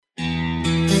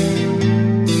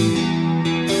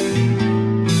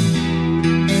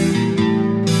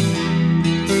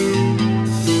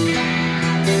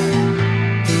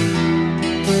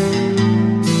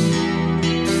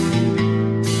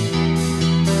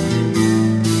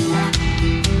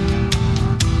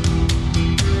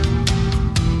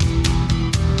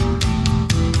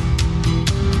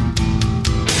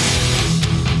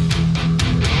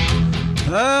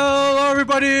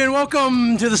everybody, and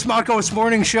welcome to the Smart Ghost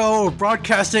Morning Show,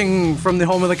 broadcasting from the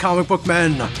home of the comic book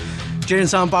men, Jay and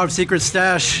Silent Bob's Secret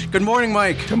Stash. Good morning,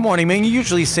 Mike. Good morning, man. You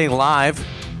usually say live.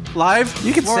 Live?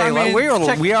 You could say live.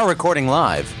 We are recording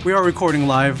live. We are recording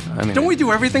live. Don't we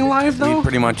do everything live, though? We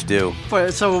pretty much do.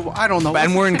 But so, I don't know.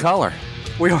 And we're in color.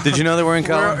 We are. Did you know that we're in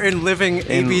color? We're in living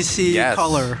ABC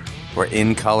color. We're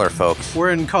in color, folks.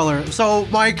 We're in color. So,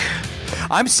 Mike...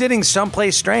 I'm sitting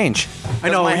someplace strange. I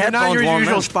know, you're not in your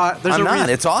usual spot. I'm not.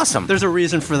 It's awesome. There's a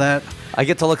reason for that. I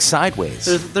get to look sideways.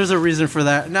 There's a reason for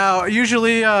that. Now,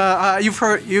 usually, you've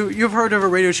heard of a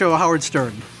radio show, Howard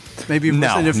Stern. Maybe you've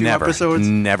listened to a few episodes.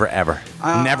 Never, ever.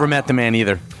 Never met the man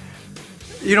either.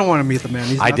 You don't want to meet the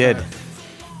man. I did.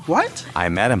 What? I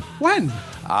met him. When?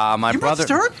 My brother. Met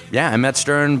Stern? Yeah, I met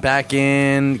Stern back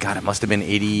in, it must have been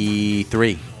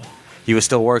 83. He was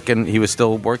still working. He's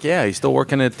still working at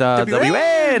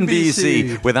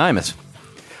WNBC with Imus.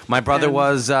 My brother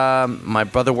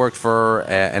worked for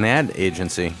an ad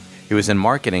agency. He was in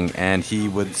marketing, and he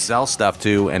would sell stuff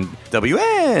to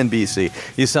WNBC.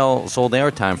 He sold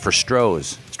airtime for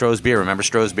Stroh's beer. Remember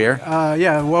Stroh's beer?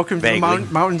 Yeah. Welcome to the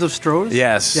Mountains of Stroh's.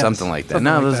 Yes, something like that.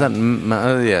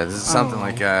 Something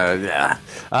like yeah.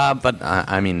 But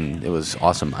I mean, it was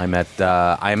awesome. I met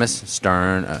Imus,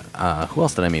 Stern. Who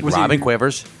else did I meet? Robin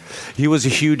Quivers. He was a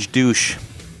huge douche.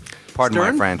 Pardon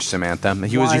my French, Samantha.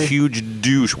 He was a huge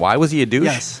douche. Why was he a douche?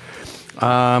 Yes.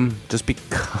 Just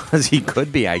because he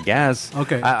could be, I guess.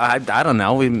 Okay. I don't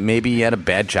know. Maybe he had a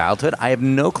bad childhood. I have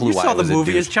no clue why he was a douche. You saw the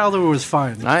movie. His childhood was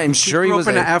fine. I'm sure he was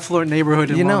in an affluent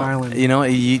neighborhood in Long Island. You know,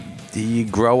 you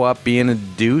grow up being a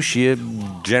douche. You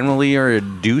generally are a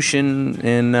douche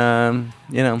in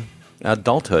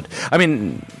adulthood. I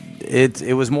mean,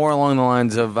 it was more along the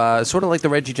lines of sort of like the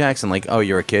Reggie Jackson, like, oh,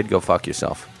 you're a kid, go fuck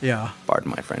yourself. Yeah.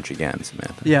 Pardon my French again,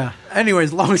 Samantha. Yeah.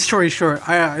 Anyways, long story short,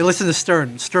 I listened to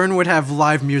Stern. Stern would have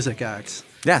live music acts.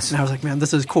 Yes. And I was like, man,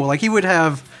 this is cool. Like, he would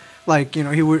have, like, he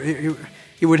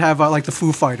would have, like, the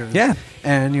Foo Fighters. Yeah.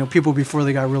 And, people before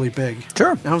they got really big.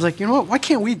 Sure. And I was like, you know what? Why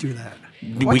can't we do that?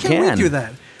 We can do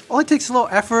that? All it takes is a little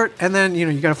effort, and then,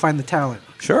 you got to find the talent.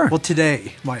 Sure. Well,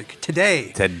 today, Mike,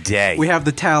 today, we have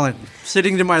the talent.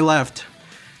 Sitting to my left,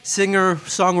 singer,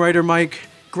 songwriter Mike,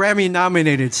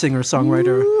 Grammy-nominated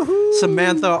singer-songwriter,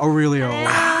 Samantha Aurelio.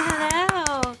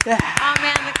 Hello. Yeah. Oh,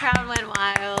 man, the crowd went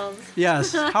wild.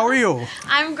 Yes. How are you?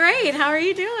 I'm great. How are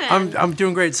you doing? I'm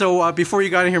doing great. So before you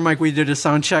got in here, Mike, we did a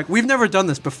sound check. We've never done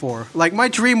this before. Like, my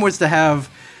dream was to have,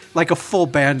 like, a full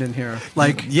band in here.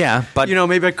 Like, yeah, but...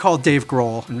 maybe I'd call Dave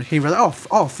Grohl. And he was like,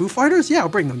 oh, Foo Fighters? Yeah, I'll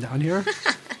bring them down here.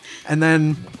 And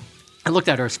then... I looked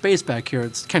at our space back here.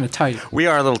 It's kind of tight. We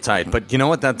are a little tight, but you know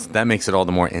what? That makes it all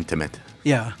the more intimate.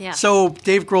 Yeah. So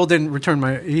Dave Grohl didn't return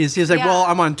my... He's like, well,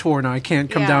 I'm on tour now. I can't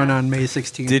come down on May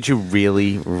 16th. Did you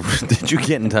really... Did you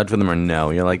get in touch with him or no?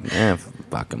 You're like,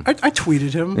 fuck him. I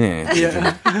tweeted him. Yeah.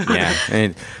 Yeah.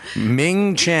 And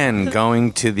Ming Chen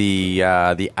going to the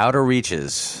outer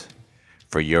reaches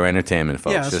for your entertainment,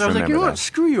 folks. Yeah, just so I was like, you know what?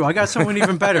 Screw you. I got someone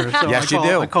even better. So yes, you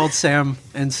do. I called Sam,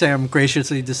 and Sam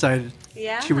graciously decided...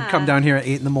 Yeah. She would come down here at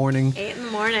 8 in the morning. 8 in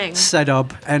the morning. Set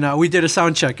up. And we did a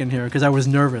sound check in here because I was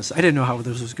nervous. I didn't know how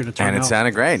this was going to turn out. And it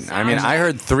sounded great. I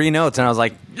heard 3 notes and I was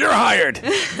like, you're hired.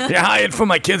 You're hired for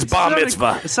my kid's bar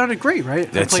mitzvah. It sounded great,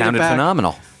 right? It sounded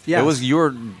phenomenal. Yeah. It was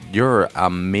you're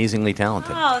amazingly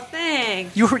talented. Oh,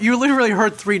 thanks. You literally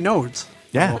heard 3 notes.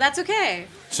 Yeah. Well, that's okay.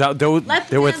 So there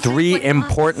were 3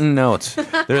 important notes.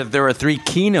 There were 3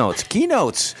 keynotes.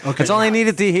 Keynotes. Okay. That's all I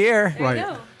needed to hear. There you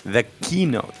go. The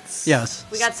keynotes. Yes.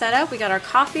 We got set up. We got our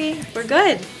coffee. We're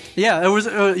good. Yeah, it was.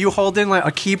 You hold in like a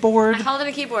keyboard. I held in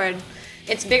a keyboard.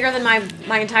 It's bigger than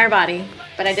my entire body,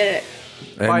 but I did it.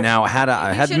 And now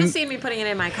You should have seen me putting it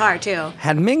in my car too.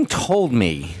 Had Ming told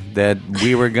me that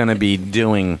we were going to be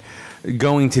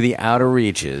going to the outer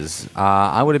reaches,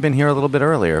 I would have been here a little bit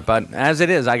earlier. But as it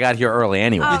is, I got here early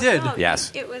anyway. You did? No,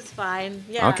 yes. It was fine.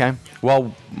 Yeah. Okay.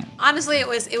 Well, honestly, it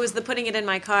was the putting it in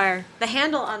my car. The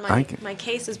handle on my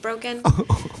case is broken.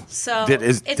 So did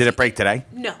it break today?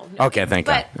 No. Okay, thank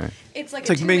God. But it's like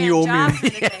a two-man job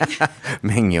kind of thing.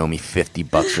 Ming, you owe me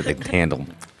 $50 for the handle.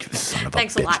 Son of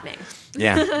Thanks a bitch. a lot, Ming.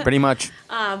 Yeah, pretty much.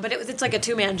 But it's like a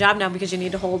 2-man job now because you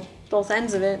need to hold both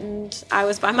ends of it. And I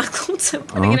was by my clothes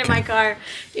putting it in my car.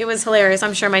 It was hilarious.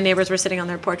 I'm sure my neighbors were sitting on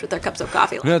their porch with their cups of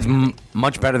coffee. That's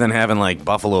much better than having like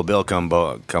Buffalo Bill come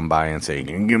by and say,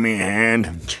 "Can you give me a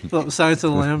hand?" Silence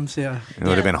of the Lambs, yeah. It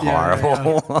would have been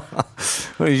horrible.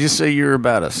 What did you say you're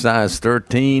about a size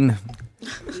 13?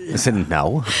 I said,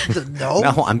 no. No?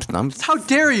 No, I'm How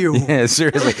dare you? yeah,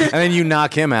 seriously. And then you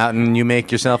knock him out and you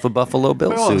make yourself a Buffalo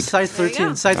Bill Oh, suit. size There you 13.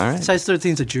 go. Size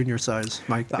 13 is a junior size,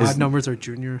 Mike. The odd numbers are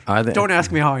junior. Are they? Don't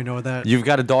ask me how I know that. You've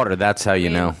got a daughter. That's how you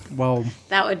know. Well,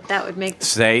 That would make.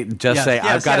 yes, I've got a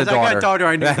yes, daughter. I got a daughter,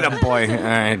 I knew And a boy. All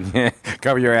right.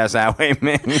 Cover your ass that way,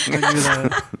 man. I knew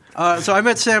that. So I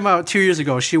met Sam out 2 years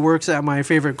ago. She works at my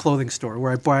favorite clothing store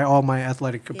where I buy all my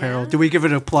athletic apparel. Yeah. Do we give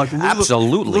it a plug?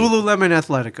 Absolutely. Lululemon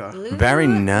Athletica. Very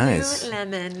nice.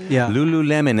 Lemon. Yeah.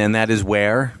 Lululemon, and that is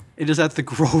where? It is at the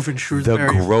Grove in The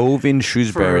Shrewsbury. Grove in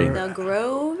Shrewsbury. For- The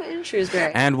Grove in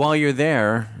Shrewsbury. And while you're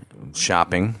there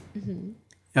shopping,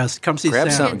 Yes, come see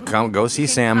grab Sam. some. Go see Come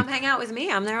Sam. hang out with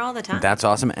me. I'm there all the time. That's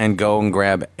awesome. And go and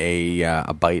grab a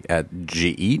bite at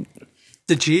Jeet.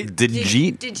 The G? Did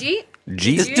Jeet? Did you?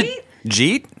 Jeet? Did you?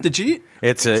 Jeet? The G?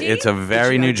 It's a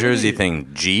very New Jersey thing.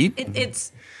 Jeet?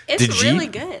 It's Did you? really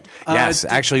good. Yes,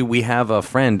 actually, we have a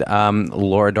friend,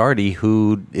 Laura Darty,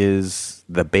 who is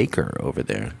the baker over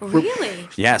there. Really?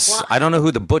 Yes, Well, I don't know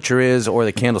who the butcher is or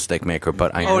the candlestick maker,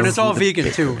 but I know. Oh, and it's who all the-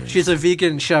 vegan, too. She's a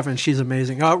vegan chef, and she's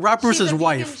amazing. Rob she's Bruce's a vegan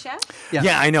wife. chef? Yeah.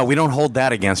 Yeah, I know. We don't hold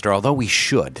that against her, although we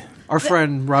should. Our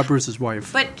friend Rob Bruce's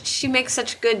wife. But she makes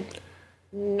such good,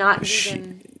 not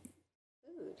vegan.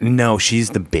 No,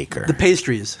 she's the baker. The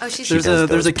pastries. Oh, she's- there's She does a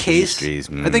there's a those case. pastries.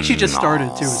 I think she just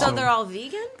started too. So they're all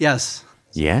vegan? Yes.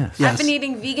 Yes. Yes. I've been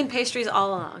eating vegan pastries all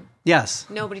along. Yes.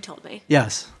 Nobody told me.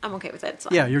 Yes. I'm okay with it. It's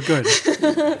Yeah, you're good.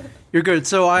 You're good.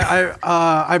 So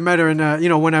I met her, and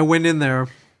when I went in there,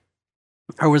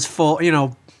 I was full.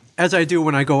 As I do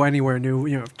when I go anywhere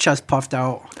new. Chest puffed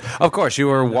out. Of course, you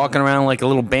were walking around like a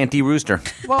little banty rooster.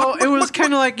 Well, it was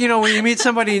kind of like when you meet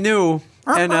somebody new,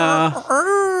 and I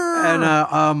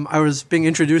was being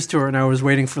introduced to her, and I was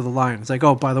waiting for the line. It's like,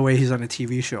 oh, by the way, he's on a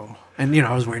TV show, and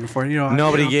I was waiting for it.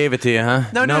 Nobody gave it to you, huh?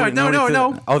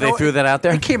 No. Oh, they threw that out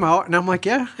there? It came out, and I'm like,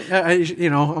 yeah,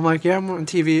 I'm like, yeah, I'm on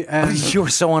TV, and You were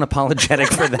so unapologetic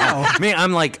for that. I mean,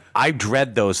 I'm like, I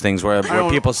dread those things where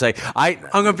don't- people say, I'm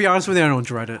gonna be honest with you, I don't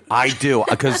dread it. I do,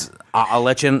 because I'll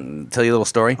let you tell you a little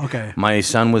story. Okay. My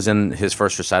son was in his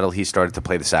first recital. He started to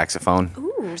play the saxophone.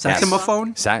 Ooh,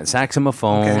 Saxophone? Saxophone.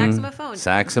 Saxophone. Saxophone.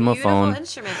 Saxophone. Beautiful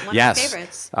instrument. One Yes. of my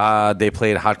favorites. They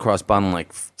played Hot Cross Bun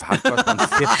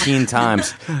 15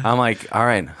 times. I'm like, all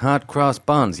right, Hot Cross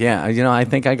Buns. Yeah, I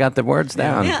think I got the words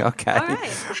down. Yeah. Okay.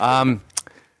 All right.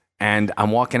 And I'm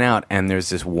walking out, and there's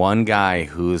this one guy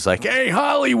who's like, hey,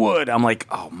 Hollywood. I'm like,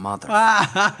 oh, mother.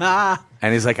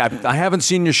 And he's like, I haven't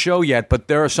seen your show yet, but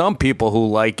there are some people who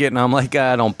like it. And I'm like,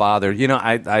 don't bother.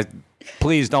 I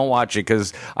please don't watch it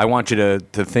because I want you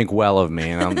to think well of me.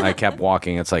 And I kept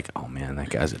walking. It's like, oh, man, that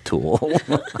guy's a tool.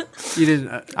 You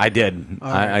didn't. I did.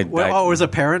 It was a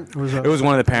parent. It was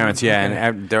one of the parents, yeah,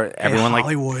 and everyone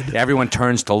Hollywood. everyone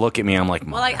turns to look at me. I'm like,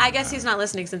 Well, I guess he's not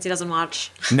listening since he doesn't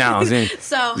watch. no.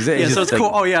 So- Yeah, so it's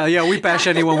cool. Oh yeah. We bash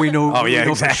anyone we know. Oh yeah, we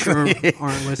know for exactly. sure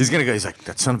aren't listening. He's gonna go. He's like,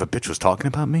 that son of a bitch was talking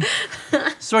about me.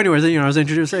 So, anyways, I was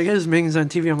introduced like, "Hey, this is Ming's on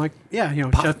TV." I'm like, "Yeah,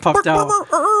 chest puffed out,"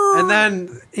 and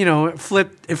then it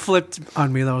flipped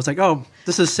on me though. I was like, "Oh,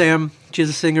 this is Sam. She's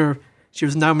a singer. She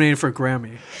was nominated for a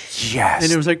Grammy," Yes.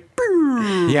 and it was like,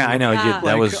 yeah, I know. Yeah.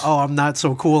 That was. "Oh, I'm not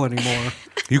so cool anymore."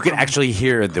 You could actually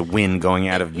hear the wind going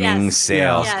out of Yes. Ming's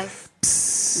sails.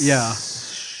 Yes.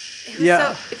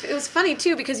 Yeah, So it was funny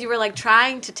too because you were like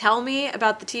trying to tell me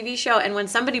about the TV show, and when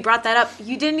somebody brought that up,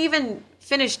 you didn't even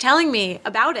finish telling me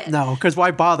about it. no, because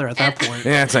why bother at that point?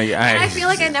 Yeah, it's like And I feel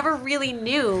like I never really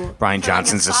knew. Brian for, like,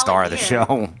 Johnson's the solid star of the year.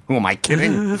 show. Who am I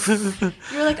kidding?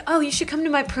 You were like, "Oh, you should come to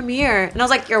my premiere," and I was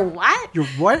like, "You're what?" You're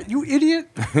what? You idiot?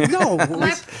 No.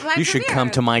 My You should premiere.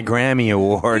 come to my Grammy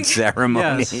Award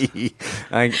ceremony. Yes.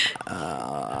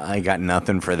 I got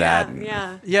nothing for that.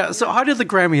 Yeah. Yeah. So how did the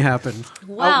Grammy happen?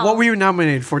 Well, what were you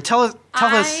nominated for? Tell us.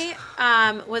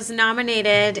 I was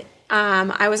nominated.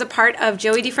 I was a part of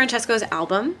Joey DeFrancesco's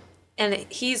album, and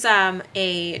he's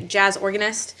a jazz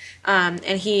organist, and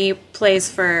he plays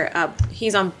for.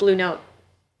 He's on Blue Note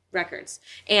Records,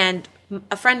 and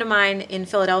a friend of mine in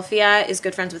Philadelphia is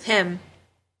good friends with him,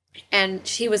 and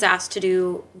she was asked to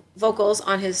do vocals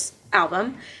on his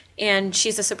album, and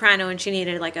she's a soprano, and she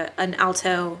needed like an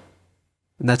alto.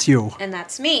 And that's you. And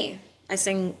that's me. I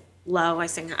sing low,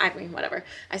 whatever.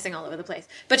 I sing all over the place.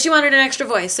 But she wanted an extra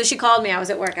voice, so she called me. I was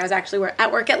at work. I was actually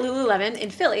at work at Lululemon in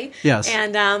Philly. Yes.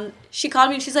 And she called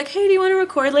me and she's like, "Hey, do you want to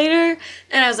record later?"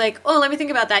 And I was like, "Oh, let me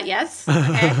think about that. Yes."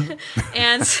 Okay.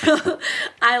 And so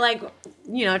I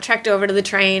trekked over to the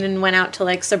train and went out to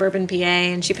like suburban PA,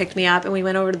 and she picked me up and we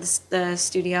went over to the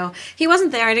studio. He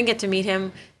wasn't there. I didn't get to meet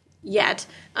him yet.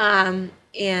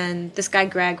 and this guy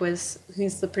Greg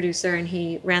he's the producer, and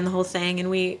he ran the whole thing. And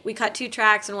we cut 2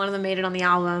 tracks, and one of them made it on the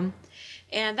album.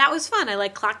 And that was fun. I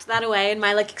like clocked that away in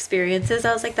my like experiences.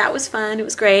 I was like, that was fun. It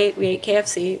was great. We ate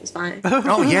KFC. It was fine.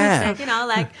 Oh yeah. Like, you know,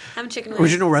 like having chicken wings.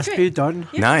 Original recipe done.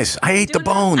 Yeah. Nice. I ate the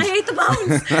bones. I ate the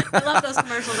bones. I love those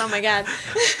commercials. Oh my god.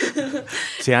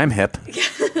 See, I'm hip.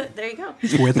 There you go.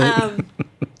 He's with it.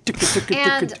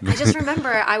 And I just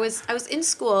remember I was in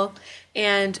school,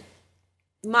 and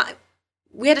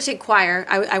we had to take choir.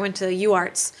 I went to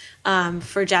UArts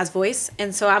for jazz voice,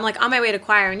 and so I'm like on my way to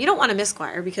choir, and you don't want to miss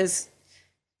choir because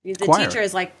the teacher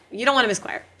is like, you don't want to miss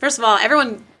choir. First of all,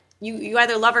 everyone, you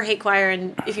either love or hate choir,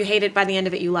 and if you hate it, by the end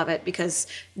of it, you love it, because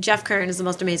Jeff Kern is the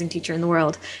most amazing teacher in the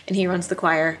world, and he runs the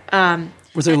choir.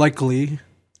 Was there like Glee?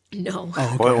 No. Oh,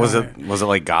 okay. What was it? Was it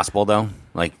like gospel though?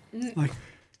 Like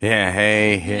yeah,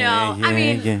 hey, No, yeah, I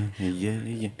mean,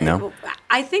 yeah. No.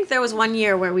 I think there was one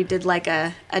year where we did like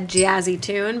a jazzy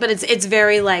tune, but it's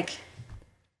very like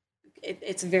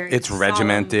it's very It's solemn,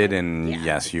 regimented, like, and yeah.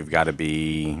 yes, you've got to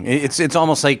be. It's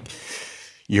almost like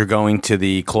you're going to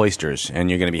the cloisters, and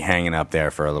you're going to be hanging up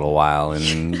there for a little while,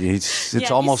 and it's Yeah,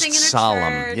 you almost sing in a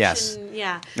solemn. church, Yes. and,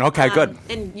 yeah. Okay, good.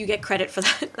 And you get credit for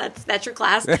that. That's your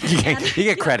class. You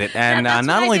get credit, and that's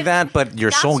not what I only did. that, but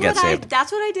your soul gets saved.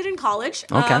 That's what I did in college.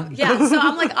 Okay. Yeah. So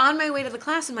I'm like on my way to the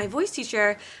class, and my voice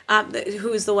teacher,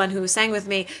 who is the one who sang with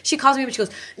me, she calls me up and she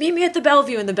goes, "Meet me at the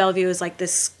Bellevue." And the Bellevue is like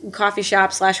this coffee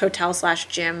shop / hotel /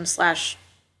 gym /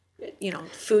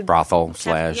 food Brothel /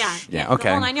 yeah, yeah, the okay,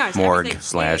 whole 9 yards, morgue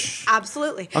everything. /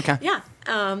 absolutely. Okay. Yeah.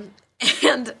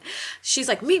 And she's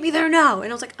like, "Meet me there now."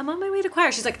 And I was like, "I'm on my way to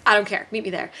choir." She's like, "I don't care. Meet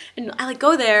me there." And I like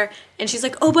go there, and she's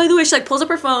like, "Oh, by the way," she like pulls up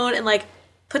her phone and like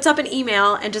puts up an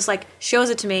email and just like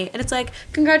shows it to me. And it's like,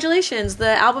 "Congratulations,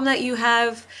 the album that you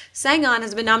have sang on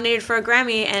has been nominated for a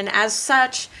Grammy, and as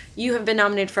such, you have been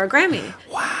nominated for a Grammy."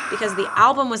 Wow. Because the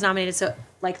album was nominated, so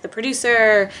like the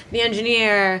producer, the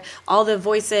engineer, all the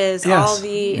voices, Yes. all the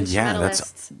Yeah, that's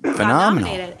instrumentalists got phenomenal.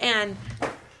 nominated. And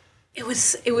it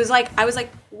was like, I was like,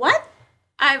 "What?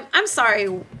 I'm sorry,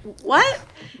 what?"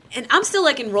 And I'm still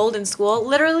like enrolled in school.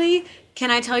 Literally, can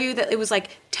I tell you that it was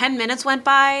like 10 minutes went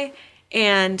by,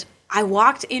 and I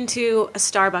walked into a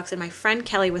Starbucks, and my friend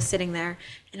Kelly was sitting there,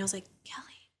 and I was like, "Kelly,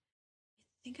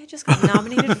 I think I just got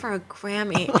nominated for a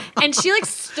Grammy." And she like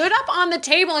stood up on the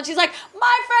table, and she's like,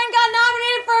 "My friend got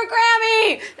nominated for a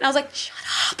Grammy." And I was like, "Shut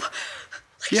up."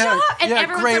 Like, Yeah, shut up. And yeah,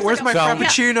 everyone great. starts, Where's my like,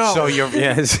 frappuccino? So you're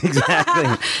yes,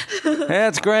 exactly.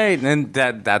 That's great, and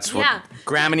that's what Yeah.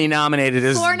 Grammy nominated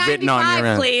is written on your $4.95,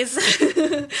 end.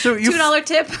 please. So you $2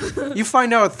 tip. you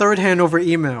find out third hand over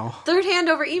email. Third hand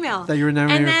over email. That you were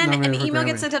nominated- And then nominated an for email Grammy.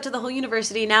 gets sent out to the whole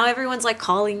university. Now everyone's like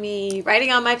calling me,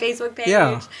 writing on my Facebook page.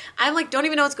 Yeah. I'm like, don't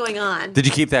even know what's going on. Did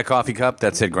you keep that coffee cup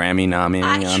that said Grammy nominee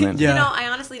on it? Yeah. You know, I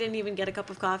honestly didn't even get a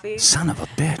cup of coffee. Son of a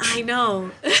bitch! I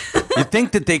know. You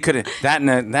think that they could that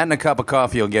in a cup of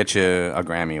coffee will get you a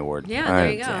Grammy award? Yeah,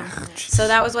 there you go. So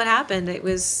that was what happened. It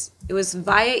was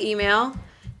via email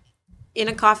in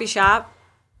a coffee shop,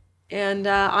 and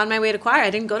on my way to choir. I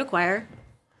didn't go to choir.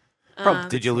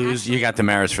 Did you lose? You got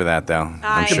demerits for that, though. I'm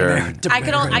I- sure. I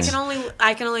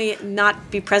can only not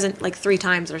be present like 3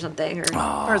 times or something. Or,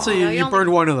 All right, so No, you only-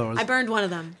 burned one of those. I burned one of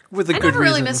them. With a I good never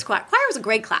really reason. missed choir. Choir was a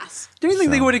great class. Do you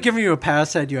think they would have given you a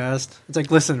pass had you asked? It's like,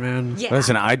 listen, man. Yeah.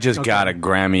 Listen, I just got a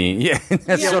Grammy. Yeah,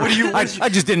 that's sort of, What do you- I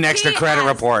just did an extra He credit asked-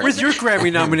 report. Where's your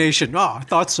Grammy nomination? Oh, I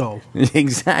thought so.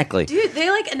 Exactly. Dude, they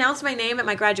like announced my name at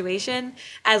my graduation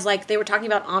as like they were talking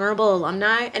about honorable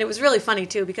alumni, and it was really funny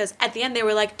too because at the end they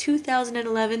were like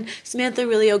 2011 Samantha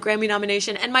Rilio Grammy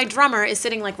nomination, and my drummer is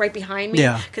sitting like right behind me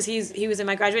Yeah. because he was in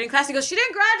my graduating class. He goes, "She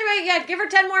didn't graduate yet. Give her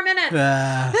 10 more minutes."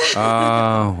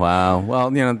 Oh, wow. Well,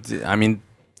 I mean,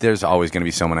 there's always going to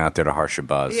be someone out there to harsh your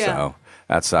buzz, Yeah. so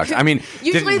that sucks. I mean,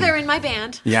 Usually they're in my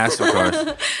band. Yes, of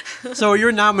course. So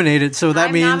you're nominated, so that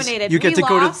I'm means nominated. you get We to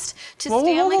go to... lost to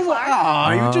Stanley Clark.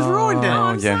 Oh, you just ruined it. Oh,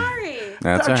 I'm yeah. sorry.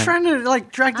 That's I'm all right. trying to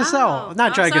like drag this Oh, out. Not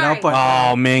I'm drag it sorry. out, but...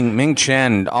 Oh, Ming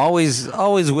Chen, always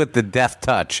with the deft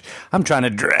touch. I'm trying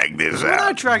to drag this not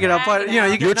out. drag it out, but you know,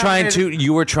 you get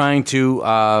You were trying to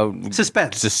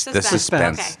Suspense. the Suspense.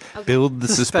 suspense. Okay. Build the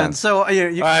suspense. suspense. So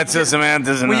All right, so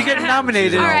Samantha's when you get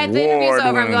nominated, All right, the interview's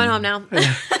over. I'm going home now.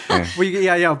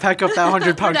 pack up that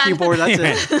 100-pound done. keyboard. That's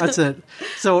it. That's it.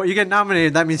 So you get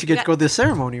nominated. That means you get to go to the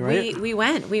ceremony, right? We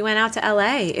went out to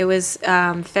LA. It was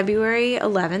February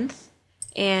 11th,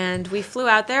 and we flew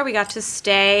out there. We got to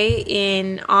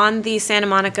stay on the Santa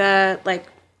Monica like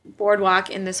boardwalk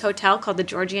in this hotel called the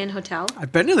Georgian Hotel.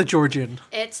 I've been to the Georgian.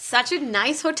 It's such a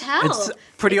nice hotel. It's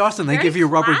pretty awesome. They give you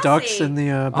rubber ducks in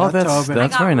the bathtub.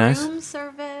 That's very nice. Room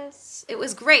service. It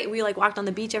was great. We walked on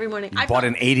the beach every morning. You bought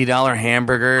an $80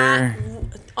 hamburger.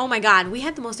 Oh my God, we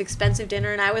had the most expensive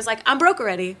dinner, and I was like, I'm broke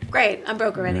already. Great, I'm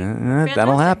broke already.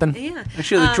 That'll happen. Yeah.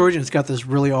 Actually, the Georgian's got this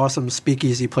really awesome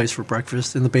speakeasy place for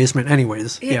breakfast in the basement.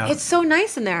 Anyways, it's so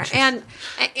nice in there, and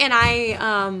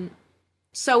I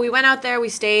so we went out there. We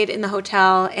stayed in the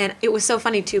hotel, and it was so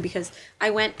funny too because I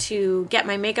went to get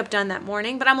my makeup done that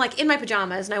morning, but I'm like in my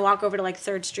pajamas, and I walk over to like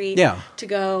 3rd Street to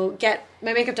go get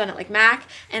my makeup done at like Mac,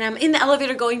 and I'm in the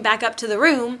elevator going back up to the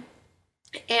room,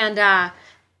 and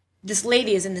this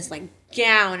lady is in this like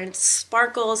gown and it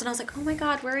sparkles, and I was like, oh my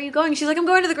God, where are you going? She's like, I'm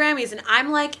going to the Grammys, and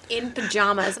I'm like in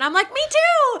pajamas, and I'm like, me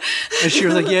too. And she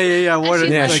was like, yeah. What?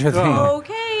 And she's Like,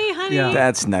 okay, honey. Yeah.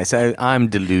 That's nice. I'm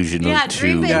delusional too.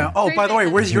 dream big. Yeah. Oh, by the way,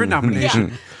 where's your nomination?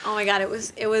 Yeah. Oh my God, it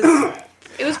was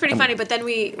pretty funny. But then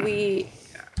we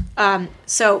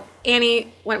so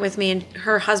Annie went with me, and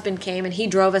her husband came, and he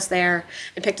drove us there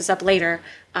and picked us up later.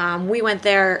 We went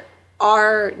there.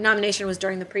 Our nomination was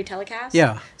during the pre-telecast.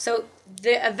 Yeah. So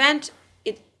the event,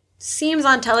 it seems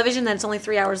on television that it's only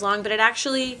 3 hours long, but it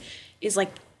actually is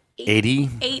like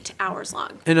 8 hours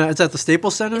long. And it's at the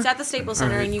Staples Center? It's at the Staples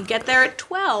Center, and you get there at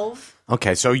 12.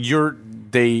 Okay, so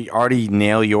they already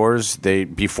nail yours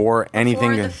before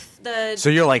anything. So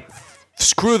you're like,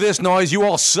 screw this noise, you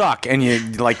all suck, and you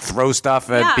like throw stuff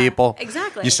at people.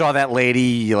 Exactly. You saw that lady,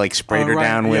 you like sprayed her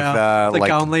down with the like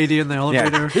gown lady in the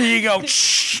elevator. Here you go,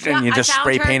 and you just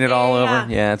spray paint it all over.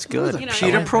 Yeah, it's good.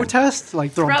 PETA protest,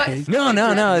 like throwing paint. No.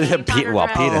 PETA.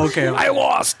 Oh, okay. I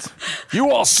lost.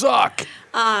 You all suck.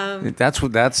 That's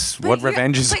what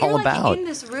revenge is all about. In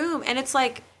this room, and it's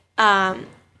like, and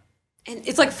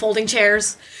it's like folding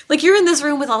chairs. Like you're in this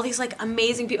room with all these like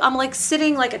amazing people. I'm like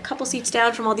sitting like a couple seats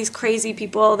down from all these crazy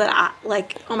people that I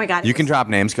like. Oh my God! You can drop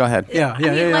names. Go ahead. Yeah.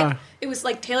 Like, it was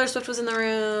like Taylor Swift was in the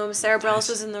room, Sarah Bareilles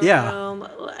was in the room,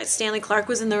 Stanley Clarke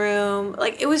was in the room.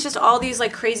 Like it was just all these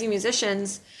like crazy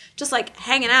musicians just like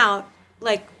hanging out,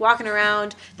 like walking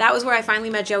around. That was where I finally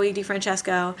met Joey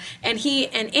DeFrancesco, and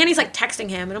Annie's like texting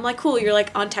him, and I'm like, cool, you're like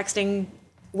on texting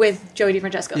with Joey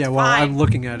DeFrancesco. Yeah, well, I'm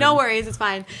looking at it. No worries, it's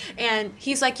fine. And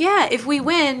he's like, yeah, if we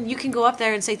win, you can go up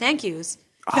there and say thank yous.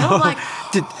 And I'm like,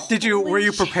 did you? Were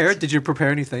you prepared? Did you prepare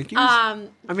any thank yous?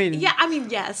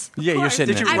 yes. Yeah, you're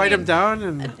sitting. Did you write them down?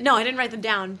 And no, I didn't write them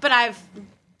down, but I've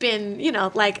been,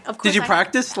 like, of course. Did you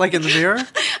practice, like, in the mirror?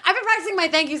 I've been practicing my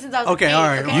thank you since I was okay. 8. All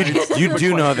right. Okay? You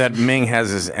do know that Ming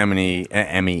has his Emmy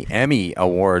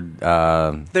award.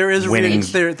 There is winning.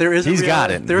 There is. He's got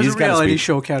it. There's He's a got a reality speech.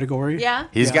 show category. Yeah.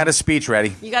 He's got a speech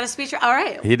ready. You got a speech? All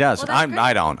right. He does. Well, that's great.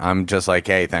 I don't. I'm just like,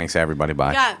 hey, thanks everybody.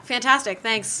 Bye. Yeah, fantastic.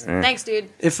 Thanks. Thanks, dude.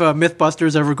 If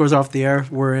Mythbusters ever goes off the air,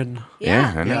 we're in. Yeah,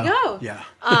 I there know. you go. Yeah.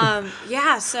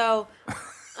 Yeah, so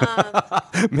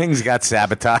Ming's got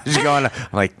sabotage going on.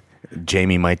 Like,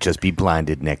 Jamie might just be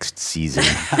blinded next season.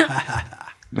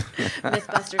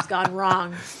 Mythbusters gone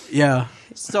wrong. Yeah.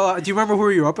 So, do you remember who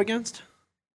you were up against?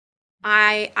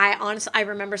 I honestly, I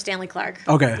remember Stanley Clarke.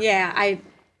 Okay. Yeah,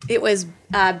 it was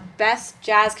best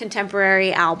jazz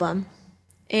contemporary album,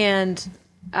 and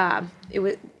it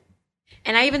was,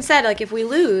 and I even said, like, if we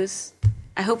lose,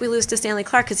 I hope we lose to Stanley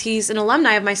Clarke because he's an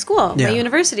alumni of my school, my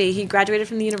university. He graduated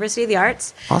from the University of the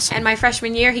Arts. Awesome. And my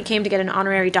freshman year, he came to get an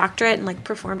honorary doctorate and like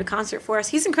performed a concert for us.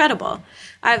 He's incredible.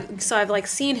 I've like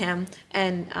seen him,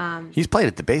 and He's played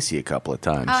at the Basie a couple of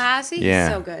times. oh, has he? Yeah.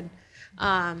 He's so good.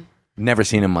 Never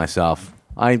seen him myself.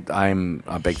 I'm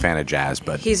a big fan of jazz,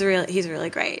 but He's really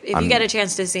great. If you get a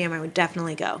chance to see him, I would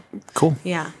definitely go. cool.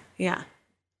 Yeah.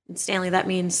 And Stanley, that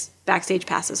means backstage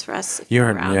passes for us. You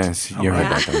heard, around. yes, you heard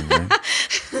that thing,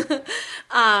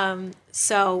 right?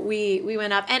 So we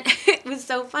went up, and it was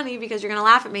so funny because you're gonna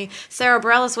laugh at me. Sarah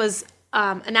Bareilles was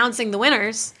announcing the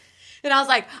winners, and I was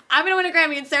like, I'm gonna win a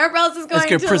Grammy, and Sarah Bareilles is going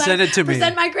to present it to me.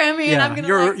 Present my Grammy, and I'm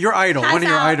gonna your idol, pass one of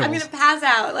your out. idols. I'm gonna pass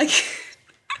out, like.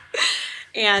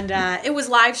 And it was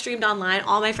live streamed online.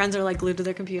 All my friends are like glued to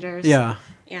their computers. Yeah.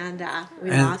 And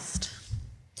we lost.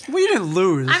 Well, you didn't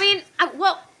lose.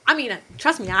 I mean,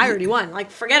 trust me, I already won.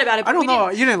 Like, forget about it. I don't know.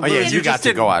 You didn't Oh lose. yeah, you got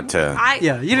to go out to.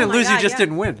 Yeah, you didn't lose. You just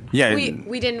didn't win. Yeah,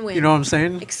 We didn't win. You know what I'm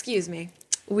saying? Excuse me.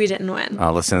 We didn't win.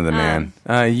 Oh, listen to the man.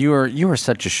 You were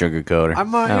such a sugarcoater.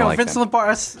 I'm, I don't like Vince that.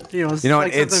 Lombardi. You know You know what?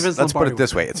 like something Vince Let's put Lombardi it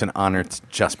this way: it's an honor to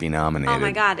just be nominated. Oh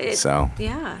my God!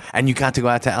 Yeah, and you got to go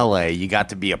out to LA. You got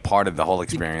to be a part of the whole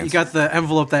experience. You got the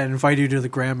envelope that invited you to the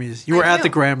Grammys. You were at the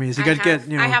Grammys. You got to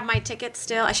get. I have my tickets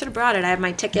still. I should have brought it. I have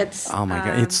my tickets. Oh my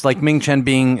God! It's like Ming Chen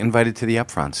being invited to the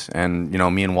upfronts, and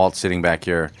me and Walt sitting back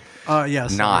here.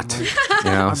 Yes. not.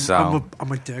 So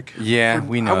I'm a dick. Yeah,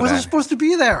 we know I wasn't that. supposed to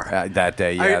be there. That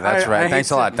day. Yeah, that's right.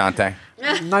 Thanks a lot, Dante.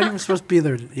 I'm not even supposed to be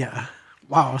there. Yeah.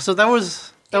 Wow. So that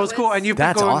was cool. And you've been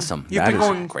That's going, awesome. You've That been is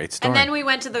going a great story. And then we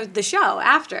went to the show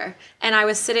after, and I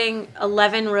was sitting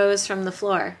 11 rows from the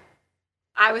floor.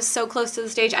 I was so close to the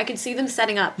stage. I could see them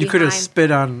setting up. You could have spit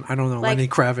on, I don't know, Like, Lenny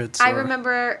Kravitz. I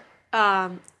remember,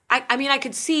 I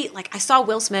could see, like, I saw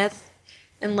Will Smith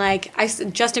and, like,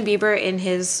 Justin Bieber in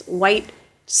his white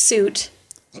suit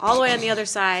all the way on the other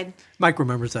side. Mike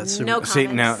remembers that suit. No comments. See,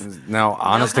 now,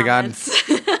 honest to God, comments.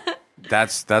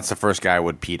 that's the first guy I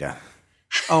would PETA.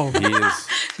 Oh, He is.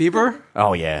 Bieber?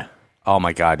 Oh yeah. Oh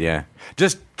my God, yeah.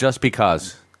 Just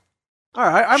because. All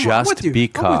right, I'm Just with you.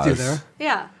 because. I'm with you there.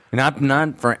 Yeah.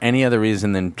 Not for any other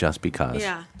reason than just because.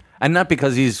 Yeah. And not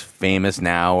because he's famous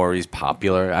now or he's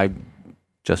popular.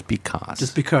 Just because.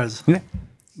 Just because. Yeah.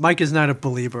 Mike is not a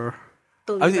believer.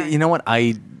 You know what?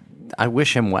 I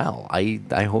wish him well. I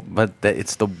hope, but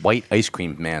it's the white ice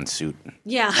cream man suit.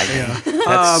 Yeah.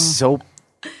 That's so.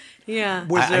 Yeah.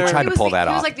 I tried to pull that He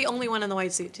off. was like the only one in the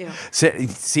white suit too.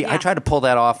 See, I Yeah. tried to pull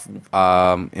that off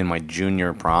in my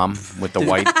junior prom with the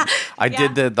white. I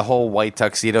did the whole white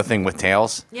tuxedo thing with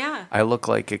tails. Yeah. I look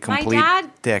like a complete my dad,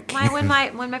 dick. when my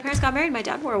parents got married, my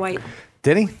dad wore white.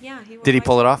 Did he? Yeah, he wore Did he white.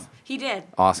 pull it off? He did.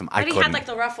 Awesome. I But he couldn't. had like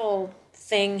the ruffle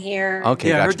thing here. Okay,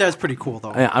 Yeah, her gotcha. dad's pretty cool,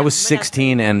 though. I was My dad's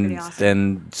 16 and pretty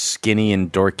awesome. skinny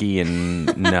and dorky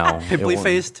and no. Pimply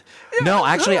faced. No,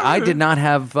 actually, I did not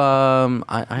have.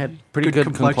 I had pretty good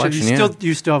complexion. Yeah.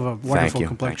 You still have a Thank wonderful you.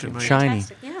 complexion. Thank you. Right? Shiny.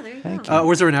 Fantastic. Yeah, there you go.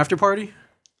 Was there an after party?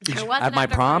 There was At an my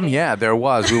after prom, party. yeah, there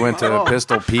was. We went to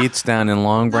Pistol Pete's down in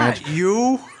Long Branch. Not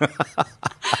you?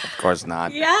 Of course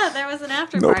not. Yeah, there was an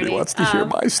after Nobody party. wants to hear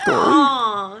my story.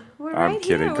 Aw, we're I'm right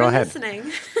kidding. here. Go We're ahead.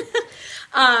 listening.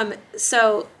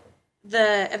 So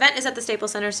the event is at the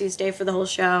Staples Center, so you stay for the whole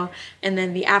show, and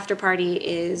then the after party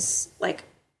is like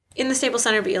in the Staples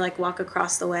Center, but you like walk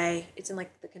across the way. It's in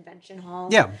like the convention hall.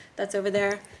 Yeah. That's over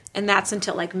there, and that's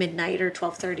until like midnight or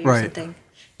 12:30 or Right. something.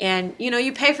 And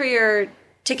you pay for your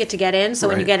ticket to get in, so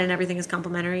when you Right. get in, everything is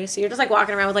complimentary. So you're just like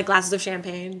walking around with like glasses of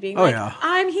champagne, being Oh, like, yeah.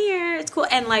 "I'm here, it's cool."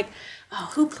 And like,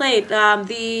 who played?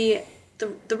 The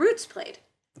Roots played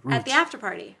at the after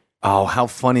party. Oh, how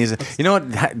funny is it? You know what?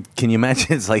 Can you imagine?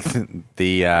 It's like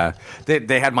they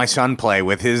had my son play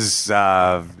with his.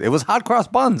 It was hot cross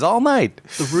buns all night.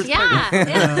 The Roots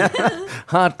Yeah,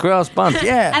 Hot cross buns.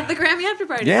 Yeah. at the Grammy after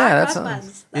party. Yeah, Hot that's cross nice.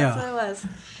 buns. Yeah. That's what it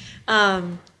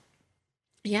was.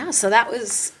 Yeah, so that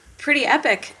was pretty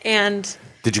epic. And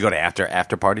Did you go to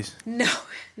after parties? no,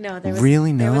 there was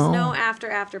Really? there was No? no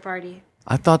after party.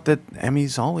 I thought that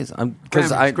Emmys always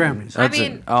because Grammys. I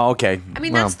mean- okay. I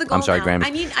mean, Well, that's the goal. I'm sorry, now.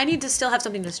 Grammys. I need to still have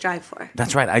something to strive for.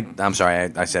 That's right. I'm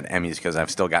sorry. I said Emmys because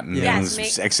I've still got Yes,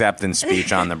 Ming's acceptance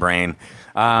speech on the brain.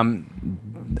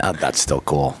 That's still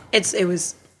cool. It's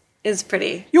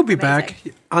pretty. You'll be amazing. back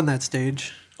on that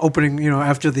stage, opening,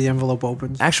 after the envelope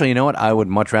opens. Actually, you know what? I would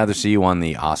much rather see you on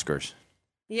the Oscars,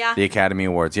 Yeah. the Academy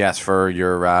Awards. Yes, for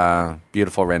your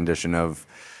beautiful rendition of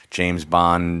James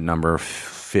Bond number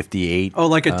 58. Oh,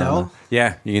 like Adele?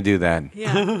 Yeah, you can do that.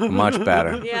 Yeah. Much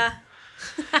better. Yeah.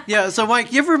 Yeah, so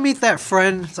Mike, you ever meet that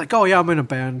friend? It's like, oh yeah, I'm in a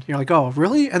band. You're like, oh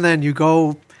really? And then you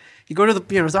go to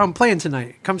the, so I'm playing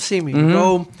tonight. Come see me. You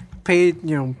go, pay,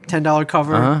 $10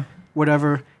 cover,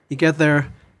 whatever. You get there,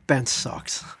 band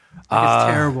sucks. Like,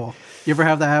 it's terrible. You ever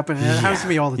have that happen? It happens to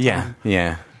me all the time.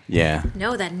 Yeah.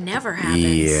 No, that never happens.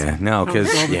 Yeah. No,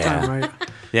 because All the time, right?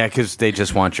 Yeah, because they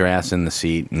just want your ass in the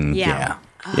seat, and Yeah.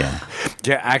 yeah.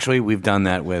 Actually, we've done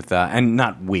that with, and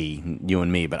not we, you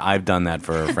and me, but I've done that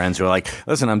for friends who are like,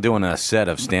 "Listen, I'm doing a set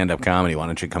of stand-up comedy. Why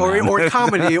don't you come out?" Or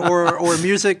comedy or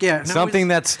music. Yeah, no, Something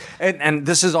that's, and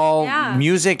this is all Yeah.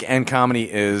 music and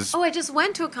comedy is. Oh, I just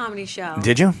went to a comedy show.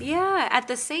 Did you? Yeah, at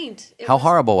the Saint. How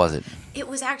horrible was it? It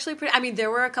was actually pretty. I mean,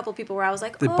 there were a couple people where I was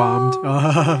like, They oh, bombed.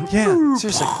 Yeah,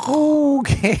 seriously.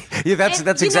 Okay. Yeah, that's And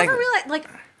exactly. You never realize, like,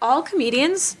 all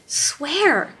comedians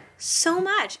swear so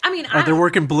much. I mean, They're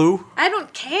working blue. I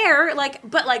don't care,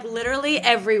 but literally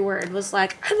every word was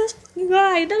like, I'm this fucking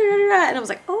guy, da, da, da, da. And I was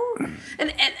like, oh, and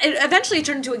it eventually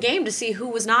turned into a game to see who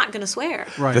was not going to swear.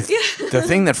 Right. The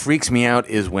thing that freaks me out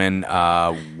is when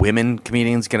women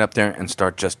comedians get up there and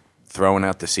start just throwing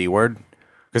out the C word.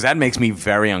 Because that makes me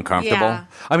very uncomfortable. Yeah.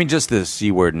 I mean, just the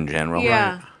C word in general.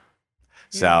 Yeah. Right?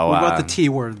 So, What about the T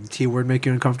word? The T word make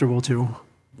you uncomfortable too?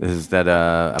 is that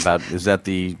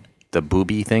the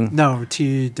booby thing? No,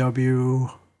 TW.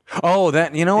 Oh,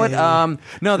 that, you know what? Hey.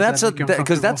 No, that's that make you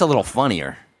because that's a little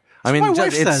funnier. I mean, my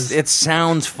wife says. it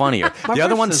sounds funnier. The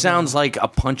other wife one says sounds like a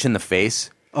punch in the face.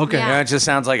 Okay. Yeah. It just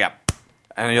sounds like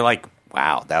and you're like,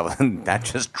 Wow, that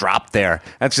just dropped there.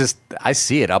 That's just, I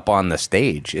see it up on the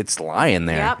stage. It's lying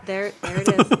there. Yep, there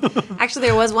it is. Actually,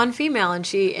 there was one female, and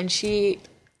she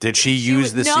Did she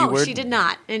use the C word? No, she did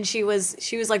not, and she was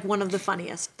like one of the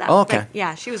funniest. Okay. Like,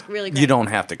 yeah, she was really great. You don't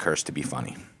have to curse to be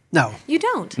funny. No. You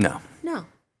don't. No.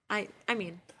 I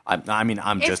mean.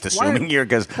 I'm just assuming here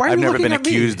because why are I've you never looking been at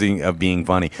me? accused of being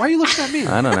funny. Why are you looking at me?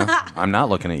 I don't know. I'm not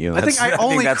looking at you. I think I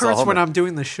only that's the curse whole when thing. I'm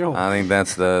doing the show. I think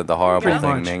that's the horrible Pretty thing,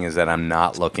 much. Ming, is that I'm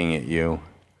not looking at you.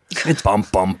 It's bum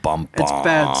bum bum bum. It's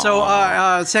bad.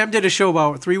 So Sam did a show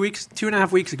about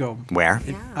 2.5 weeks ago. Where?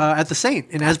 At the Saint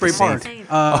in Asbury Park. Saint.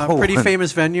 Pretty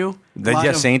famous venue.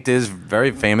 Saint is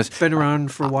very famous. Been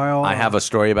around for a while. I have a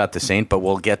story about the Saint, but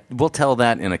we'll tell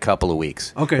that in a couple of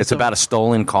weeks. Okay, it's so- about a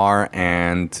stolen car,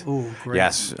 and Ooh, great.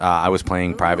 yes, I was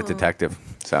playing private detective.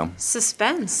 So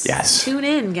Suspense. Yes. Tune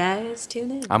in, guys. Tune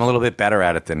in. I'm a little bit better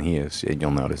at it than he is. You'll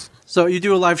notice. So you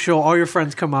do a live show. All your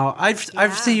friends come out.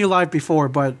 I've seen you live before,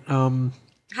 but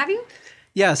Have you?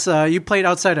 yes, you played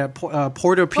outside at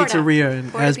Porta Pizzeria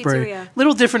in Porta Asbury. Pizzeria.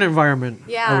 Little different environment.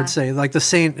 I Yeah. would say. Like the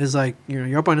Saint is like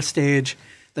you're up on a stage.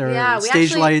 There Yeah, are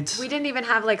stage lights. We didn't even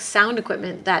have like sound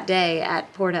equipment that day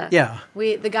at Porta. Yeah.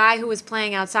 The guy who was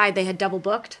playing outside, they had double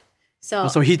booked. So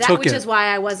he took which it. is why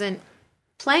I wasn't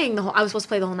playing I was supposed to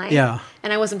play the whole night. Yeah.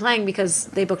 And I wasn't playing because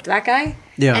they booked that guy.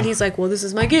 Yeah. And he's like, well, this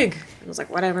is my gig. I was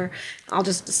like, whatever. I'll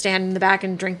just stand in the back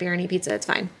and drink beer and eat pizza. It's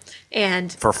fine.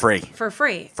 And For free. for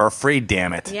free. For free,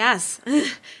 damn it. Yes.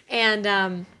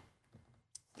 And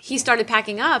he started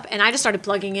packing up, and I just started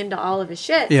plugging into all of his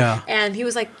shit. Yeah. And he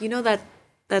was like,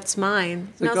 that's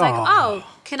mine. And I like, was like, "Aw." oh,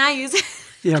 can I use it?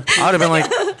 Yeah. I would have been like,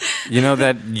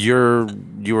 that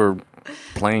you were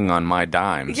playing on my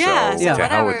dime. Yeah, so so to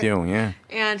hell whatever. with you. Yeah.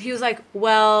 And he was like,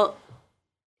 well,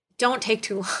 don't take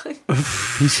too long.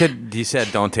 He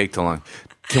said, don't take too long.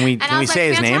 Can we And I was say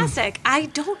like, his name? fantastic. I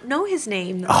don't know his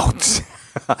name. Though. Oh,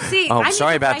 See, oh, I need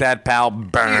sorry to about write- that, pal.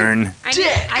 Burn.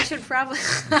 I should probably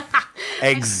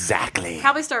Exactly.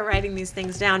 probably start writing these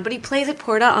things down. But he plays at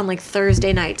Porta on like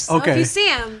Thursday nights. So Okay. if you see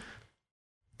him,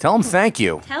 Tell him thank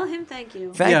you. tell him thank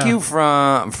you. Thank Yeah. you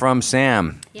from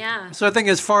Sam. Yeah. So I think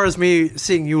as far as me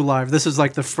seeing you live, this is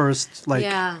like the first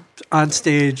Yeah. on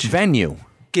stage Venue.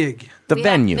 gig. The Yeah,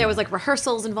 venue. There was like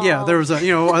rehearsals involved. Yeah, there was there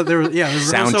was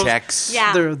sound rehearsals. checks.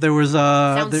 Yeah. There was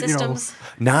sound the, systems.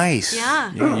 Nice.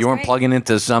 Yeah, You, it was you weren't great. plugging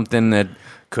into something that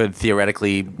could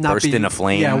theoretically not burst be- into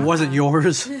flame. Yeah, it wasn't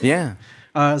yours. Yeah.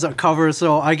 As a cover,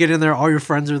 so I get in there, all your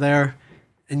friends are there,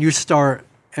 and you start,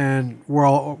 and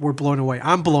we're blown away.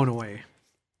 I'm blown away.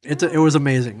 It was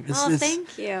amazing. Oh,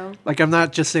 thank you. Like I'm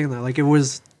not just saying that. Like it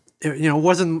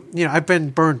wasn't. I've been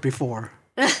burned before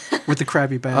with the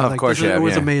Krabby Band. Oh, of course you have, it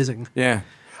was yeah. amazing. Yeah.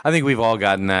 I think we've all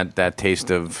gotten that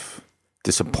taste of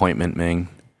disappointment, Ming,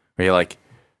 where you're like,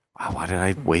 wow, why did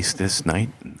I waste this night?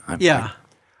 Yeah.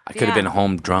 I could have Yeah. been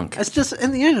home drunk. It's just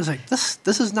in the end, it's like this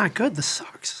is not good. This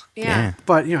sucks. Yeah.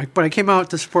 But I came out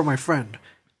to support my friend.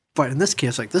 But in this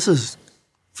case, like this is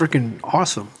freaking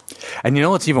awesome. And you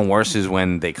know what's even worse is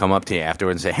when they come up to you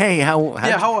afterwards and say, hey,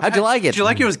 how'd you like it? Did you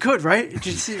like it? It was good, right? Did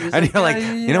you see? And you're like,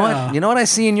 you know what? You know what I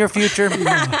see in your future?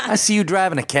 I see you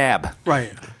driving a cab.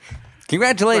 Right.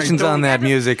 Congratulations Right, on that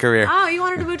music career. Oh, you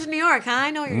wanted to move to New York, huh?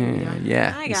 I know you're in New York.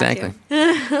 Yeah, I got exactly.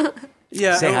 you.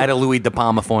 Yeah. Say hi to Louis De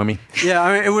Palma for me. Yeah,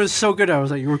 I mean, it was so good. I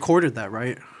was like, you recorded that,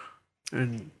 right?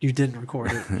 And you didn't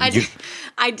record it.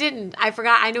 I didn't. I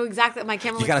forgot. I knew exactly. My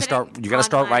camera. You gotta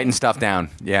start writing stuff down.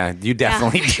 Yeah, you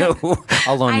definitely do.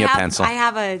 I'll loan you a pencil. I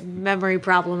have a memory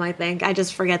problem. I think I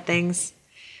just forget things,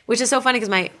 which is so funny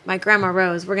because my grandma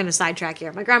Rose. We're gonna sidetrack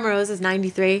here. My grandma Rose is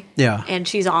 93. Yeah. and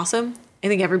she's awesome. I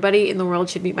think everybody in the world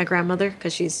should meet my grandmother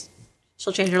because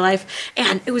she'll change her life.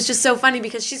 And it was just so funny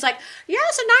because she's like,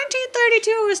 yes, in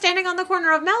 1932, I was standing on the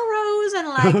corner of Melrose and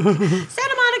like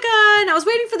Santa Monica, and I was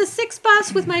waiting for the 6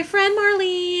 bus with my friend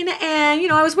Marlene,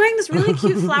 and I was wearing this really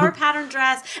cute flower pattern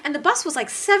dress, and the bus was like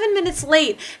 7 minutes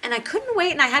late, and I couldn't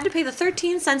wait, and I had to pay the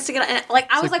 13 cents to get. And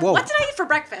I was like, whoa. what did I eat for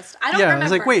breakfast? I don't Yeah, remember. I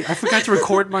was like, wait, I forgot to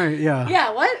record my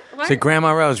Yeah, what? Say,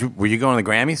 Grandma Rose, were you going to the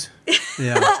Grammys?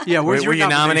 Yeah. Where's Were your you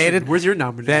nominated? Where's your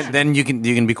nomination? Then you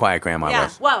can be quiet, Grandma Yeah.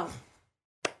 Rose. Whoa.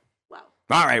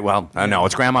 All right, well, no,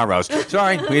 it's Grandma Rose.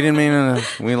 Sorry, we didn't mean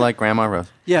we like Grandma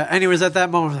Rose. Yeah. Anyways, at that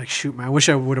moment, I was like, shoot, man, I wish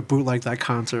I would have bootlegged that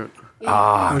concert.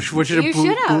 Ah, Wish should You have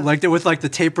should've. bootlegged it with like the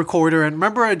tape recorder. And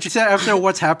remember, did you say after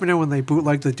What's Happening when they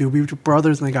bootlegged the Doobie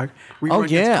Brothers and they got oh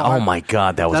yeah, oh my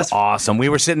God, that was That's- awesome. We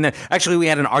were sitting there. Actually, we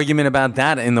had an argument about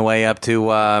that in the way up to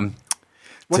the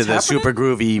Happening? super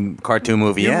groovy cartoon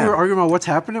movie. You Yeah, were arguing about What's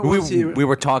Happening? we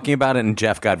were talking about it, and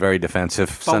Jeff got very defensive.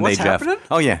 Sunday What's Jeff. Happening?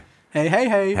 Oh yeah. Hey.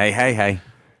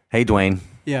 Hey, Dwayne.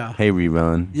 Yeah. Hey,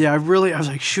 Rerun. Yeah, I was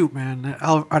like, shoot, man.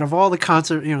 Out of all the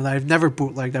concerts, that I've never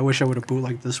bootlegged, I wish I would have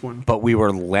bootlegged this one. But we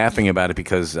were laughing about it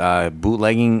because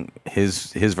bootlegging,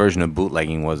 his version of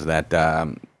bootlegging was that.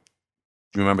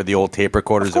 You remember the old tape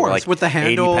recorders Of course, that were like with the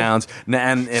handle. 80 pounds,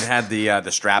 and it had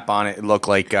the strap on it. It looked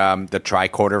like the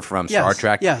tricorder from Star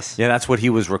Trek. Yes. Yeah, that's what he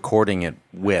was recording it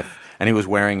with, and he was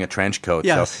wearing a trench coat.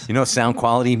 Yes. So sound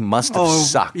quality must have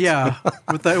sucked. Yeah,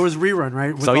 it was Rerun,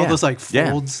 right? With all those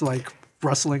folds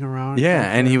rustling around.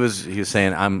 Yeah, and he was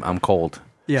saying, "I'm cold."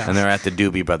 Yeah, and they're at the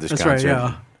Doobie Brothers That's concert. Right,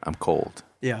 yeah. I'm cold.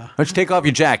 Yeah. Why don't you take off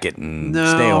your jacket and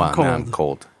stay a while? I'm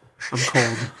cold. I'm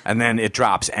cold. And then it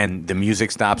drops, and the music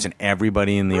stops, and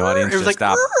everybody in the audience just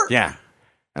stops. Yeah.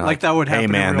 And like that would happen.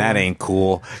 Hey, man, that life. ain't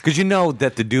cool. Because you know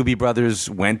that the Doobie Brothers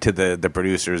went to the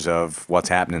producers of What's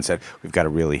Happening and said, we've got a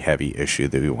really heavy issue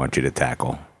that we want you to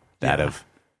tackle. That of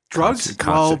drugs?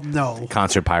 No.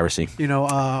 Concert piracy.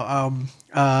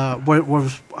 What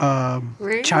was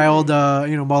child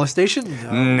molestation?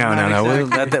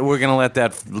 No. We're going to let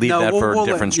that for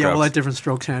different strokes. Yeah, we'll let different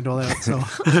strokes handle that. So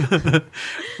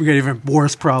we got even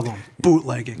worse problem: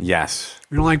 bootlegging. Yes,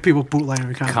 we don't like people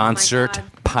bootlegging concert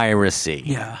piracy.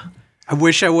 Yeah, I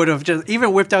wish I would have just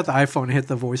even whipped out the iPhone and hit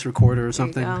the voice recorder or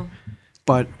something.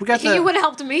 But we got you would have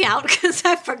helped me out because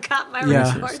I forgot my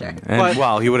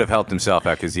recorder. He would have helped himself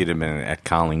out because he'd have been at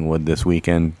Collingwood this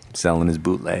weekend selling his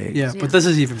bootlegs. Yeah, but this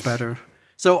is even better.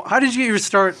 So, how did you even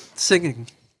start singing?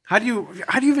 How do you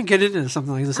even get into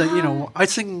something like this? I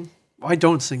sing. I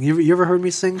don't sing. You ever heard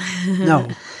me sing? No,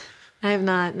 I have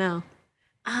not. No.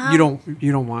 You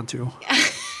don't want to.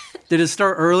 Did it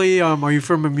start early? Are you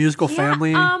from a musical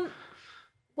family?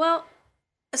 Well,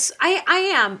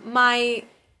 I am. My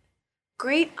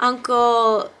great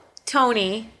uncle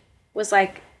Tony was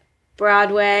like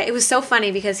Broadway. It was so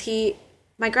funny because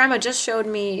my grandma just showed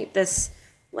me this,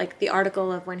 like the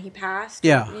article of when he passed.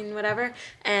 Yeah. And whatever.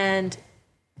 And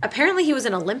apparently he was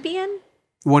an Olympian.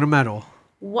 Won a medal.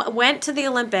 Went to the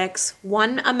Olympics,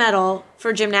 won a medal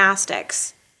for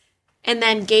gymnastics, and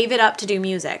then gave it up to do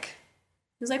music.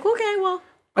 He was like, okay, well,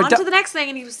 on to the next thing.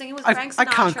 And he was singing with Frank Sinatra. I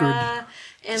conquered.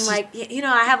 And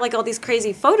I have like all these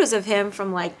crazy photos of him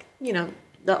from like,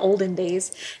 the olden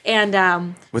days.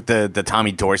 And with the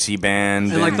Tommy Dorsey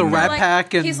band. And like the Rat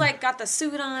Pack. And he's like got the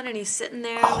suit on and he's sitting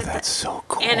there. Oh, that's so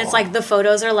cool. And it's like the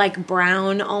photos are like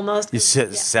brown almost.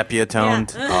 Sepia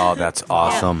toned. Yeah. Oh, that's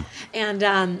awesome.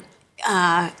 Yeah.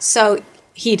 And so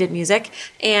he did music.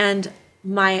 And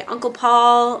my Uncle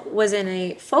Paul was in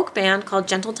a folk band called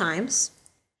Gentle Times.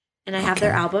 And I have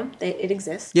their album. It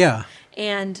exists. Yeah.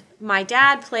 And my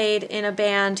dad played in a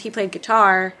band. He played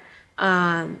guitar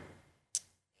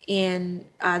in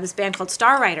this band called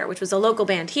Star Rider, which was a local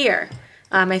band here.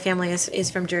 My family is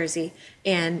from Jersey.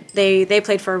 And they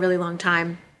played for a really long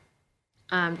time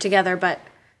together. But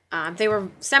they were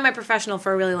semi-professional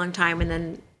for a really long time. And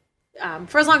then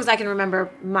for as long as I can remember,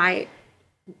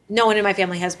 no one in my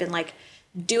family has been like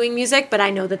doing music, but I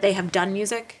know that they have done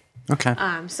music. Okay.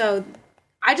 So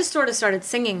I just sort of started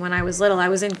singing when I was little. I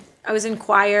was in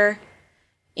choir,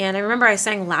 and I remember I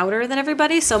sang louder than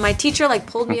everybody. So my teacher like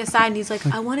pulled me aside, and he's like,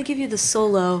 "I want to give you the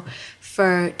solo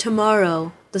for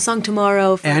Tomorrow, the song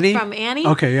Tomorrow from Annie."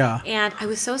 Okay, yeah. And I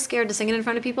was so scared to sing it in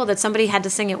front of people that somebody had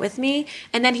to sing it with me.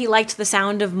 And then he liked the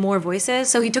sound of more voices,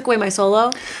 so he took away my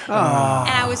solo. And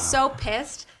I was so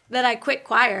pissed that I quit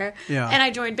choir and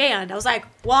I joined band. I was like,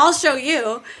 well, I'll show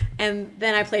you. And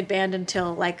then I played band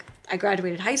until like I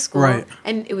graduated high school. Right.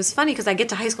 And it was funny because I get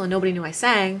to high school and nobody knew I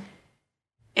sang.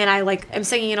 And I like am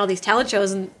singing in all these talent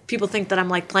shows and people think that I'm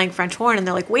like playing French horn and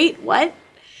they're like, wait, what?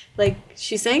 Like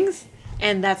she sings?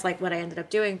 And that's like what I ended up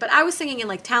doing. But I was singing in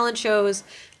like talent shows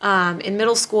in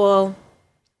middle school,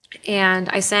 and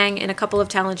I sang in a couple of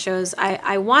talent shows.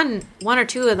 I won one or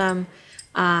two of them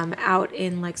out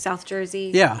in like South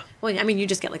Jersey. Yeah. Well, I mean, you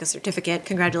just get like a certificate.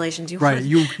 Congratulations, you right. won.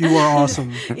 You are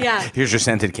awesome. Yeah. Here's your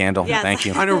scented candle. Yes. Thank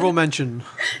you. Honorable mention.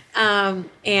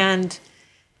 It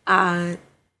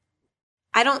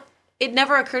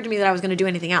never occurred to me that I was going to do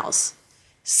anything else.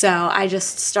 So I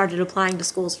just started applying to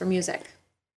schools for music.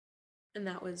 And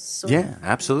that was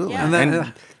absolutely. Yeah. And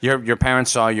then your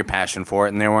parents saw your passion for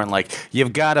it, and they weren't like,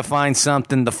 "You've got to find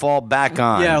something to fall back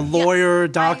on." Yeah, lawyer,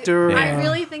 doctor. I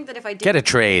really think that if I did get a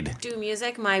trade, do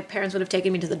music, my parents would have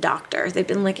taken me to the doctor. They've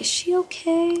been like, "Is she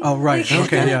okay?" Oh, right.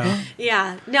 Okay, yeah.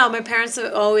 Yeah. No, my parents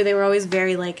they were always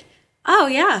very like, "Oh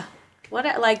yeah, what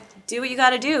do what you got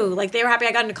to do." Like they were happy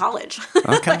I got into college.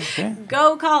 Okay. Like, yeah.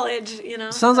 go college.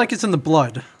 Sounds like it's in the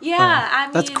blood. Yeah, I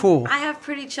mean, that's cool. I have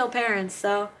pretty chill parents,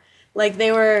 so. Like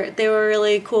they were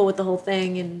really cool with the whole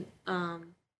thing, and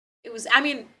it was. I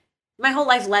mean, my whole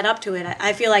life led up to it.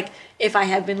 I feel like if I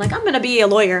had been like, I'm going to be a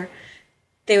lawyer,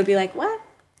 they would be like, what?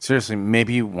 Seriously,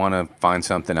 maybe you want to find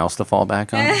something else to fall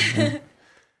back on.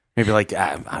 Maybe like,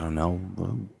 I don't know,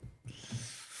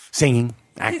 singing,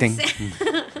 acting.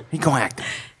 You go act.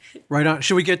 Right on.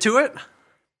 Should we get to it?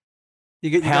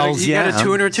 You got a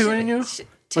tune or two in you?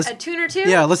 A tune or two?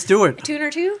 Yeah, let's do it. A tune or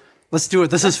two? Let's do it.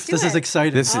 This is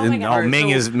exciting.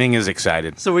 Ming is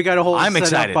excited. So we got a whole I'm setup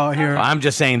excited out here. I'm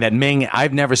just saying that Ming,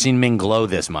 I've never seen Ming glow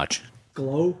this much.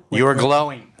 Glow? You are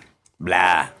glowing.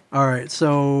 Blah. All right,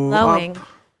 so Glowing. Up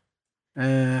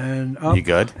and up. You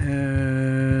good?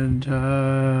 And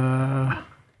all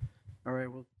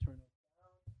right, we'll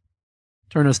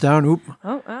turn us down. Oop.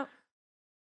 Oh.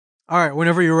 All right,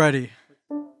 whenever you're ready.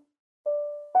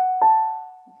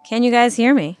 Can you guys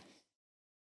hear me?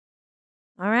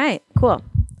 All right, cool.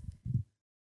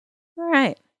 All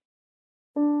right.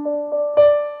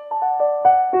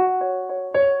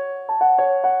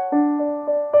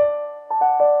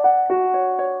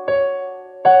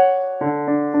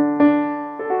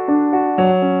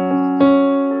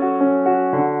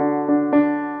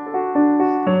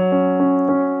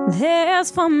 There's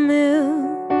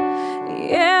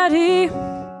familiarity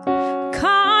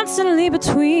constantly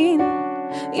between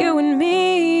you and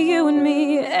me,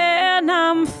 and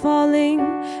I'm falling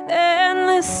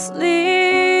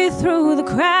endlessly through the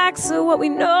cracks of what we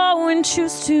know and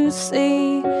choose to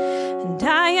see. And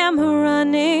I am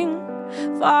running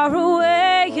far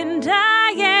away, and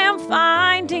I am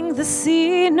finding the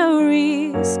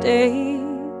scenery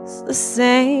stays the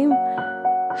same.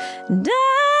 And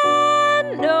I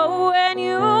know, and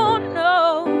you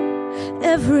know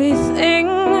everything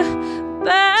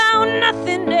about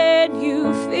nothing, and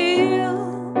you feel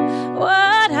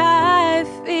what I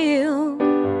feel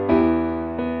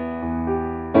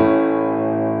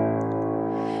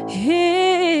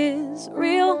is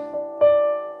real.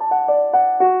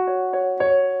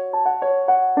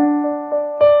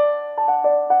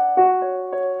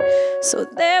 So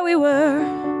there we were,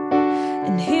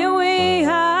 and here we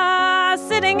are,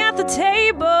 sitting at the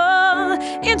table,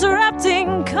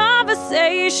 interrupting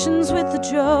conversations with the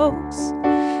jokes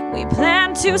we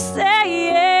planned to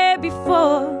say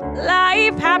before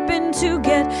life happened to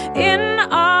get in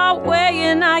our way.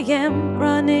 And I am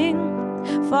running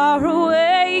far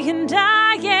away, and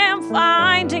I am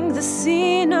finding the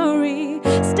scenery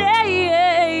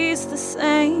stays the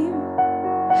same.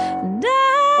 And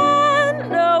I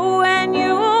know, and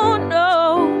you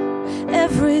know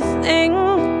everything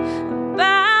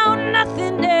about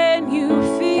nothing, and you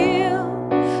feel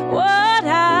what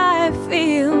I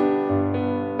feel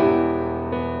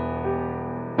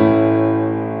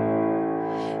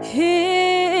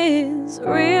is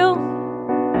real.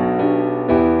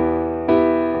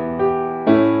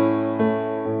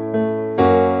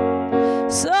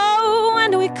 So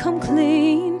when do we come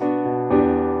clean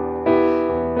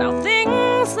about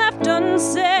things left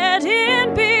unsaid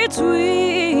in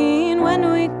between? When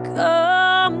do we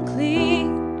come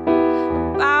clean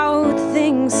about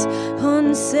things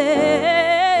unsaid?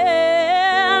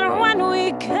 When do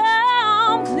we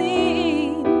come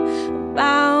clean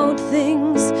about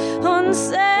things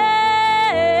unsaid?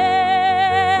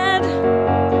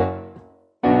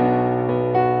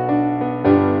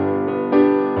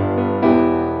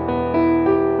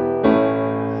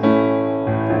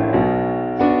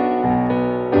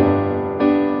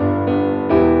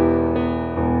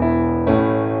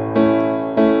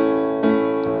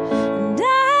 And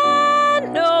I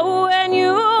know, and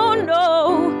you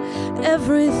know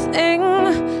everything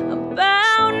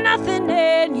about nothing,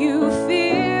 and you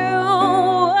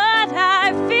feel what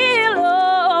I feel.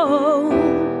 Oh,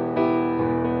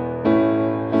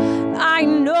 I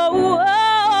know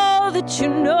that you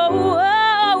know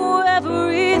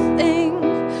everything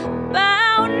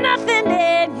about nothing,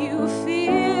 and you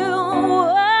feel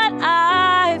what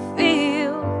I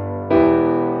feel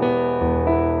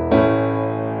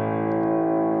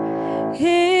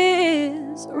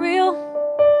is real.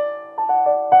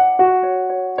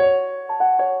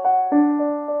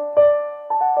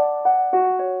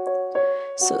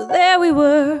 So there we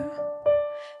were,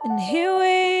 and here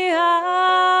we are.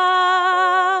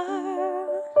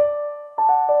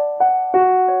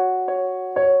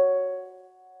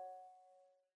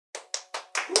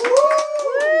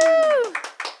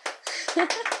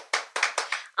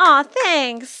 Aw,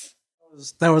 thanks.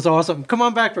 That was awesome. Come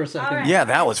on back for a second. All right. Yeah,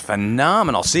 that was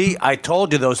phenomenal. See, I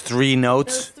told you those 3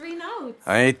 notes. 3 notes.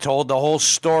 I told the whole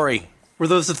story. Were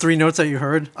those the 3 notes that you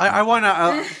heard? I want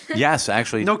to. Yes,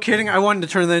 actually. No kidding. I wanted to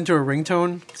turn that into a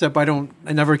ringtone, except I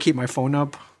never keep my phone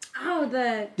up. Oh,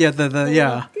 Yeah,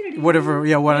 yeah. whatever.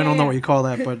 Yeah, I don't know what you call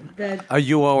that, but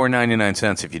You owe her 99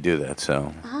 cents if you do that.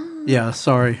 So. yeah,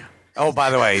 sorry. Oh, by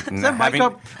the way, mic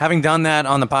up? having done that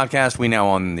on the podcast, we now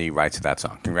own the rights to that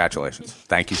song. Congratulations.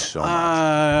 Thank you so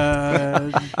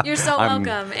much. You're so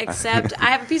welcome, except I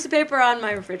have a piece of paper on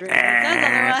my refrigerator.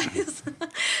 That says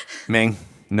otherwise. Ming,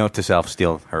 note to self,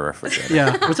 steal her refrigerator.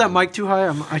 Yeah, was that mic too high?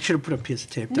 I should have put a piece of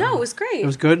tape down. No, it was great. It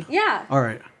was good? Yeah. All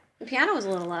right. The piano was a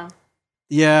little low.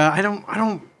 Yeah, I don't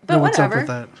But know what's up whatever. with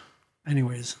that.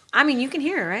 Anyways. I mean, you can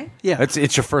hear it, right? Yeah.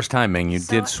 It's your first time, Ming. You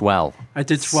did swell. I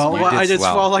did swell. Swell. Well, I did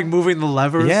swell like moving the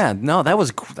levers. Yeah, no, that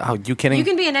was. Oh, you kidding? You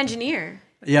can be an engineer,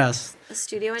 Yes. a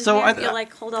studio engineer. So You'll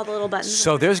like hold all the little buttons.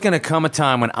 So there's going to come a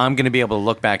time when I'm going to be able to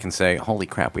look back and say, "Holy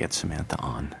crap, we had Samantha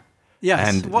on."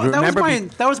 Yes. And Well, remember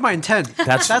that was my intent.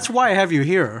 That's why I have you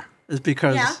here. Is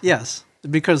because Yeah. yes,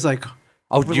 because like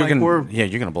Oh, we're you're like, we're- gonna. Yeah,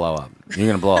 you're gonna blow up. You're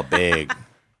gonna blow up big.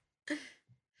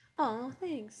 Oh,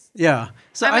 thanks. yeah.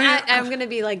 So I'm gonna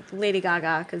be like Lady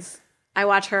Gaga because I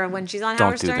watch her when she's on Don't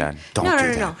Howard do Stern. that. Don't no, do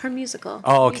no, that. no. Her musical.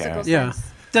 Oh, okay. Musical's yeah. nice.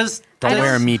 Don't Don't I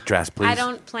wear a don't- meat dress, please. I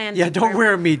don't plan. Yeah, to don't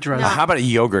wear a meat dress. How about a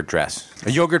yogurt dress?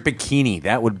 A yogurt bikini.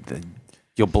 That would.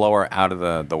 You'll blow her out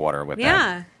of the water with that.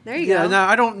 Yeah, there you Yeah, go. no,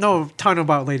 I don't know a ton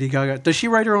about Lady Gaga. Does she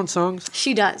write her own songs?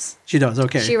 She does. She does.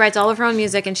 Okay. She writes all of her own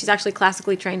music, and she's actually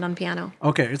classically trained on piano.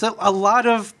 Okay. It's a lot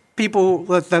of people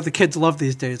that the kids love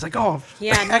these days. Like, oh,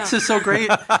 Yeah, X no. is so great.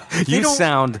 They You don't-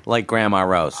 sound like Grandma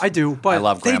Rose. I do, but I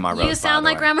love they- Grandma Rose. You sound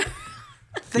by like the way. Grandma.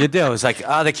 You do. It's like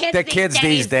the kids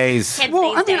these days. Kids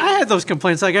Well, I these mean, I days. had those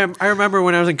complaints. Like, I remember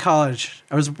when I was in college,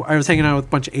 I was hanging out with a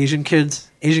bunch of Asian kids.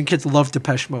 Asian kids love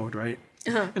Depeche Mode, right?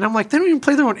 And I'm like, they don't even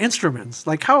play their own instruments.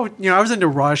 Like, how, I was into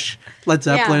Rush, Led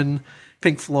Zeppelin,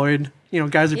 Pink Floyd,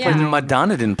 guys who play their own.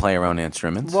 Madonna didn't play her own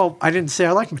instruments. Well, I didn't say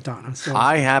I like Madonna. So.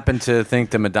 I happen to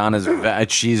think that Madonna's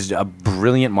she's a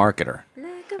brilliant marketer.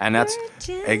 And that's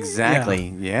virgin.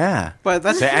 exactly, yeah. But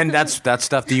that's- and that's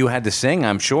stuff that you had to sing,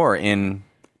 I'm sure, in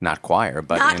not choir,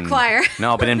 but Not in choir.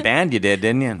 No, but in band you did,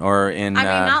 didn't you? Or in I mean,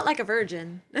 not like a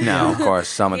virgin. no, of course,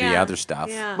 some of the Yeah. other stuff.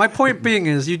 Yeah. My point being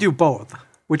is you do both,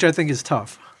 which I think is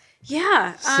tough.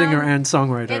 Yeah. Singer and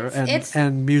songwriter it's-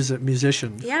 and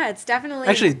musician. Yeah, it's definitely.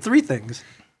 Actually, three things.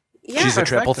 yeah. She's a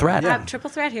triple threat. Yeah. Triple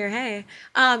threat here. Hey,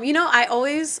 I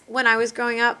always, when I was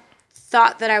growing up,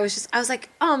 thought that I was like,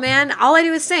 oh man, all I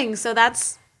do is sing. So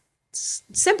that's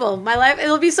simple. My life,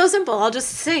 it'll be so simple. I'll just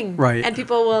sing. Right. And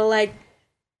people will like,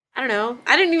 I don't know.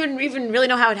 I didn't even really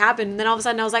know how it happened. And then all of a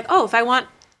sudden I was like, oh, if I want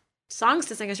songs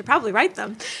to sing, I should probably write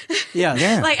them. Yeah.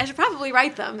 Yeah. Like I should probably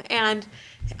write them. And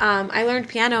I learned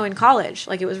piano in college.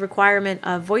 Like it was a requirement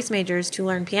of voice majors to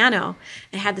learn piano.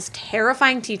 And I had this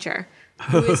terrifying teacher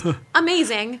who is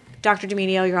amazing. Dr.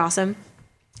 Demedio, you're awesome.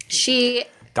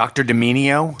 Dr.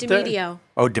 Demedio? Demedio.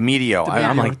 Oh, Demedio.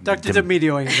 I'm like Dr.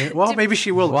 Demedio ain't it. Well, maybe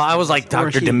she will. Well, I was like Or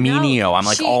Dr. he- Demedio. I'm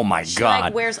like, She- oh my she, god.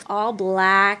 like wears all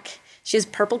black. She has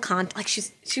purple like she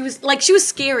was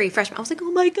scary freshman. I was like,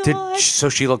 oh my god. So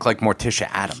she looked like Morticia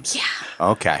Adams. Yeah.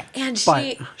 Okay. And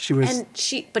But she was-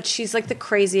 but she's like the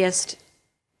craziest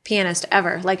pianist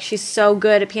ever. Like she's so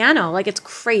good at piano. Like it's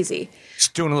crazy. She's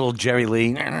doing a little Jerry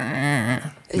Lee.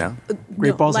 No.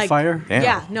 Great Balls like, of Fire. Yeah.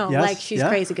 Yeah, no, Yes, like she's yeah.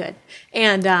 crazy good.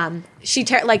 And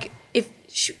like if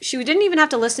she didn't even have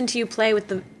to listen to you play with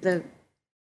the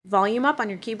volume up on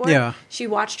your keyboard. Yeah. She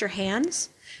watched your hands.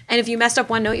 And if you messed up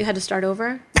one note, you had to start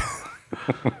over.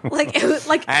 Like it was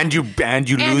like And you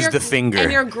lose your- the finger.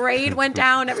 And your grade went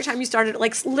down every time you started,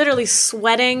 like literally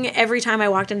sweating every time I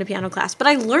walked into piano class. But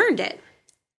I learned it.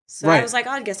 So I Right. was like,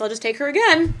 oh, I guess I'll just take her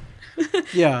again.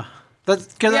 Yeah. That's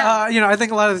because Yeah. I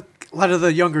think a lot of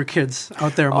the younger kids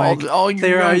out there, Mike. all you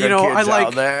they're younger I kids like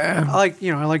out there.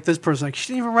 I like this person. Like she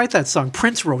didn't even write that song.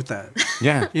 Prince wrote that.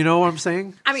 Yeah. You know what I'm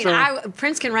saying? I mean, So-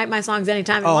 Prince can write my songs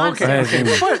anytime he Oh, wants. okay. to.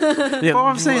 But what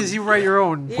I'm saying is you write your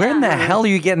own. Where in the hell are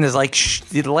you getting this? Like,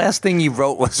 the last thing you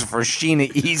wrote was for Sheena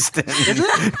Easton.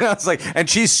 I was like, and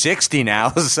she's 60 now,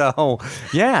 so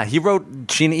yeah, he wrote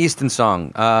Sheena Easton's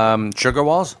song, Sugar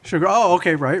Walls. Sugar. Oh,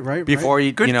 okay, right. Before right.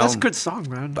 you- good, you know- that's a good song,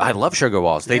 man. I love Sugar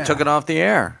Walls. They Yeah. took it off the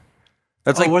air.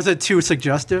 That's Oh, like was it too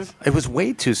suggestive? it was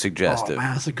way too Oh suggestive.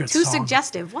 man, that's a good Too song.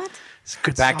 suggestive. What? It's a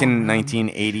good Back song, in man.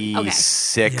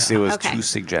 1986, Okay. it was Okay. too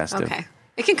suggestive. Okay.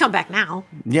 It can come back now.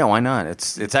 Yeah, why not?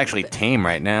 It's actually tame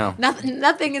right now.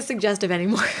 Nothing is suggestive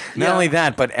anymore. Not only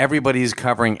that, but everybody's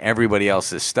covering everybody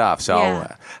else's stuff. So,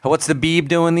 Yeah. what's the Beeb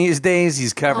doing these days?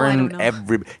 He's covering know.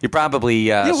 You're probably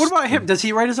Yeah, what about him? Does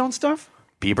he write his own stuff?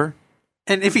 Bieber?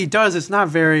 And if he does, it's not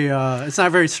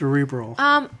very cerebral.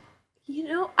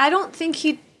 I don't think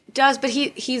he does, but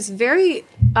he's very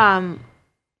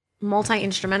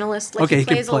multi-instrumentalist. Like Okay, he he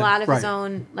can plays a play, lot of his right.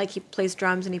 own. Like he plays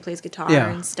drums and he plays guitar Yeah.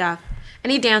 and stuff.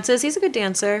 And he dances. He's a good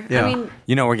dancer. Yeah. I mean,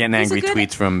 We're getting he's a angry good-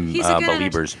 tweets from he's a good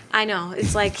believers. I know.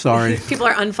 It's like Sorry. people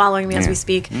are unfollowing me as we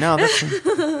speak. No, that's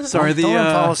Sorry, don't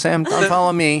unfollow Sam. Don't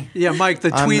follow me. Yeah, Mike,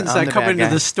 the I'm tweens that the come bad into guy.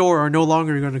 the store are no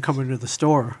longer going to come into the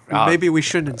store. Maybe we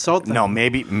shouldn't insult them. No,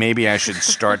 maybe I should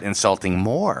start insulting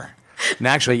more. And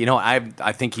actually,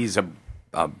 I think he's a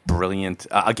brilliant,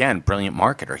 brilliant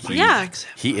marketer.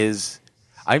 He is.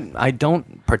 I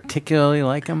don't particularly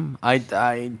like him.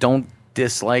 I don't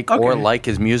dislike or like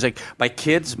his music. My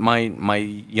kids, my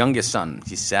youngest son,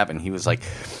 he's 7. He was like,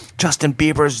 Justin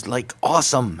Bieber's like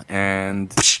awesome,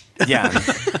 and yeah.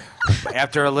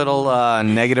 After a little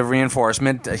negative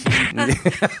reinforcement,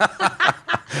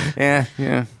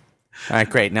 yeah. All right,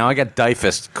 great. Now I got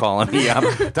Dyfus calling me up.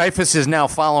 Dyfus is now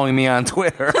following me on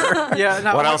Twitter. Yeah.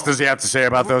 Now, What else does he have to say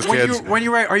about those kids? When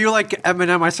you write, are you like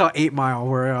Eminem? I saw 8 Mile,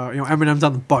 where Eminem's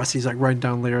on the bus. He's like writing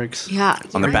down lyrics. Yeah.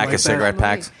 On the back like of cigarette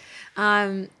packs?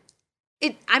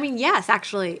 Yes,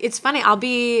 actually. It's funny. I'll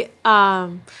be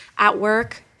at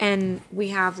work and we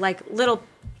have like little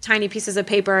tiny pieces of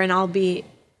paper and I'll be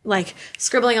like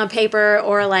scribbling on paper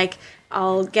or like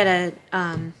I'll get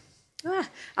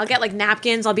like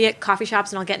napkins. I'll be at coffee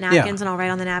shops and I'll get napkins and I'll write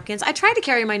on the napkins. I try to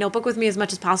carry my notebook with me as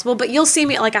much as possible, but you'll see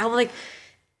me like I'll like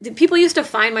people used to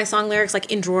find my song lyrics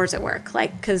like in drawers at work,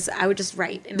 like because I would just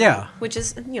write. Which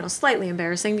is slightly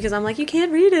embarrassing because I'm like you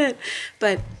can't read it,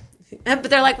 but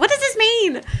they're like, what does this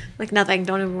mean? Like nothing.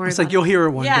 Don't even worry. It's like you'll hear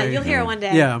it one day. Yeah, you'll hear it one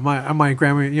day. Yeah, my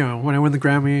Grammy. When I win the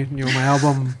Grammy, my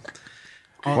album.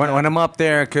 When I'm up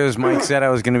there, because Mike said I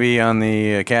was going to be on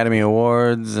the Academy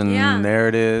Awards, and there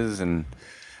it is, and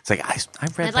it's like I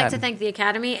read that. I'd like to thank the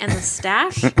Academy and the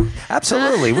stash.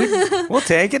 Absolutely, we'll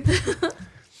take it.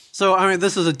 So I mean,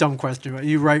 this is a dumb question, but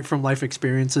you write from life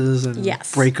experiences and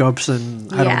Yes. breakups,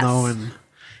 and I don't know,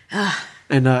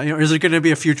 and is there going to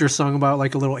be a future song about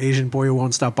like a little Asian boy who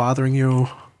won't stop bothering you?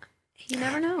 You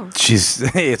never know.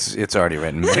 It's already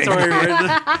written. It's already written.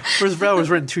 It was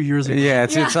written 2 years ago. Yeah,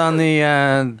 it's on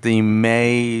the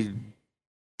May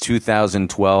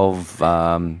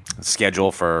 2012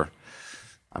 schedule for.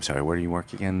 I'm sorry, where do you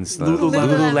work again?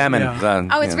 Lululemon.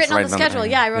 Yeah. It's written on the schedule.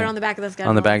 I wrote it on the back of the schedule.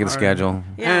 On the back of the schedule.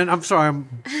 Yeah. And I'm sorry, I'm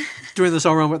doing this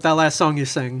all wrong, but that last song you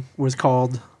sang was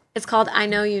called. It's called "I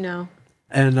Know You Know."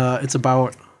 And it's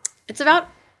about. It's about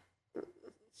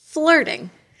flirting.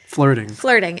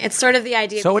 Flirting. It's sort of the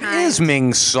idea. So behind... it is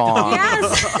Ming's song.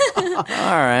 Yes. All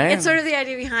right. It's sort of the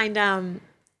idea behind,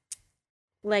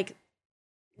 like,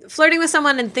 flirting with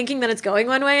someone and thinking that it's going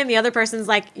one way, and the other person's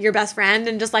like your best friend,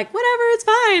 and just like whatever, it's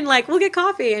fine. Like we'll get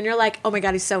coffee, and you're like, oh my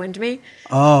god, he's so into me.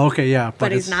 Oh, okay, yeah,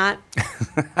 but he's not.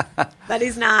 But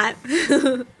he's not.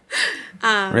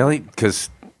 Really? Because.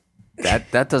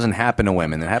 That doesn't happen to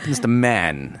women. It happens to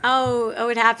men. Oh,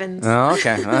 it happens. Oh,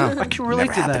 okay. Well, I can relate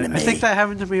to that. I think that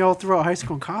happened to me all throughout high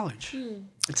school and college.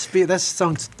 That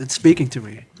song's it's speaking to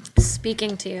me.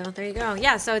 Speaking to you. There you go.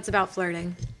 Yeah, so it's about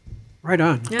flirting. Right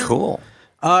on. Yeah. Cool.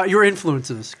 Your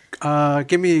influences.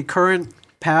 Give me current,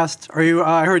 past. Are you?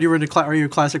 I heard you were into. Are you a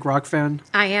classic rock fan?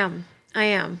 I am.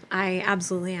 I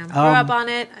absolutely am. Grew up on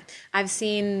it. I've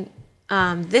seen.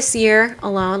 This year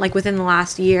alone, like within the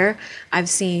last year, I've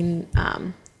seen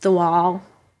The Wall.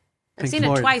 I've seen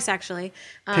it twice, actually.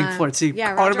 Pink Floyd. See,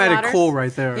 Roger automatic Waters. cool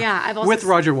right there. Yeah, I've also with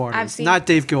Roger Waters, I've seen, not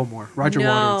Dave Gilmour. Roger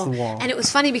Waters, The Wall. And it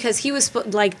was funny because he was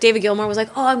like, David Gilmour was like,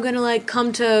 oh, I'm going to like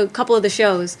come to a couple of the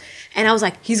shows. And I was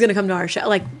like, he's going to come to our show.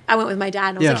 Like, I went with my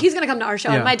dad and I was like, he's going to come to our show.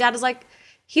 And my dad was like,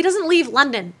 he doesn't leave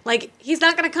London. Like, he's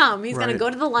not going to come. He's going to go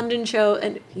to the London show.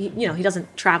 And, he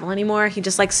doesn't travel anymore. He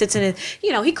just, like, sits in it.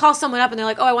 He calls someone up and they're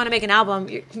like, oh, I want to make an album.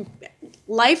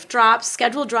 Life drops,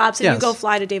 schedule drops, and you go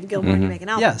fly to David Gilmour and you make an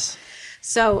album. Yes.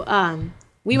 So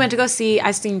we went to go see,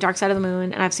 I've seen Dark Side of the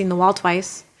Moon, and I've seen The Wall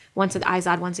twice. Once at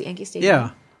Izod, once at Yankee Stadium.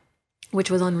 Yeah.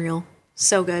 Which was unreal.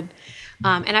 So good.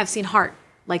 And I've seen Heart,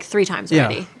 like 3 times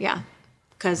already. Yeah.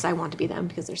 Because I want to be them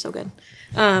because they're so good.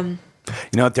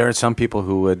 There are some people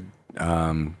who would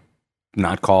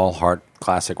not call Heart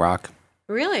classic rock.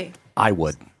 Really? I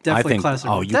would. Definitely I think. classic.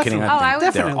 Oh, you kidding? I would.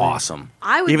 They're Definitely. awesome.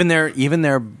 I would. Even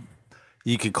their.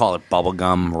 You could call it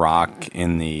bubblegum rock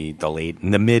in the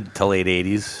mid to late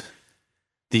 80s.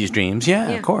 These Dreams,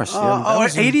 of course.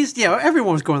 80s,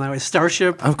 everyone was going that way.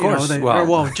 Starship, of course.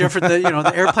 Jefferson,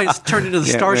 the airplanes turned into the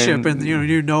Starship,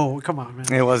 and come on,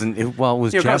 man. It wasn't. It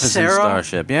was Jefferson's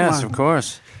Starship. Yes, of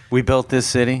course. We built this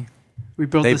city. They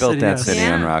built that city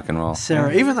Yeah. on rock and roll.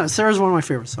 Sarah, even though Sarah's one of my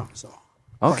favorite songs. So.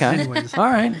 Okay. Anyways. All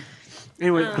right.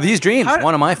 Anyway, These Dreams,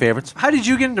 one of my favorites. How did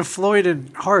you get into Floyd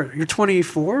and Hart? You're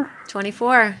 24?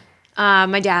 24.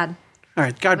 My dad. All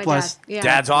right. God My bless. dad. Yeah.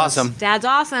 Dad's awesome. Dad's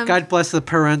awesome. God bless the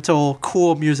parental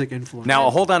cool music influence. Now,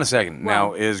 hold on a second.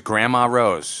 Well- Now, is Grandma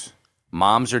Rose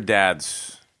mom's or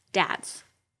dad's? Dad's.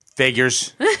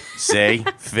 Figures. Say,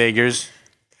 figures.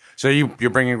 So you're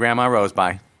bringing Grandma Rose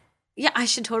by. Yeah, I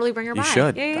should totally bring her by.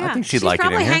 should. Yeah. I think she'd She's like it in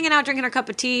probably here. hanging out, drinking her cup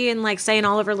of tea, and like saying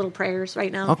all of her little prayers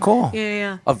right now. Oh, cool.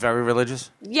 Yeah. Oh, very religious?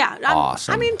 Yeah.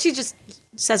 Awesome. I mean, she just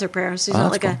says her prayers. She's Oh,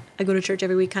 not that's like cool. I go to church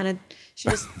every week kind of. She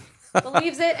just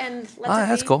believes it and lets it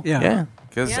That's be. cool. Yeah. Yeah.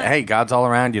 Because, Yeah. hey, God's all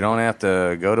around. You don't have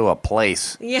to go to a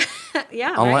place. Yeah.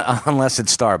 Yeah. Right? Unless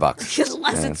it's Starbucks.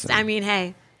 Unless it's, I mean,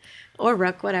 hey. Or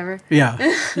Rook, whatever. Yeah.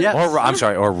 Yeah.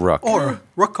 Or Rook. Or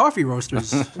Rook Coffee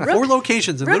Roasters. 4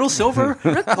 locations in Little Silver,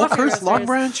 Oakhurst, Long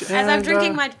Branch, and... As I'm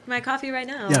drinking my coffee right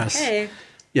now. yes. Hey.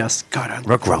 Yes. God, I love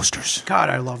Rook Roasters. God,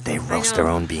 I love They them. roast know. their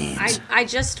own beans. I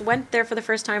just went there for the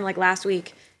first time like last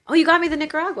week. Oh, you got me the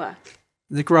Nicaragua.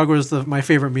 Nicaragua is my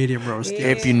favorite medium roast. Yeah.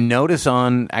 If you notice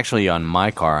on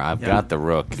my car, I've got the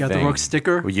Rook. You got the thing. Rook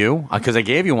sticker? You? Because I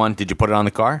gave you one. Did you put it on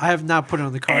the car? I have not put it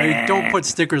on the car. I don't put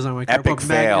stickers on my car. Epic But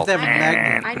fail. They have a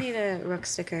magnet. I need a Rook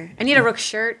sticker. I need a Rook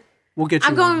shirt. We'll get you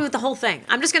I'm going one. with the whole thing.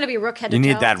 I'm just going to be Rook head to You toe.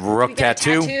 need that Rook You get a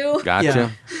tattoo?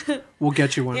 Gotcha. Yeah. We'll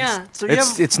get you one. Yeah. So you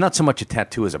have, It's not so much a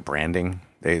tattoo as a branding.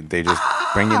 They just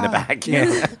bring you in the back.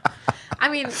 Yeah. I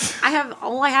mean,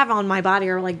 all I have on my body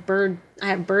are like I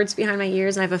have birds behind my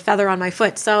ears and I have a feather on my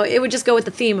foot. So it would just go with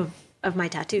the theme of my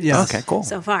tattoos. Yes. Okay, cool.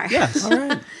 So far. yes. All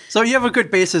right. So you have a good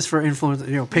basis for influence.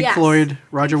 Pink Yes. Floyd,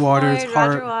 Roger Waters, Floyd, Heart.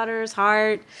 Roger Waters,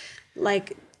 Heart.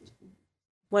 Like,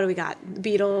 what do we got? The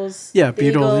Beatles. Yeah, the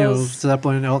Beatles, Eagles.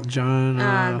 Zeppelin, Elton John.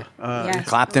 Yes,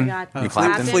 Clapton? we got You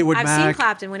Clapton? Fleetwood I've Mac. seen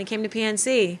Clapton when he came to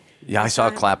PNC. Yeah, I saw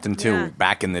Clapton too Yeah.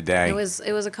 back in the day. It was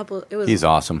a couple. It was. He's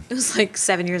awesome. It was like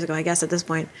 7 years ago, I guess. At this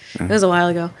point, it was a while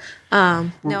ago.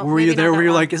 No, Were you maybe there? not Were that you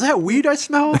long. like, is that weed I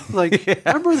smell? Like,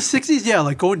 remember the 60s? Yeah,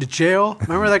 like going to jail.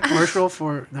 Remember that commercial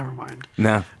for, never mind.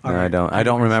 No, I don't. I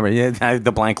don't remember. Yeah,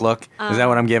 the blank look. Is that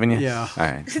what I'm giving you? Yeah. All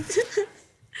right.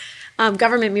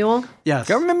 Government Mule? Yes.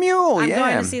 Government Mule. I'm yeah.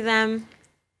 going to see them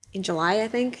in July, I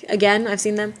think. Again, I've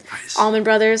seen them. Nice. Allman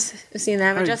Brothers, I've seen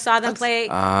them. I Nice. just saw them play.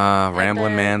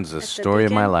 Ramblin' the- Man's at the the story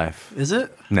of my Beacon. life. Is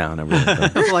it? No, never.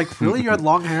 Really. Like, really? You had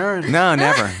long hair? And No,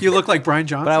 never. you look like Brian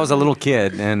Johnson? But I was a little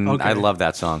kid, and Okay. I love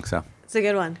that song. So It's a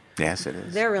good one. yes, it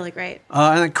is. They're really great.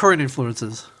 And then current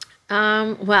influences.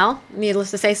 Well, needless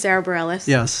to say, Sarah Bareilles.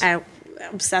 Yes. I'm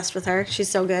obsessed with her. She's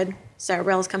so good. Sarah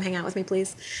Bareilles, come hang out with me,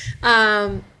 please.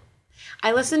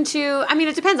 I listen to, I mean,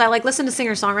 it depends. I like listen to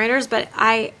singer-songwriters, but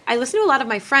I listen to a lot of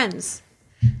my friends,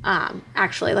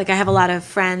 actually. Like, I have a lot of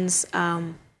friends,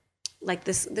 like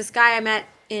this guy I met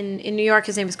in New York.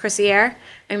 His name is Chris Sierre.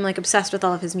 I'm, like, obsessed with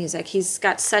all of his music. He's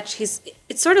got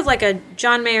it's sort of like a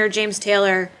John Mayer, James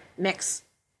Taylor mix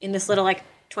in this little, like,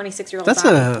 26-year-old That's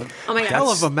body. a Oh my God. hell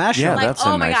of a mashup. Yeah, Like, that's a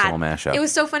oh my nice God. little mashup. It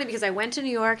was so funny because I went to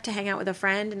New York to hang out with a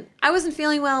friend and I wasn't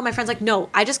feeling well. My friend's like, no,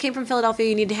 I just came from Philadelphia.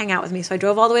 You need to hang out with me. So I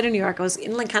drove all the way to New York. I was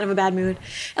in like kind of a bad mood.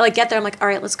 I like get there. I'm like, all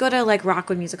right, let's go to like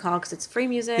Rockwood Music Hall because it's free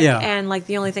music. Yeah. And like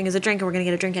the only thing is a drink and we're going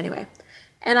to get a drink anyway.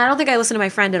 And I don't think I listened to my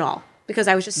friend at all because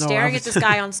I was just No, staring I at this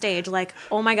guy on stage like,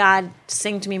 oh my God,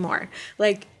 sing to me more.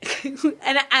 Like,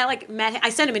 and I like I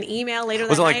sent him an email later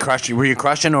Was that it like night. crushing? Were you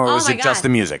crushing, or Oh was my it just God. the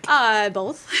music?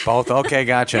 Both. Both. Okay,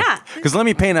 gotcha. Yeah. Because let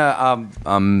me paint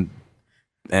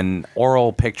an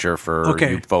oral picture for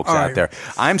Okay. you folks All out right. there.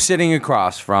 I'm sitting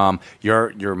across from you're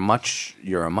a much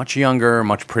younger,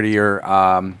 much prettier.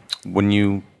 When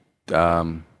you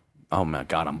oh my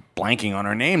God, I'm blanking on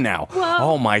her name now.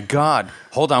 Oh my God,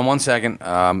 hold on one second.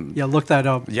 Yeah, look that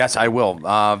up. Yes, I will.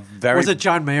 Very. Was it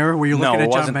John Mayer? Were you No, looking it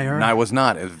at John wasn't. Mayer? No, I was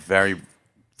not. It was very,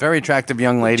 very attractive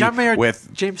young lady John Mayer with.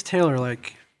 James Taylor,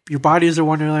 like, your body is a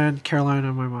wonderland, Caroline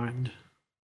on my mind.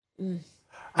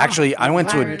 Actually, I went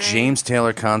to a Byron, right? James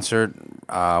Taylor concert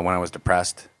when I was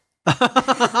depressed.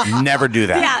 Never do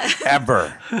that. Yeah.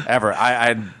 Ever.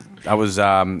 I was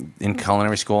in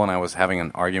culinary school and I was having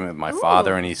an argument with my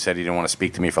father, and he said he didn't want to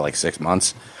speak to me for like 6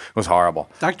 months. It was horrible.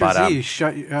 Dr. But, Z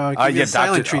gave you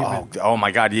silent treatment. Oh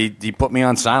my God, he put me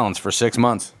on silence for 6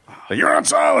 months. You're on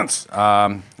silence.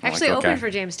 I'm Actually like, okay. opened for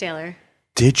James Taylor.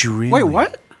 Did you really? Wait,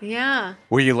 what? Yeah.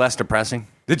 Were you less depressing?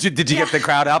 Did you get the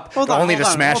crowd up Hold on, only to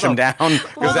hold on, smash hold them up. down?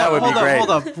 Because that would be hold great. Up,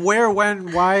 hold up. Where,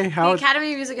 when, why, how? The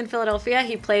Academy of Music in Philadelphia,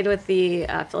 he played with the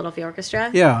Philadelphia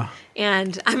Orchestra. Yeah.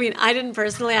 And I mean, I didn't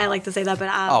personally, I like to say that, but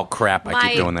Oh crap! I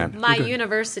keep doing that. My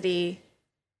university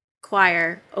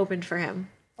choir opened for him,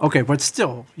 Okay, but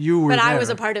still, you were but I there. was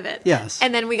a part of it. Yes.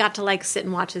 And then we got to like sit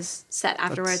and watch his set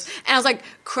afterwards. And I was like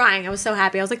crying. I was so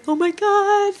happy. I was like, oh my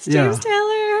God, it's James Yeah.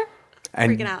 Taylor.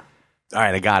 And- Freaking out. All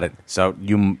right, I got it. So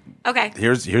Okay.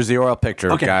 here's the oral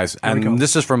picture, Okay, guys, here we go. and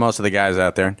this is for most of the guys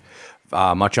out there.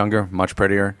 much younger, much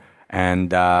prettier,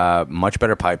 and much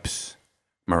better pipes,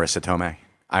 Marissa Tomei.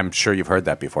 I'm sure you've heard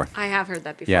that before. I have heard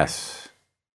that before. Yes.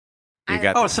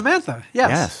 Samantha. Yes.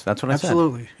 Yes, that's what I said.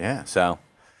 Absolutely. Yeah, so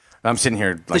I'm sitting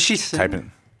here like, Does she sing?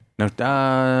 typing. No,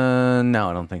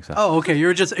 I don't think so. Oh, okay.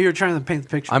 You're trying to paint the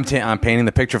picture. I'm painting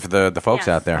the picture for the folks Yes.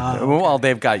 out there. Oh, okay. Well,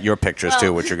 they've got your pictures too,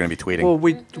 Well- which you're going to be tweeting. Well,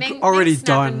 we already Nick's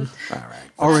snapping done. All right.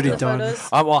 Already the done. photos.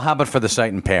 Well, how about for the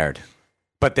sight impaired?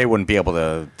 But they wouldn't be able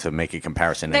to make a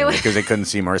comparison They anyway would- because they couldn't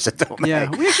see Marissa Tomei. Yeah,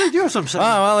 we actually do have some. Oh,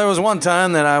 well, there was one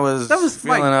time that I was, That was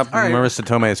feeling Mike. up All right. Marissa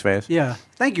Tomei's face. Yeah.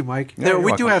 Thank you, Mike. Yeah, you're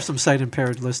we do welcome. have some sight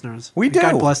impaired listeners. We do.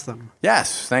 God bless them.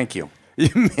 Yes, thank you.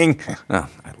 You mean? Oh,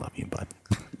 I love you, bud.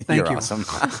 Thank You're you. awesome.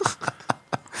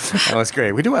 That was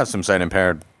great. We do have some sight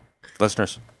impaired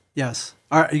listeners. Yes.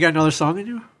 All right. You got another song in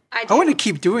you? I I want to do.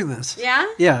 keep doing this. Yeah?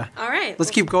 Yeah. All right. Let's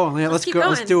keep going. Yeah, let's keep go.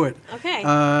 Let's going. do it. Okay. All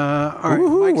right.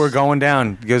 Woohoo, Mics, we're going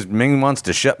down because Ming wants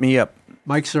to shut me up.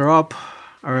 mics are up.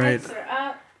 All right. Lights are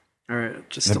up. All right.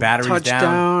 Just The a battery's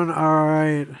touchdown. All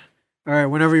right. All right.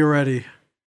 Whenever you're ready.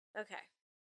 Okay.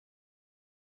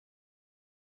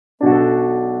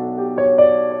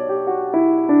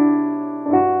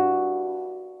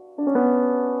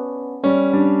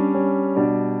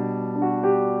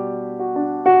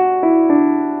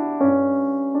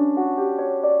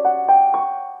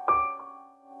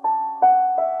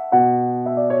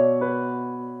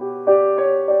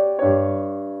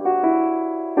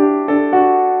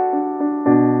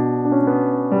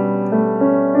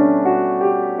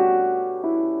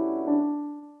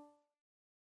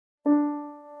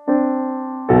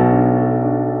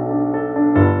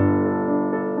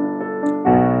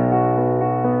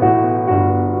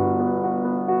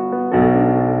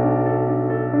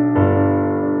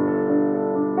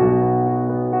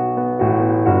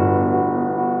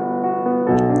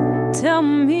 Tell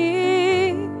me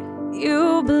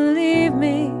you believe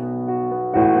me.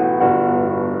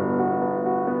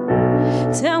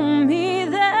 Tell me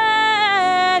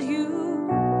that you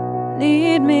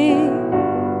need me.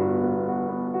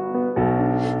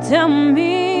 Tell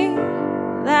me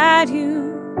that you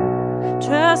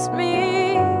trust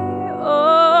me.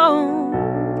 Oh,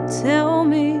 tell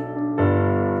me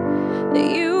that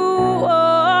you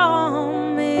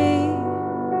want me.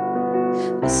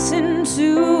 Listen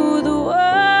to the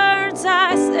words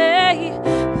I say.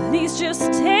 Please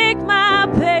just take my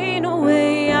pain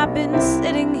away. I've been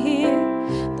sitting here,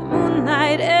 the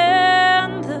moonlight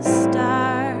and the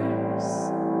stars.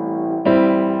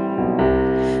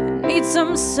 I need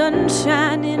some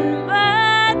sunshine in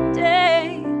my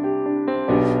day.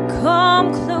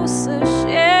 Come closer,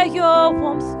 share your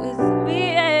warmth with me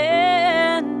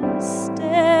and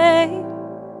stay.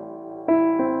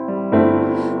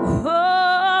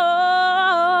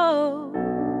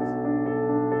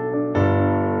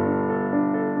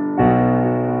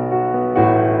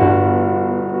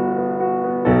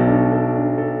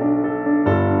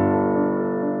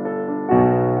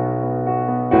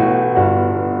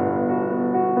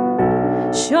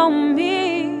 Show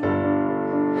me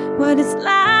what it's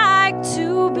like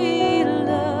to be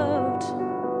loved.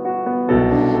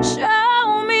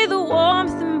 Show me the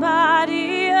warmth and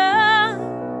body of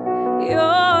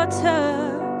your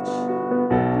touch.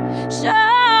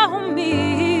 Show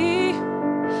me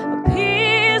a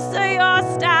piece of your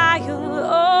style.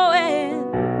 Oh,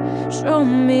 and show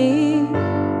me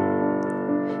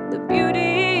the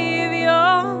beauty of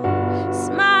your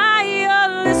smile.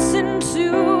 Listen to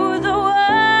the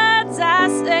words I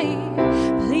say.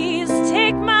 Please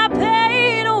take my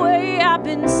pain away. I've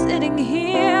been sitting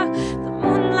here, the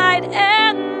moonlight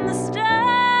and the stars.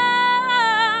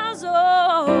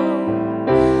 Oh,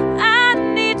 I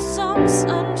need some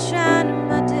sunshine in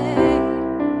my day.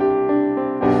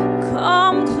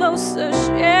 Come closer,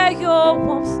 share your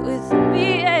warmth with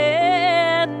me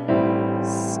and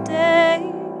stay.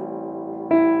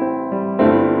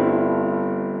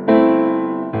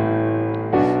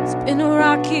 It's been a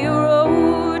rocky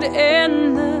road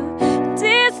and the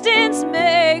distance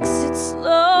makes it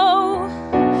slow.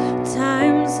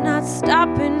 Time's not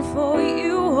stopping for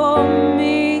you or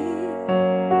me.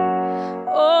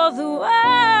 Oh, the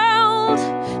world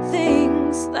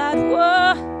thinks that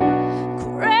we're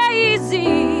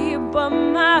crazy, but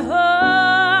my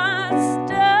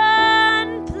heart's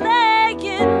done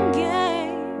playing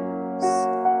games.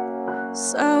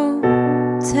 So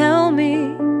tell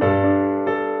me,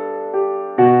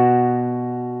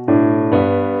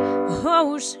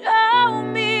 oh, show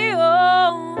me,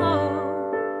 oh,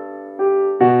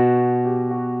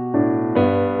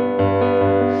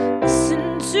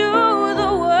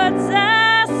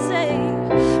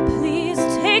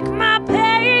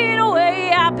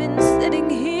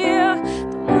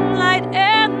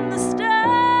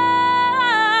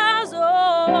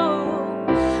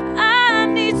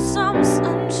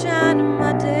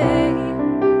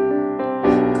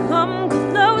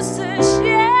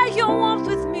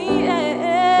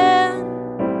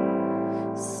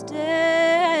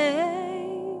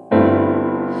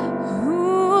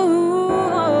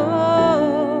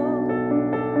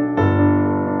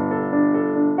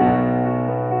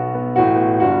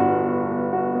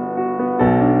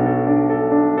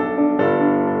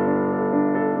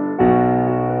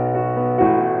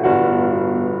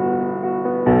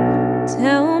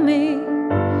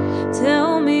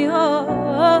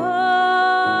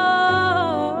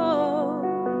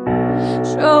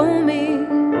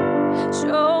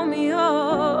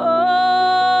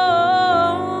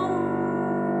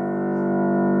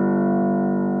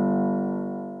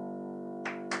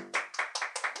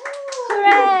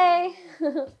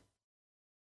 Can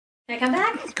I come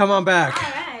back? Come on back.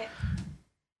 All right.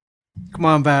 Come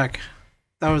on back.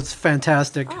 That was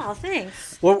fantastic. Oh,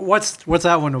 thanks. What's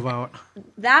that one about?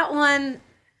 That one,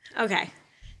 okay.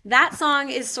 That song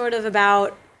is sort of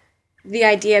about the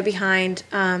idea behind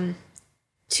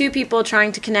two people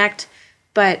trying to connect,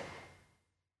 but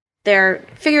they're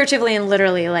figuratively and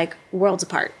literally like worlds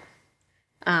apart.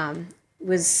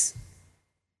 Was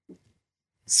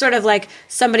sort of like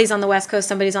somebody's on the West Coast,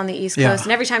 somebody's on the East Coast,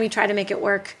 and every time you try to make it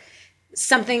work,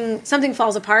 something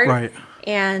falls apart. Right.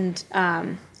 And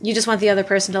you just want the other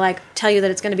person to like tell you that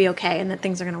it's going to be okay and that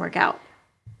things are going to work out.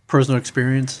 Personal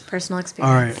experience. Personal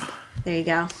experience. All right. There you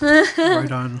go.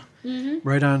 Right on. Mm-hmm.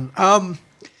 Right on.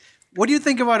 What do you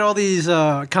think about all these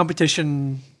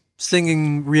competition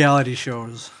singing reality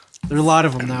shows? There's a lot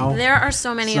of them now. There are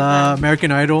so many of them.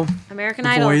 American Idol. American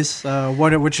The Idol. Voice.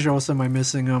 Which shows am I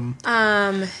missing? Me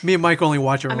and Mike only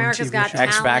watch our America's own TV Got shows. Talent.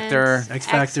 X Factor. X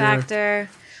Factor.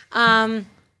 I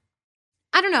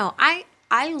don't know.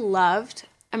 I loved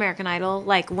American Idol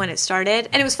like when it started,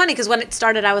 and it was funny because when it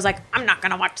started, I was like, I'm not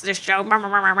gonna watch this show. And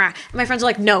my friends were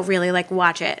like, no, really, like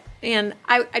watch it. And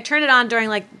I turned it on during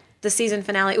like the season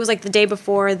finale. It was like the day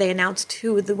before they announced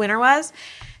who the winner was,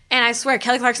 and I swear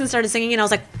Kelly Clarkson started singing, and I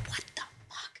was like, what the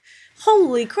fuck?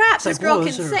 Holy crap! This girl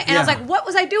can sing. And I was like, what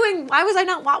was I doing? Why was I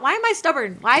not? Why am I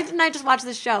stubborn? Why didn't I just watch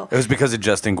this show? It was because of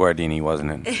Justin Guardini,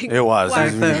 wasn't it? It was.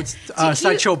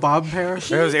 Sideshow Bob hair.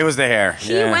 It was the hair.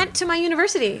 He went to my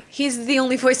university. He's the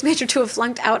only voice major to have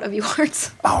flunked out of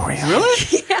UArts. Oh, really?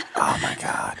 Really? Yeah. Oh, my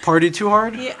God. Party too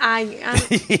hard?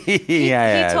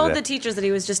 Yeah, he told the teachers that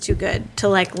he was just too good to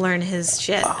like learn his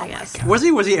shit, I guess. Was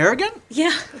he arrogant?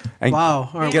 Yeah.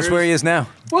 Wow. All right, Guess where he is now?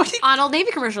 Well, On Old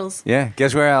Navy commercials. Yeah.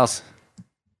 Guess where else?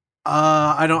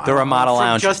 I don't. The Ramada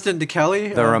Lounge. Justin to Kelly.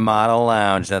 The Ramada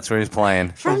Lounge. That's where he's playing.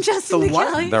 From Justin the to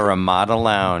what? Kelly. The Ramada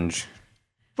Lounge.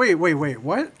 Wait.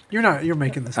 What? You're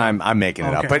making this up. I'm making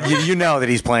it up, Okay. but you know that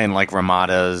he's playing like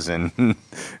Ramadas and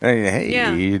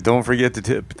hey, don't forget to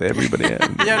tip to everybody.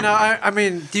 Yeah, no, I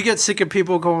mean, do you get sick of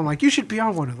people going like, you should be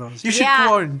on one of those? You should go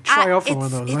out and try out for one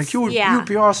of those. Like, you'd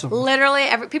be awesome. Literally,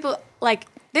 people like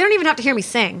they don't even have to hear me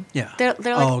sing. Yeah, they're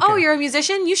like, oh, you're a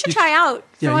musician. You should try out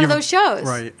for one of those shows.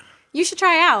 Right. You should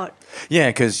try out. Yeah,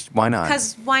 because why not?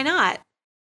 Because why not?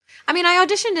 I mean, I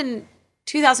auditioned in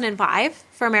 2005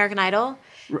 for American Idol.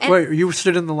 Wait, you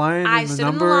stood in the line? I stood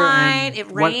in the line.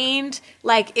 It rained.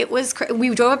 Like, it was...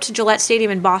 we drove up to Gillette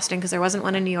Stadium in Boston because there wasn't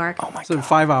one in New York. Oh, my God. So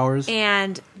 5 hours.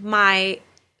 And my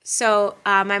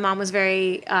mom was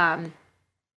very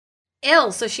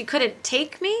ill, so she couldn't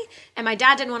take me. And my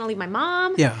dad didn't want to leave my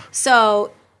mom. Yeah.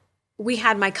 So we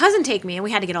had my cousin take me, and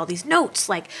we had to get all these notes,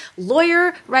 like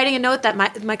lawyer writing a note that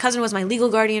my cousin was my legal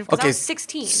guardian because I was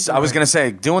 16. So I was going to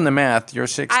say, doing the math, you're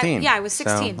 16. I was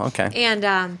 16. So, okay.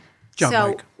 And Jump, so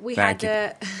Mike. we Thank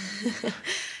had to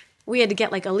we had to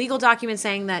get like a legal document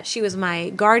saying that she was my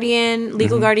guardian,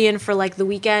 legal guardian for like the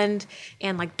weekend,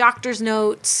 and like doctor's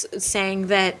notes saying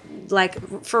that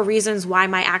like for reasons why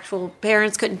my actual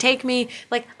parents couldn't take me.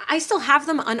 Like, I still have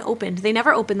them unopened. They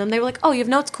never opened them. They were like, "Oh, you have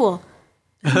notes? Cool."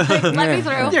 Like, let me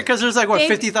through. Yeah, because there's like,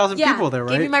 50,000 people there,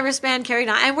 right? Gave me my wristband, carried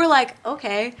on. And we're like,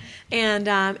 okay. And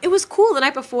it was cool the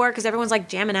night before because everyone's like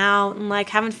jamming out and like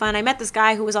having fun. I met this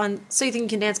guy who was on So You Think You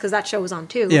Can Dance because that show was on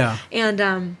too. Yeah. And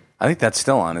I think that's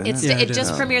still on, isn't it? it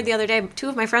just premiered the other day. 2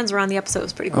 of my friends were on the episode. It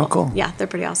was pretty cool. Oh, cool. Yeah, they're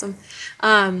pretty awesome.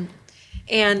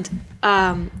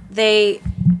 They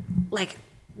like...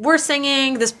 we're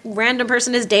singing, this random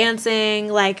person is dancing,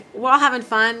 like, we're all having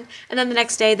fun. And then the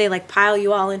next day, they, like, pile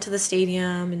you all into the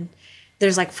stadium, and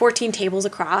there's, like, 14 tables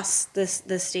across this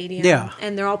stadium. Yeah.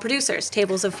 And they're all producers,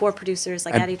 tables of 4 producers,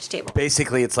 like, at each table.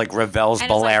 Basically, it's like Ravel's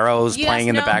And it's Boleros like, playing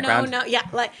in the no, background. No, yeah,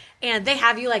 like, and they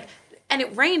have you, like, and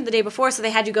it rained the day before, so they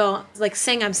had you go, like,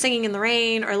 sing I'm Singing in the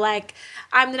Rain, or, like,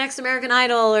 I'm the next American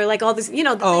Idol, or, like, all these, you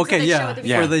know, the things that they show at the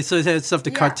beginning. So they had stuff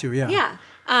to cut to, Yeah.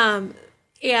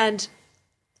 And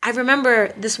I remember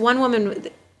this one woman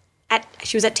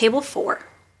she was at table 4,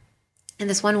 and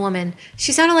this one woman,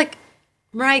 she sounded like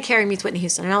Mariah Carey meets Whitney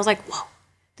Houston, and I was like, whoa,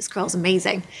 this girl's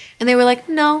amazing. And they were like,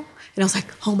 no. And I was like,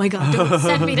 oh my God, don't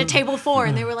send me to table 4.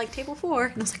 And they were like, table 4.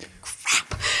 And I was like,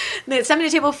 crap. And they sent me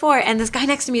to table 4, and this guy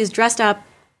next to me is dressed up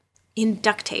in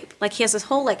duct tape. Like, he has this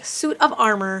whole like suit of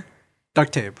armor.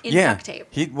 Duct tape. In duct tape.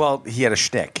 He had a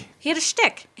shtick. He had a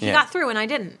shtick. He got through, and I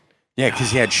didn't. Yeah,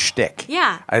 because he had shtick.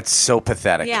 Yeah. It's so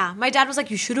pathetic. Yeah. My dad was like,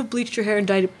 you should have bleached your hair and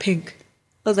dyed it pink.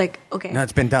 I was like, okay. No,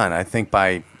 it's been done. I think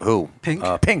by who? Pink?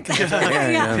 Pink.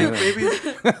 Yeah. Baby.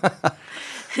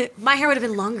 My hair would have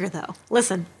been longer though.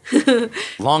 Listen.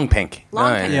 Long pink.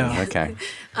 Long Oh, pink. Yeah. Okay.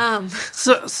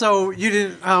 So you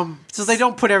didn't. So they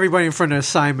don't put everybody in front of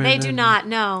assignment. They do not,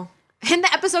 no. And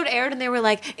the episode aired, and they were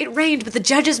like, "It rained, but the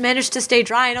judges managed to stay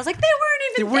dry." And I was like, "They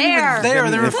They weren't weren't even even there.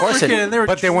 They were Of course freaking. They were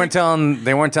but they weren't telling.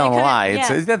 They weren't telling a couldn't- lie.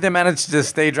 yeah. It's that they managed to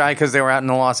stay dry because they were out in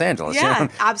Los Angeles. you Yeah, know?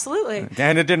 absolutely.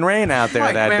 And it didn't rain out there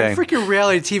Right, that man, day. freaking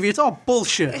reality TV. It's all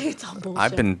bullshit. It's all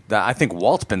bullshit. I think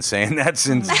Walt's been saying that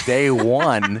since day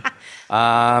one.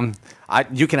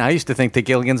 I used to think that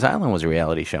Gilligan's Island was a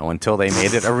reality show until they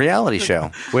made it a reality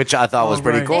show, which I thought was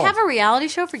pretty right. cool. They have a reality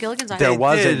show for Gilligan's Island. There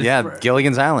was did.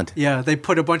 Gilligan's Island. Yeah, they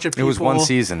put a bunch of people. It was one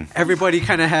season. Everybody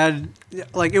kind of had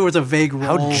like it was a vague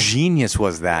role. How genius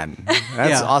was that?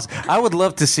 That's Yeah. awesome. I would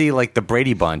love to see like the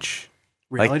Brady Bunch,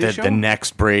 Reality like show? the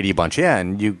next Brady Bunch. Yeah,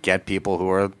 and you get people who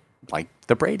are like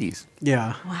the Bradys.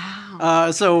 Yeah.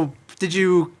 Wow. So did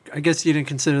you? I guess you didn't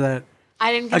consider that.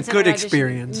 I didn't a consider good auditioning.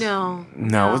 experience. No.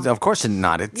 No, of course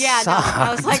not. It Yeah, no.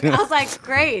 sucked. I was like,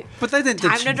 great. But that didn't.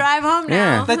 Time to drive home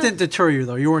now. Yeah. That didn't deter you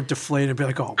though. You weren't deflated and be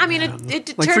like, oh. I mean, man.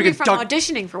 it Like deterred me freaking from duck-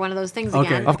 auditioning for one of those things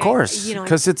Okay. again. Of course, You know,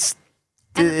 because it's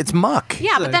muck.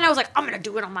 yeah, but then I was like, I'm gonna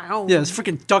do it on my own. Yeah, this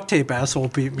freaking duct tape asshole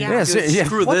beat me. Yeah. Yeah, Screw so-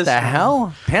 yeah, what this. the man.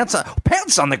 hell?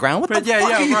 Pants on the ground. What Right, the yeah, fuck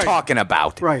yeah, are you right. talking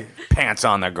about? Right. Pants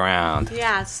on the ground.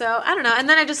 Yeah, so I don't know. And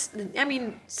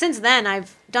then since then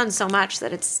I've done so much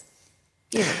that it's,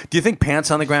 you know. Do you think Pants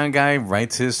on the Ground guy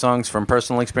writes his songs from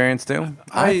personal experience too?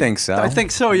 I think so. I think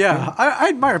so. Yeah, I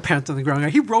admire Pants on the Ground.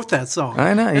 He wrote that song.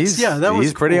 I know. That's- that was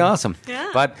he's pretty cool. awesome. Yeah.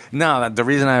 But no, the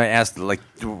reason I asked, like,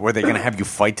 were they going to have you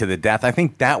fight to the death? I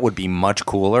think that would be much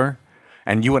cooler,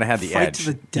 and you would have had the Fight edge. to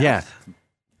the death? Yeah.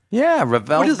 Yeah, What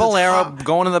Ravel is this, Bolero Han-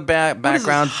 going to the What is this,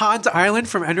 background. Hans Island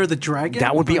from Enter the Dragon.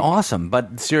 That would be Like- awesome.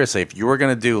 But seriously, if you were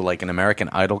going to do like an American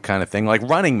Idol kind of thing, like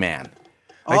Running Man,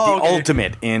 like Oh, the okay.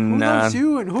 ultimate in Who loves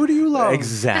you and who do you love?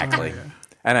 exactly.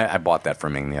 And I bought that for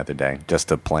Ming the other day just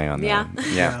to play on the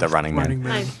Yeah. the Running Man.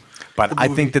 Nice. But I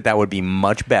movie. think that would be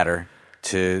much better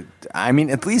to. I mean,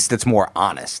 at least it's more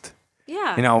honest.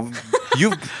 Yeah. You know,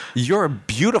 you're a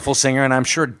beautiful singer, and I'm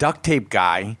sure Duct Tape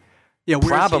Guy. Yeah, where's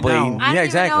Probably- He now? I don't Yeah, even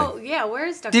exactly. know- yeah,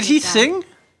 where's Dr. Did he Dad? sing?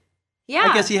 Yeah.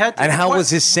 I guess he had to. And how What- was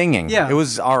his singing? Yeah. It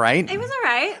was all right. It was all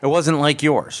right. It wasn't like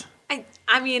yours.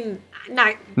 I mean,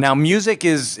 not. Now, music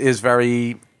is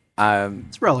very.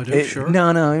 It's relative, sure.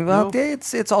 No, well, No?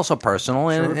 it's also personal,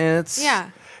 and, Sure. and it's Yeah.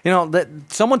 You know,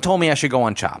 someone told me I should go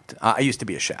on Chopped. I used to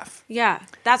be a chef. Yeah,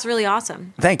 that's really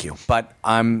awesome. Thank you, but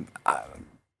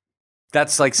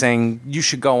that's like saying you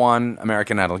should go on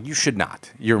American Idol. You should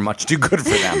not. You're much too good for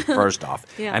them. First off,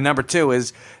 Yeah. and number two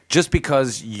is just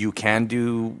because you've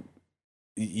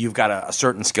got a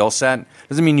certain skill set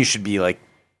doesn't mean you should be like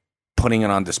putting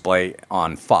it on display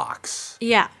on Fox.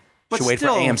 Yeah. But Should wait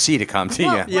still- for AMC to come to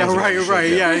Well, you. Yeah, That's what right, you should right.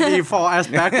 do. Yeah, you fall ass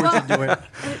backwards into it.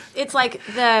 It's like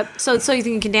so you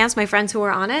think you can dance, my friends who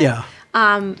were on it. Yeah.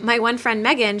 My one friend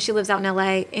Megan, she lives out in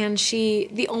LA, and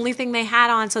the only thing they had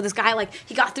on, so this guy like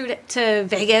he got through to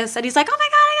Vegas, and he's like, oh my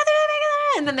god, I got through to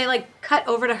Vegas, and then they like cut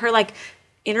over to her like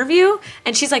interview,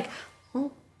 and she's like,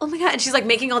 oh my god, and she's like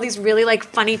making all these really like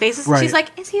funny faces. And Right. she's like,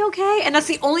 is he okay? And that's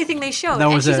the only thing they showed. That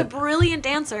And was she's a it. brilliant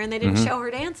dancer, and they didn't show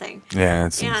her dancing. Yeah,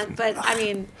 But I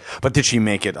mean, but did she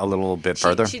make it a little bit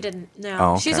further? She didn't. No,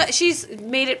 Oh, okay. she's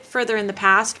made it further in the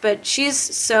past, but she's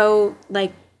so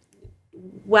like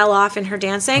well off in her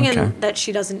dancing, Okay. and that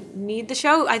she doesn't need the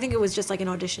show. I think it was just like an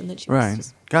audition that she was Right.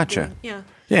 just Gotcha. doing. Yeah.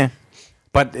 Yeah,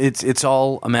 but it's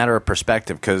all a matter of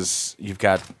perspective because you've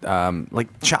got like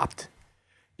Chopped.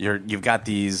 You've got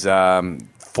these 4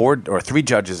 or 3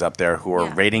 judges up there who are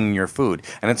Yeah. rating your food,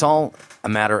 and it's all a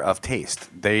matter of taste.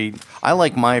 I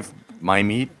like my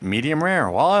meat medium rare.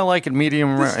 Well, I like it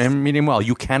medium rare and medium well.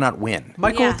 You cannot win.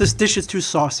 Michael, Yeah. this dish is too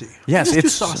saucy. Yes, it's too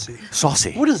it's saucy.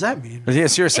 Saucy. What does that mean? Yeah,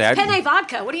 seriously. It's penne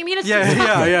vodka. What do you mean it's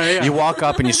Yeah. You walk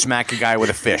up and you smack a guy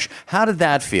with a fish. How did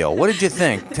that feel? What did you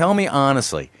think? Tell me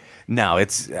honestly. No,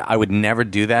 I would never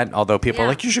do that. Although people are Yeah.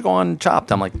 like, you should go on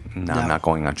Chopped. I'm like, no, I'm not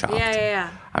going on Chopped. Yeah.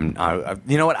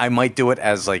 You know what? I might do it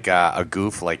as like a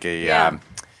goof, like Yeah.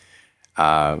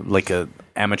 like a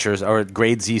amateurs or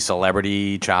grade Z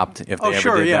celebrity Chopped. If they Oh, ever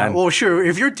sure, did yeah. that. Well, sure.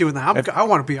 If you're doing that, I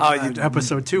want to be on you- that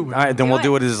episode too. Man. All right, then Do we'll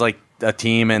do it. it as like a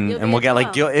team, and You'll we'll be a get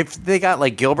like duo. if they got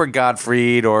like Gilbert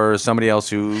Gottfried or somebody else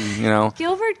who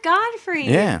Gilbert Gottfried.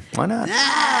 yeah, why not?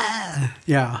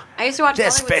 Yeah. I used to watch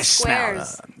This Hollywood fish smell.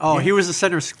 Squares. Oh, he was the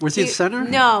center. Was he the center?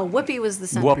 No, Whoopi was the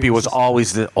center. Whoopi was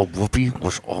always the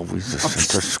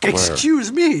center square.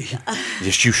 Excuse me.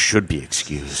 Yes, you should be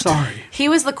excused. Sorry. He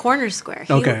was the corner square.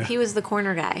 Okay. He was the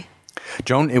corner guy.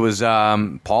 Joan, it was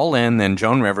Paul Lynde, then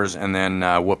Joan Rivers, and then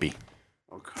Whoopi.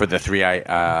 for the 3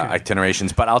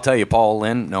 itinerations. But I'll tell you, Paul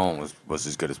Lynn, no one was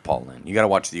as good as Paul Lynn. You got to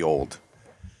watch the old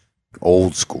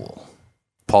school.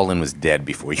 Paul Lynn was dead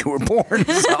before you were born.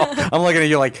 So I'm looking at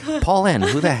you like, Paul Lynn,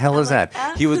 who the hell is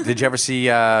that? He was. Did you ever see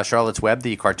Charlotte's Web,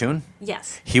 the cartoon?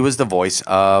 Yes. He was the voice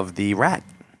of the rat.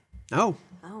 Oh.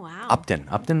 Oh, wow. Upton.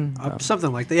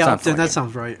 Something like that. Yeah, Upton, that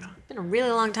sounds right. It's been a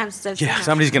really long time since I've seen that.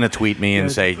 Somebody's going to tweet me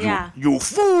and say, you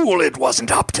fool, it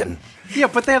wasn't Upton. Yeah,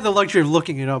 but they have the luxury of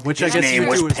looking it up, which His I guess name you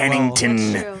was do as Pennington.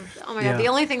 That's true. Oh, my God. The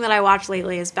only thing that I watched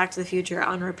lately is Back to the Future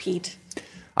on repeat.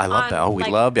 I love that. Oh, we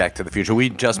love Back to the Future. We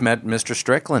just met Mr.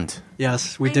 Strickland.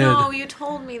 Yes, we did. No, you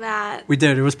told me that. We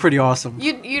did. It was pretty awesome.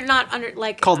 You're not under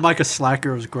Called Mike a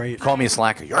slacker. It was great. Call me a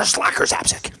slacker. You're a slacker,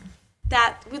 Zapsik.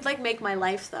 That would make my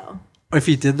life though. If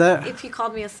he did that? If he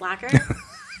called me a slacker.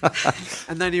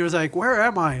 And then he was like, "Where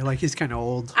am I?" Like he's kind of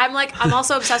old. I'm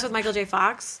also obsessed with Michael J.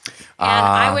 Fox, and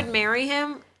I would marry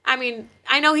him. I mean,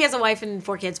 I know he has a wife and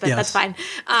 4 kids, but that's fine.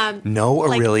 No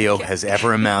Aurelio has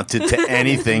ever amounted to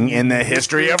anything in the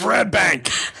history of Red Bank.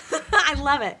 I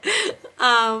love it.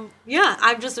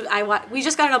 We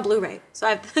just got it on Blu-ray, so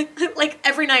I've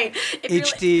every night.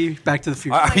 HD Back to the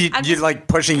Future. You're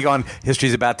pushing on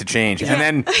history's about to change, and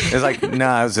then it's like,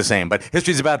 no, it's the same. But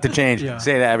history's about to change. Yeah.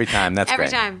 Say that every time. That's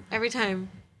great. Every time.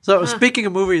 So speaking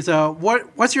of movies,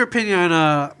 what's your opinion on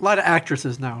a lot of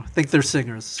actresses now? Think they're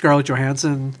singers. Scarlett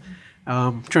Johansson.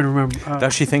 Trying to remember.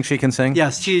 Does she think she can sing?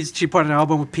 Yes, she put an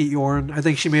album with Pete Yorn. I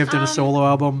think she may have done a solo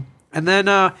album. And then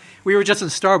we were just in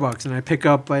Starbucks, and I pick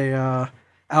up a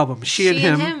album, She and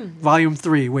Him, Volume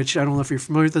 3, which I don't know if you're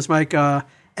familiar with this, Mike.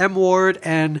 M. Ward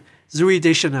and Zooey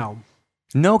Deschanel.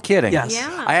 No kidding. Yes.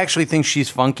 Yeah. I actually think she's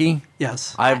funky.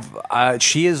 Yes.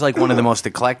 She is like one of the most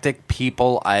eclectic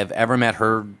people I've ever met.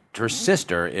 Her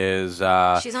sister is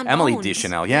She's on Emily Bones.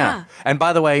 Deschanel. Yeah. And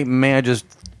by the way, may I just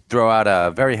throw out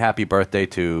a very happy birthday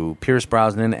to Pierce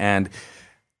Brosnan and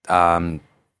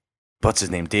what's his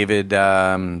name? David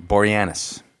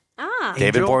Boreanaz.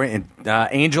 David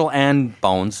Angel and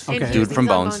Bones. Okay. Dude from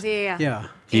Bones. Yeah.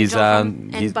 He's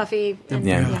and Buffy.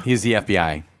 And, he's the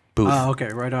FBI. Booth. Oh, okay,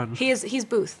 right on. He's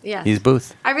Booth. Yeah, he's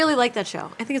Booth. I really like that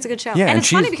show. I think it's a good show. Yeah, and it's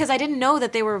funny because I didn't know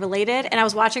that they were related, and I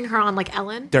was watching her on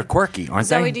Ellen. They're quirky, aren't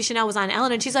they? Zooey Deschanel was on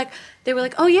Ellen, and they were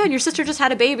like, "Oh yeah, and your sister just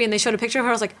had a baby," and they showed a picture of her.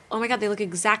 I was like, "Oh my God, they look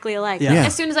exactly alike." Yeah.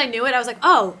 As soon as I knew it, I was like,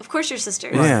 "Oh, of course you're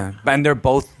sisters." Yeah, and they're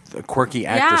both quirky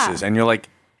actresses, and you're like,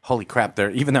 "Holy crap!"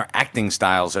 Even their acting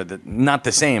styles are not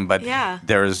the same, but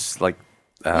there's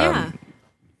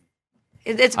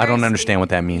it's. I don't understand what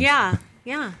that means. Yeah.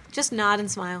 Yeah, just nod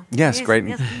and smile. Yes, great.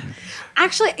 Yes.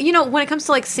 Actually, when it comes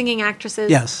to singing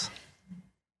actresses, yes,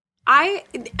 I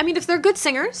mean, if they're good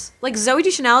singers, like Zooey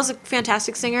Deschanel is a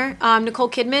fantastic singer. Nicole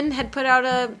Kidman had put out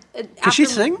Did she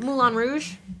sing? Moulin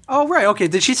Rouge. Oh right, okay.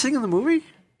 Did she sing in the movie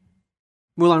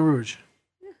Moulin Rouge?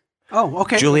 Yeah. Oh,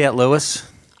 okay. Juliette Lewis.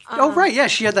 Oh right, yeah,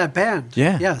 she had that band.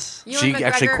 Yeah. Yes. She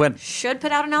actually quit. Should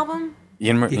put out an album.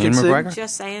 Ian McGregor?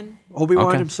 Just saying.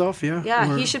 Obi-Wan himself, yeah.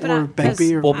 Yeah, he should put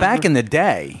out. Well, back in the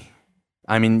day,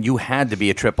 I mean, you had to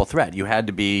be a triple threat. You had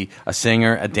to be a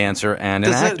singer, a dancer, and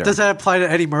an actor. Does that apply to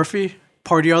Eddie Murphy?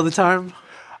 Party all the time?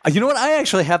 You know what? I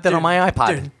actually have that on my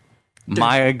iPod.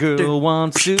 My girl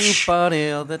wants to party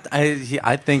all the time.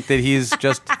 I think that he's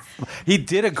just... he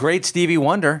did a great Stevie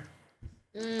Wonder.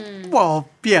 Well,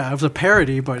 yeah, it was a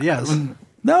parody, but yes.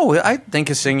 No, I think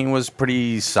his singing was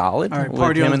pretty solid. All right,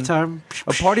 Party All the Time.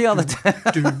 A Party All the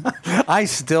Time.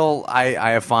 I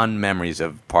have fond memories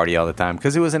of Party All the Time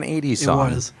because it was an 80s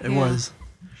song. It was.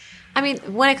 I mean,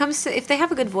 when it comes to, if they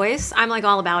have a good voice, I'm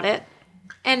all about it.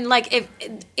 And if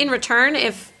in return,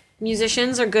 if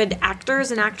musicians are good actors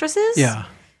and actresses, yeah.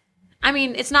 I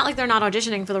mean, it's not like they're not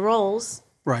auditioning for the roles.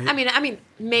 Right. I mean,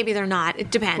 maybe they're not. It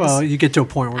depends. Well, you get to a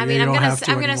point where you don't have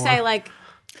to I'm gonna say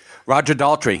Roger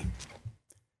Daltrey.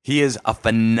 He is a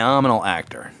phenomenal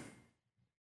actor.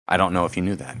 I don't know if you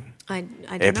knew that. I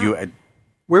don't know.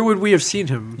 Where would we have seen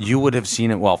him? You would have seen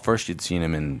it. Well, first you'd seen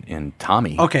him in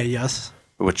Tommy. Okay, yes.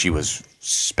 Which he was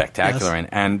spectacular in.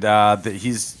 And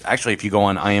he's actually, if you go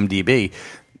on IMDb,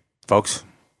 folks,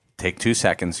 take 2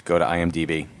 seconds, go to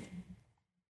IMDb.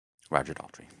 Roger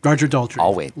Daltrey.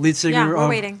 I'll wait. Lead singer of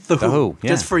waiting. The Who. Yeah.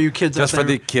 Just for you kids out there. Just for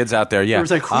the kids out there, yeah. It was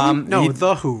like, who? No,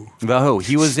 The Who. The Who.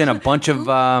 He was in a bunch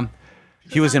of...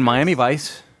 he was in Miami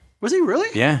Vice. Was he really?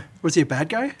 Yeah. Was he a bad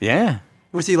guy? Yeah.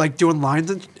 Was he doing lines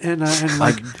and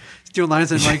doing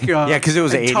lines and yeah, because it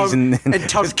was the 80s and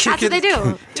Tubbs kicking. That's what they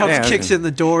do. Tubbs kicks in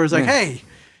the door. Is like, hey,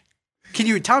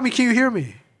 Tommy, can you hear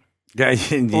me? Yeah,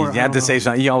 you had to say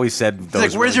something. You always said those.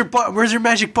 He's like, where's your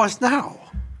magic bus now?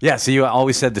 Yeah, so you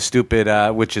always said the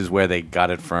stupid, which is where they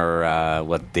got it for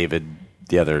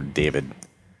the other David.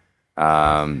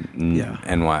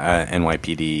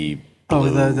 NYPD. Oh,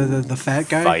 Blue, the fat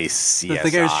guy, Vice, CSI,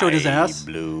 the guy who showed his ass.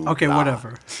 Blue. Okay,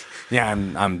 whatever. Yeah,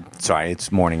 I'm sorry.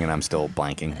 It's morning and I'm still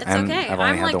blanking. It's and okay. I've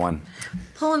only I'm had like the one.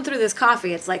 pulling through this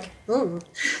coffee. It's like, ooh,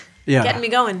 Yeah, getting me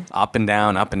going. Up and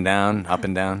down, up and down, up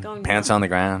and down. Going Pants down. on the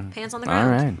ground. Pants on the ground.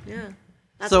 All right. Yeah.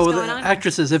 That's so what's the going on.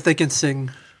 actresses, if they can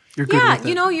sing, you're good Yeah, with it.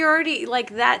 you know, you're already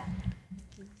like that.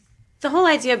 The whole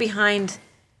idea behind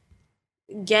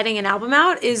getting an album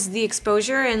out is the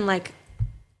exposure, and like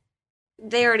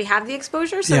they already have the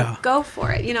exposure, so go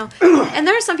for it, you know. And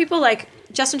there are some people like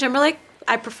Justin Timberlake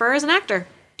I prefer as an actor.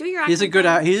 Do your acting. He's a good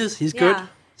thing. he's good.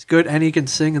 He's good, and he can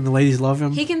sing, and the ladies love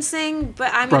him. He can sing,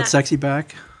 but I mean, Brought sexy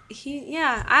back.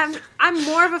 I'm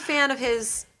more of a fan of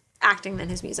his acting than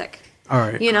his music. All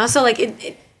right. You know, so like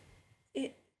it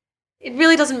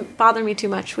really doesn't bother me too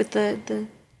much with the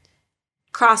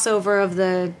crossover of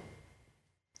the.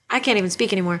 I can't even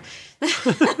speak anymore.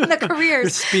 The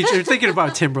careers. You're thinking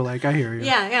about Timberlake. I hear you.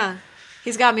 Yeah.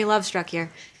 He's got me love struck here.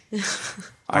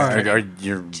 Are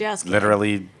you Just kidding.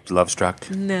 literally love struck?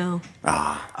 No.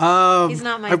 He's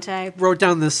not my type. Wrote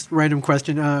down this random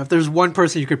question. If there's one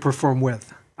person you could perform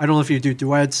with, I don't know if you do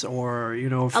duets or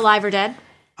Alive or dead?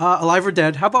 alive or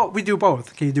dead. How about we do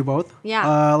both? Can you do both?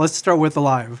 Yeah. Let's start with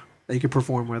alive that you could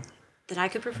perform with. That I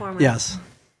could perform with. Yes.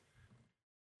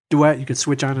 Duet, you could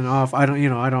switch on and off. I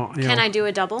don't. Can I do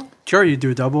a double? Sure, you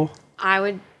do a double. I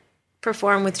would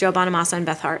perform with Joe Bonamassa and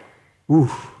Beth Hart.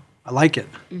 Ooh, I like it.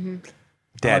 Mm-hmm.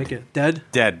 Dead. I like it. Dead.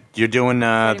 Dead. You're doing the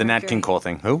Nat Mercury. King Cole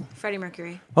thing. Who? Freddie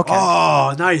Mercury. Okay.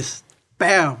 Oh, nice.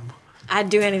 Bam. I'd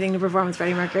do anything to perform with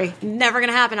Freddie Mercury. Never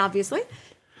gonna happen, obviously.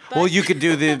 Well, you could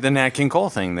do the Nat King Cole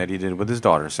thing that he did with his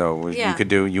daughter. So Yeah. you could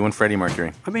do you and Freddie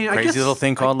Mercury. I mean, Crazy little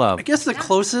thing called love. I guess the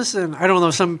closest, and I don't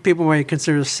know, some people might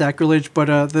consider this sacrilege, but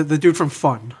the dude from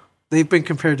Fun, they've been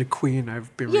compared to Queen.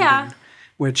 I've been reading,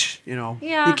 which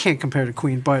you can't compare to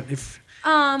Queen, but if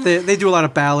they do a lot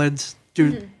of ballads.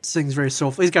 Dude sings very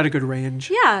soulful. He's got a good range.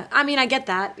 Yeah, I mean, I get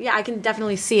that. Yeah, I can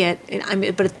definitely see it.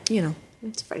 But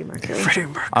it's Freddie Mercury. Freddie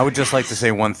Mercury. I would just like to say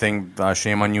one thing.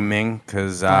 Shame on you, Ming,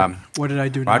 because What did I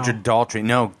do Roger now? Daltrey.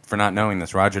 No, for not knowing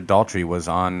this, Roger Daltrey was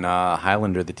on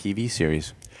Highlander, the TV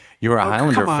series. You were a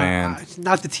Highlander Come on. fan.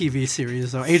 Not the TV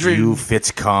series, though. Adrian. Hugh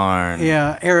Fitzcarn.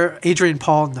 Yeah, Adrian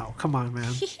Paul. No, come on,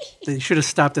 man. They should have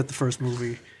stopped at the first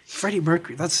movie. Freddie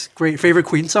Mercury. That's great. Favorite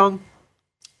Queen song?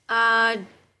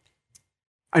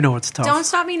 I know it's tough. Don't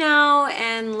Stop Me Now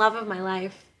and Love of My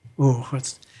Life. Ooh,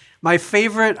 it's my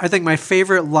favorite. I think my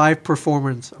favorite live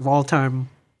performance of all time.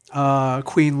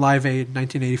 Queen Live Aid,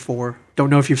 1984. Don't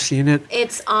know if you've seen it.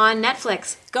 It's on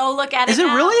Netflix. Go look at it. Is it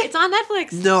now. really? It's on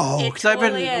Netflix. No, It because I've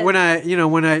been totally is. when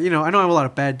I don't have a lot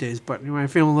of bad days, but when I'm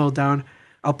feeling a little down,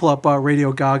 I'll pull up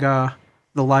Radio Gaga,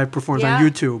 the live performance on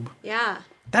YouTube. Yeah,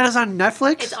 That is on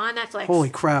Netflix. it's on Netflix. Holy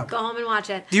crap! Go home and watch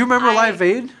it. Do you remember Live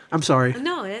Aid? I'm sorry.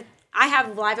 No, I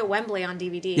have Live at Wembley on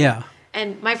DVD. Yeah.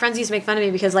 And my friends used to make fun of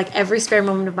me because, like, every spare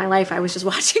moment of my life, I was just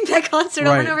watching that concert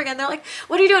over Right. and over again. They're like,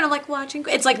 "What are you doing?" I'm like, "Watching."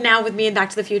 It's like now with me and Back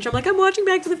to the Future. I'm like, "I'm watching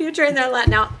Back to the Future," and they're like,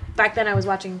 "Now." Back then, I was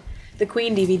watching the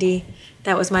Queen DVD.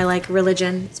 That was my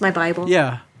religion. It's my Bible.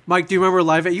 Yeah, Mike. Do you remember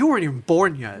Live Aid? You weren't even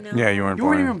born yet. No. Yeah, you weren't You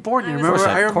born. weren't even born yet. I was Remember?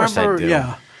 born. Of course I do.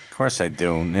 Yeah. Of course I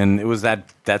do. And it was that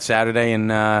Saturday,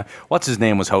 and what's his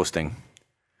name was hosting.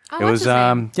 Oh, It what's was his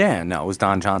name? it was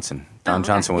Don Johnson. Don okay.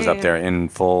 Johnson was Yeah, up yeah. there in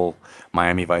full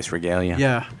Miami Vice regalia.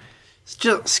 Yeah. It's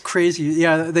just crazy.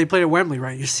 Yeah, they played at Wembley,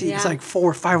 right? You see, it's Yeah. like 400,000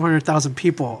 or 500,000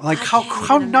 people. Like, I how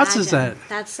can't even nuts is that? imagine.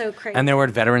 That's so crazy. And they were at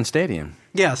Veteran Stadium.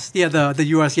 Yes, yeah, the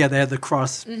U.S. Yeah, they had the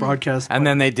cross broadcast. And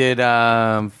then they did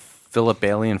Philip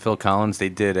Bailey and Phil Collins. They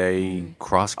did a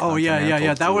cross. Oh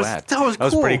yeah. That was cool. That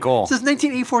was pretty cool. This is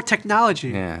 1984 technology,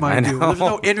 Yeah, mind I you. know. There's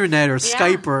no internet or Yeah.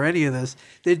 Skype or any of this.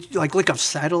 They like look up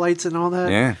satellites and all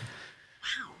that. Yeah.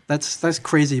 That's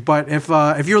crazy. But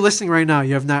if you're listening right now,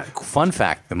 you have not. Fun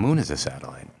fact: the moon is a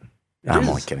satellite. I'm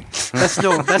only kidding. That's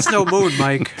no moon,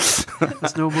 Mike.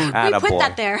 That's no moon. we put Attaboy.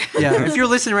 that there. Yeah, if you're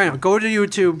listening right now, go to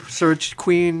YouTube, search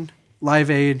Queen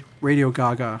Live Aid Radio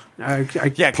Gaga. Yeah,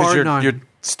 because pardon on- you're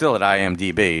still at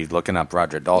IMDb looking up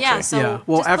Roger Daltrey. Yeah, so Yeah,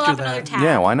 well, just pull after up another that- tab.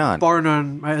 Yeah, why not? bar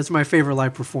none. It's my favorite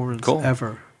live performance Cool.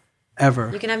 ever.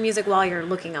 You can have music while you're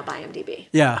looking up IMDb.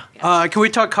 Yeah. Can we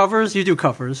talk covers? You do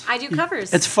covers. I do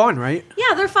covers. It's fun, right?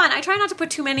 Yeah, they're fun. I try not to put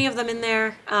too many of them in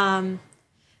there,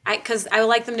 because I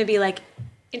like them to be like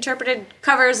interpreted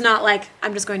covers, not like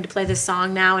I'm just going to play this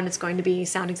song now and it's going to be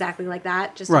sound exactly like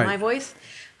that, just Right. in my voice.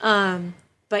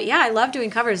 But yeah, I love doing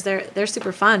covers. They're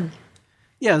super fun.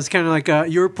 Yeah, it's kind of like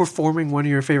you're performing one of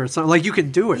your favorite songs. Like you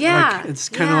can do it. Yeah, Like, it's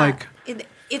kind of like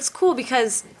it's cool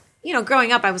because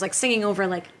growing up I was like singing over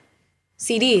like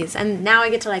CDs, and now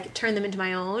I get to like turn them into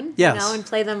my own, Yes. and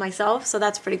play them myself. So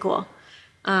that's pretty cool.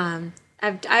 I've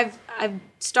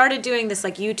started doing this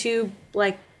like YouTube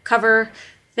like cover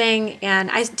thing,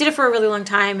 and I did it for a really long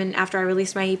time. And after I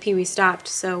released my EP, we stopped.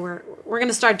 So we're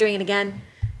gonna start doing it again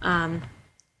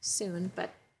soon.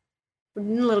 But we're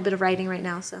doing a little bit of writing right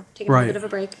now, so taking a little bit of a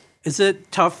break. Is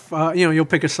it tough? You'll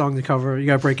pick a song to cover. You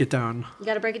gotta break it down. You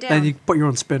gotta break it down. Then you put your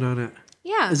own spin on it.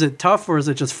 Yeah. Is it tough or is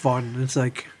it just fun? It's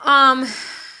like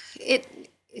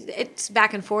it's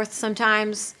back and forth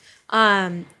sometimes.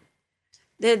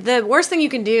 The worst thing you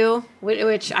can do,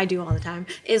 which I do all the time,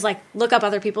 is like look up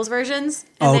other people's versions,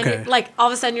 and then like all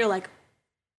of a sudden you're like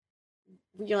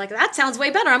that sounds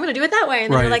way better. I'm gonna do it that way,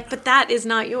 and then you're like, but that is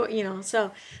not your,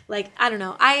 So like I don't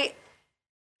know. I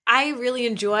really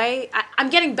enjoy. I'm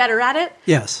getting better at it.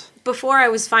 Yes. Before I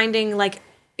was finding like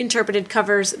interpreted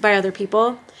covers by other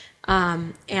people,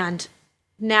 and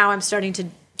now I'm starting to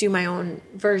do my own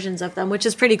versions of them, which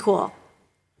is pretty cool.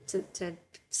 To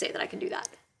say that I can do that.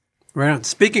 Right on.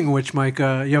 Speaking of which, Mike,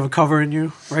 you have a cover in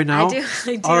you right now? I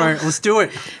do. All right, let's do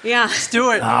it. Yeah. Let's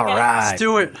do it. All right. Let's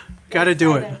do it. Gotta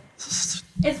do it. It's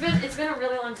been a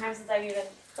really long time since I've even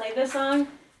played this song,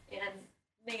 and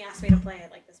Ming asked me to play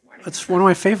it like this morning. It's one of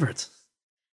my favorites.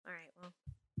 All right, well,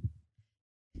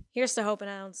 here's to hoping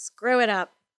I don't screw it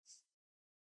up.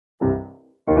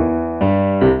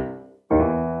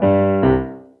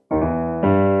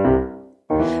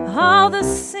 All the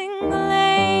single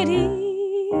ladies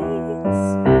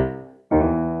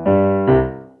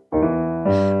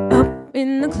up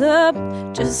in the club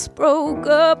just broke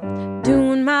up,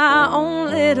 doing my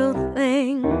own little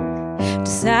thing.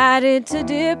 Decided to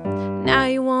dip, now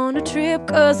you wanna trip,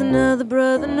 'cause another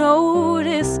brother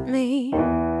noticed me.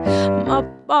 I'm up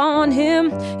on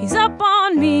him, he's up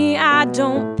on me, I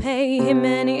don't pay him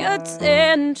any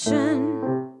attention.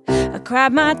 I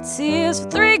cried my tears for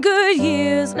 3 good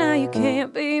years, now you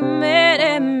can't be mad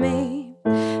at me.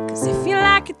 'Cause if you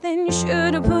like it, then you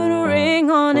should've put a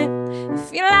ring on it.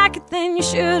 If you like it, then you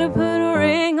should've put a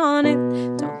ring on it.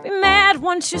 Don't be mad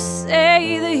once you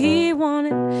say that he won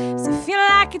it. 'Cause if you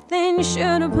like it, then you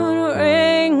should've put a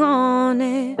ring on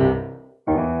it.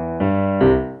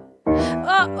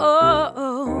 Oh, oh,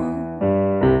 oh.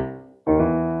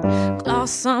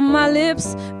 Gloss on my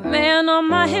lips, man on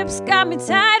my hips, got me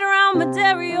tied around my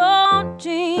dairy on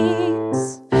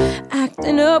jeans.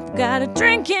 Acting up, got a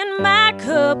drink in my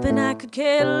cup, and I could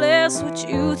care less what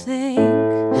you think.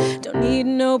 Don't need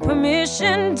no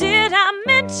permission, did I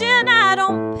mention I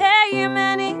don't pay him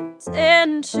any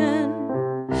attention?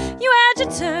 You had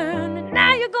your turn, and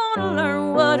now you're gonna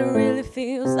learn what it really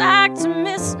feels like to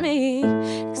miss me.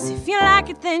 'Cause if you like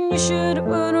it, then you should've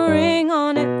put a ring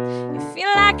on it. If you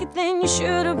like it, then you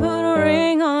should've put a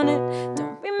ring on it.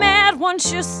 Don't be mad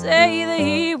once you say that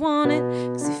he won it.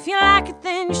 'Cause if you like it,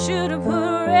 then you should've put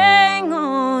a ring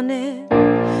on it.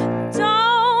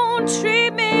 Don't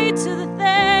treat me to the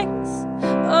things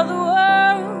of the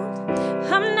world,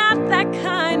 I'm not that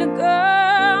kind of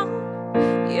girl.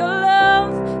 Your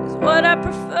love is what I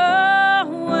prefer,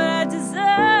 what I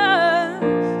deserve.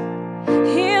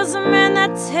 Here's a man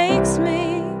that takes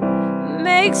me,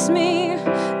 makes me,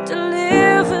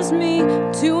 delivers me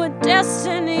to a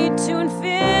destiny, to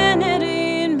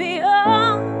infinity and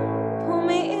beyond. Pull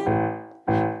me in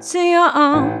to your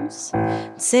arms,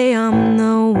 say I'm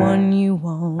the one you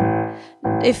want.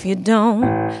 And if you don't,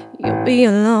 you'll be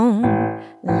alone.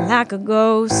 Like a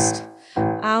ghost,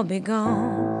 I'll be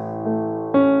gone.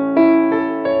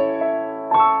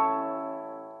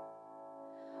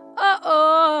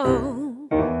 Oh.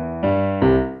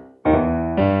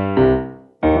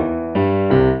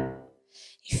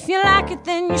 If you like it,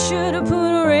 then you should've put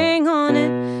a ring on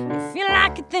it. If you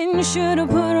like it, then you should've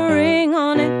put a ring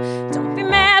on it. Don't be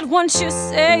mad once you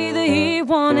say that he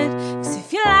won it. 'Cause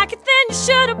if you like it, then you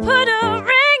should've put a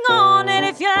ring on it.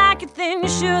 If you like it, then you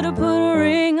should've put a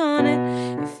ring on it.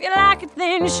 If you like it,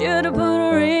 then you should've put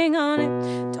a ring on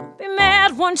it. Don't be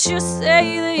mad once you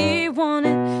say that he won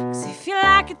it. 'Cause if you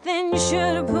like it, then you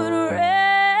should've put a ring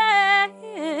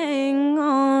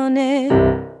on it.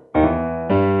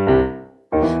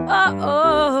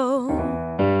 Oh.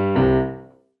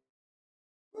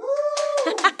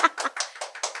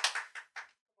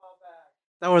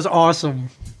 That was awesome.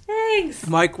 Thanks.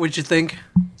 Mike, what'd you think?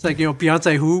 It's like,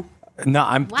 Beyonce who? No,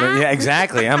 I'm. Wow. Yeah,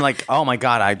 exactly. I'm like, oh my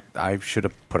god, I should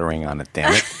have put a ring on it.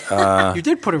 Damn it. You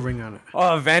did put a ring on it.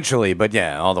 Oh, eventually, but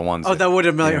yeah, all the ones. Oh, that would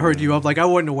have like, heard you up. Like, I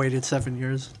wouldn't have waited 7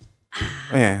 years.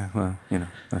 Yeah, well,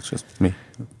 that's just me.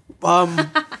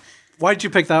 Why did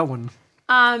you pick that one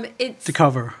It's to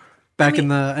cover?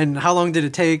 And how long did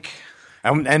it take?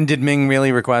 And did Ming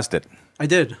really request it? I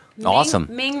did. Awesome.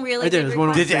 Ming really I did. It was one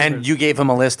of my request- And you gave him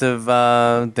a list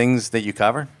of things that you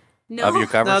cover? No. Of your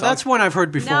cover No, songs? that's one I've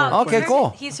heard before. No, Okay, cool.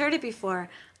 He's heard it before.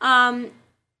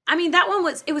 I mean, that one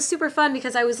was super fun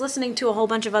because I was listening to a whole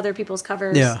bunch of other people's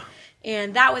covers. Yeah.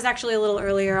 And that was actually a little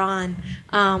earlier on,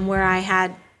 where I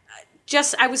had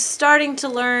I was starting to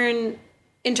learn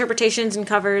interpretations and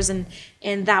covers, and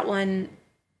that one,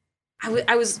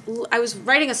 I was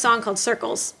writing a song called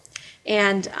Circles,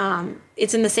 and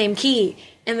it's in the same key.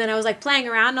 And then I was like playing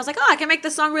around, and I was like, oh, I can make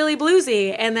this song really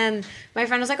bluesy. And then my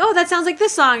friend was like, oh, that sounds like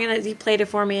this song. And he played it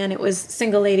for me, and it was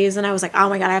Single Ladies. And I was like, oh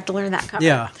my God, I have to learn that cover.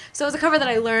 Yeah. So it was a cover that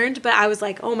I learned, but I was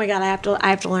like, oh my God, I have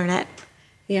to learn it.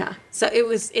 Yeah. So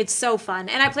it's so fun.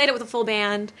 And I played it with a full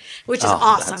band, which is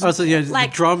awesome. Oh, so the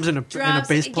drums and a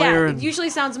bass player. Yeah, And it usually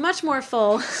sounds much more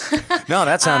full. No,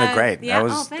 that sounded great. Yeah. That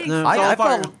was, Thanks. No, I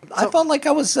it's all felt like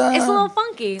I was. It's a little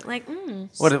funky. Like,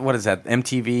 What is that?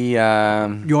 MTV?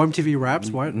 Yo MTV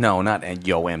Raps? What? No, not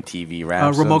Yo MTV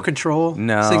Raps. Remote Control?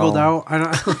 No. Singled Out? I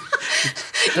don't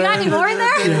you got any more in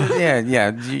there?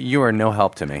 Yeah. You are no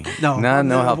help to me. No.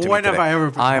 No help to me. When have today. I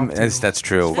ever been help to you? That's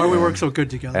true. Why we work so good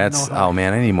together. That's No help. oh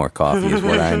man, I need more coffee. Is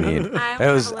what I need.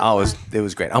 It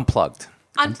was great. Unplugged.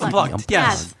 Unplugged.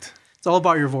 Yes. It's all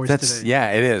about your voice today. Yeah,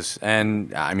 it is.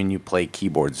 And I mean, you play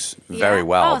keyboards very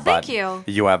well. Oh, thank but you.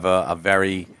 You have a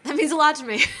very. That means a lot to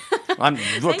me.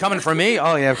 Coming from me?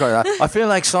 Oh yeah, of course. I feel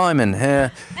like Simon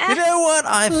here. You know what?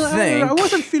 I think. I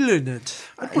wasn't feeling it.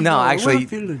 No, I actually, wasn't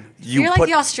feeling it. You're like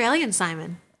the Australian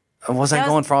Simon. Was I That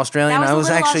going was- for Australian? that was I a was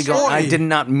little actually going. I Australian. did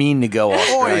not mean to go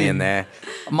Australian there.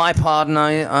 My pardon.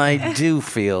 I do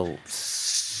feel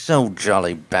so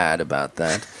jolly bad about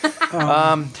that.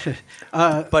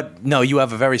 But no, you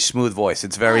have a very smooth voice.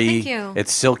 It's very. thank you.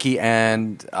 It's silky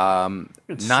and not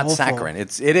soulful. saccharine.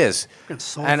 It is. It's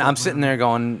soulful, And I'm man. sitting there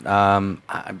going.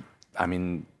 I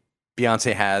mean,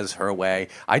 Beyonce has her way.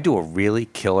 I do a really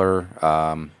killer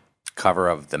cover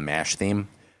of the MASH theme.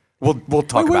 We'll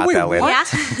talk Wait, about wait, that later.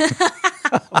 Yeah.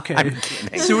 Okay.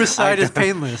 Suicide is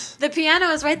painless. The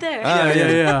piano is right there.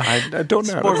 Yeah. I don't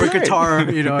know. More of a guitar,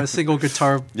 a single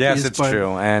guitar. Yes, piece, it's but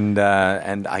true, and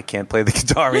I can't play the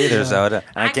guitar either, so and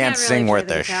I can't really sing play worth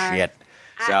the a guitar. shit.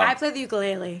 So I play the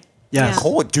ukulele. Yes. Yeah.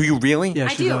 Oh, do you really? Yeah, I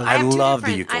she do. does. I, have two love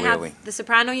the different- I ukulele. have the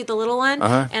soprano, the little one,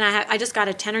 and I just got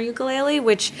a tenor ukulele,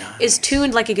 which is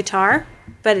tuned like a guitar,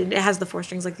 but it has the 4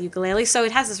 strings like the ukulele, so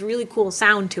it has this really cool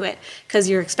sound to it because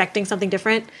you're expecting something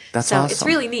different. That's so It's awesome.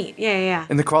 really neat. Yeah.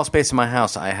 In the crawl space in my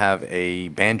house, I have a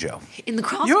banjo. In the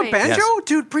crawl You have a space. banjo? Yes.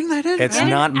 Dude, bring that in. It's man.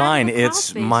 not add mine. the crawl It's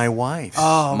space. my wife's.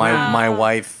 Oh, my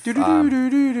wife.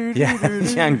 Do-do-do-do-do-do-do-do. Yeah,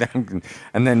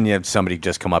 and then you have somebody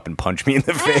just come up and punch me in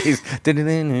the face.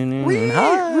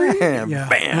 Hi. Yeah.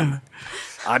 Bam.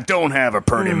 I don't have a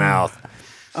pretty mouth.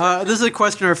 This is a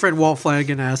question our friend Walt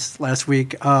Flanagan asked last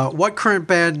week. What current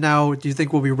band now do you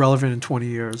think will be relevant in 20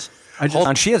 years? Hold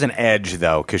on, she has an edge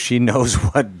though, because she knows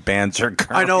what bands are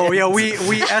current. I know. Yeah, we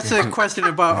asked a question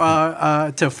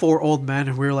about to 4 old men,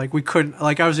 and we were like, we couldn't.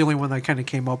 Like, I was the only one that kind of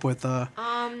came up with.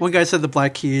 One guy said the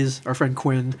Black Keys. Our friend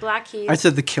Quinn. Black Keys. I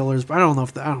said the Killers, but I don't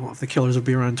know if the Killers will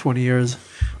be around in 20 years.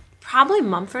 Probably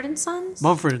Mumford and Sons.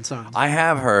 Mumford and Sons. I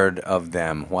have heard of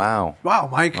them. Wow. Wow,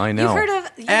 Mike. I know. You've heard of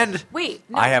And- wait,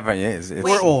 no. I have. It's,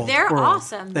 We're old. They're We're old.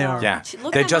 awesome. They though. are. Yeah,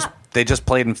 Look they them just up. they just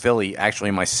played in Philly.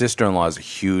 Actually, my sister-in-law is a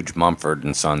huge Mumford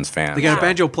and Sons fan. They got Yeah. a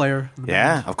banjo player. in the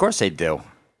Yeah, band. of course they do.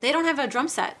 They don't have a drum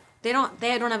set. They don't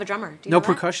have a drummer. Do you No know that?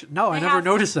 percussion. No, I They never have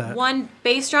noticed that. One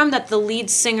bass drum that the lead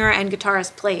singer and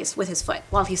guitarist plays with his foot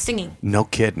while he's singing. No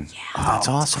kidding. Oh, that's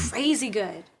awesome. Crazy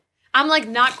good. I'm like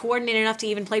not coordinated enough to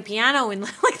even play piano in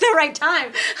like the right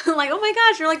time. I'm like, oh my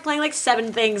gosh, you're like playing like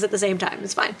 7 things at the same time.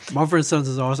 It's fine. Mumford and Sons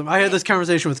is awesome. I had this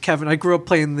conversation with Kevin. I grew up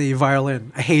playing the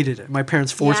violin. I hated it. My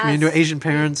parents forced me Yes. into it. Asian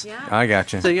parents. Yeah. I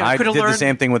got you. So, yeah, I I could've did the learned-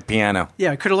 same thing with piano.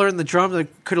 Yeah, I could have learned the drums. I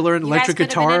could have learned You guys electric could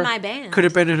have been guitar. in my band. Could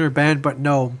have been in her band, but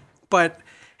no. But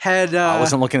had I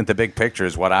wasn't looking at the big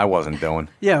pictures. What I wasn't doing.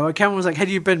 yeah, well, Kevin was like, had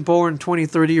you been born 20,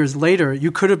 30 years later,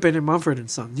 you could have been in Mumford and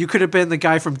Sons. You could have been the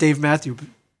guy from Dave Matthews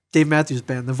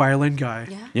Band, the violin guy.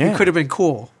 Yeah. You could have been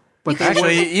cool. But that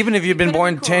Actually, was- even if you'd been could've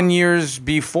born been cool. 10 years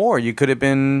before, you could have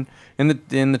been in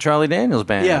the Charlie Daniels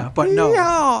band. yeah, but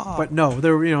no. But no,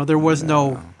 there was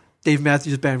no Dave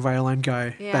Matthews Band violin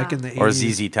guy Yeah. back in the 80s. Or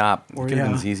ZZ Top. Or, Could have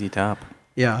yeah. been ZZ Top.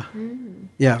 Yeah. Mm.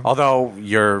 Yeah. Although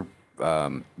your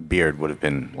beard would have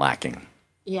been lacking.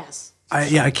 Yes.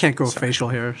 I can't grow facial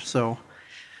hair, so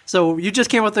you just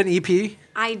came out with an EP,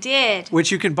 I did.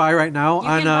 which you can buy right now You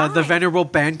on can the buy. Venerable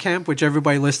Bandcamp, which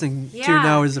everybody listening to Yeah.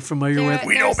 now is familiar There- with.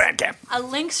 We know there's Bandcamp. A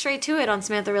link straight to it on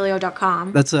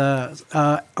SamanthaRelio.com. That's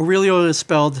Aurelio is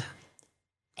spelled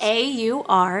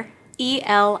AURELIO.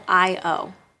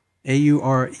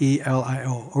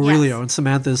 Aurelio. Aurelio. And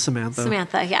Samantha is Samantha.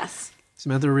 Samantha, yes.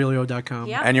 SamanthaAurelio.com.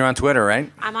 Yep. And you're on Twitter,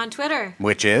 right? I'm on Twitter.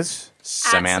 Which is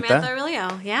Samantha. At Samantha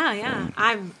Aurelio. Yeah.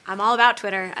 I'm all about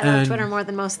Twitter. I love And Twitter more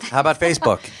than most things. How about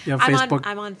Facebook? You have I'm Facebook?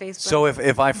 I'm on Facebook. So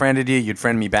if I friended you, you'd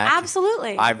friend me back?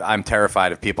 Absolutely. I'm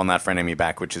terrified of people not friending me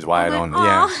back, which is why I don't. Aw.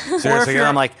 Yeah, Or if seriously, you're-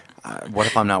 I'm like, what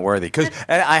if I'm not worthy? Because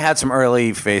I had some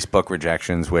early Facebook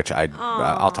rejections, which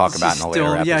I'll talk about in a later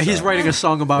episode. Yeah, he's writing a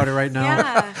song about it right now.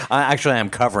 yeah. Actually, I'm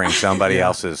covering somebody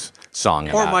else's song.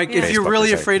 Or about Mike, if you're Facebook really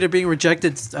rejection. afraid of being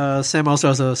rejected, Sam also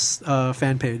has a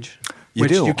fan page. You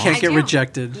which do? you can't I get do.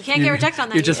 rejected. You can't get rejected on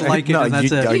that You just either. like it no, and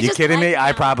that's are it. you just kidding me? like I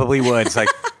them. probably would. It's like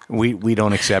we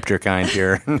don't accept your kind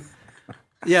here.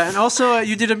 Yeah, and also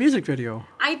you did a music video.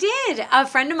 I did. A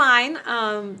friend of mine,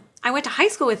 I went to high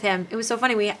school with him. It was so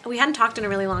funny. We hadn't talked in a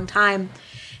really long time.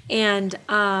 And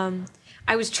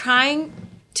I was trying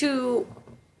to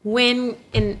win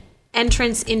an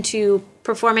entrance into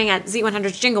performing at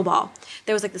Z100's Jingle Ball.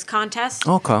 There was like this contest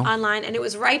online, and it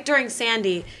was right during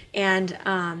Sandy. And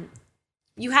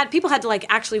people had to like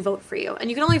actually vote for you. And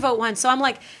you can only vote once. So I'm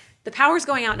like, the power's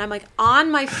going out, and I'm like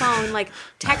on my phone, like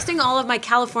texting all of my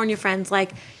California friends,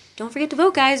 like, don't forget to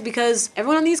vote, guys, because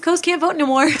everyone on the East Coast can't vote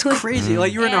anymore. Crazy.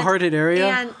 Like you were in a hard hit area.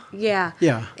 And yeah.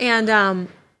 Yeah. And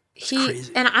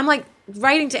crazy. and I'm like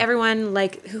writing to everyone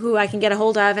like who I can get a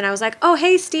hold of, and I was like, oh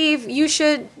hey Steve, you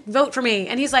should vote for me.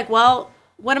 And he's like, well,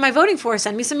 what am I voting for?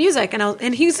 Send me some music.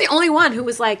 And he's the only one who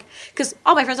was like, because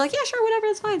all my friends are like, yeah, sure, whatever,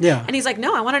 that's fine. Yeah. And he's like,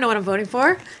 no, I want to know what I'm voting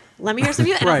for. Let me hear some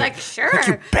music. And I was Right. like,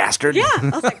 sure. You bastard. Yeah. I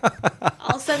was like,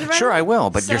 I'll send it right Sure, away. I will,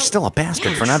 but So- you're still a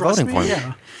bastard for not Trust voting for me.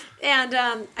 Yeah. And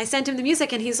I sent him the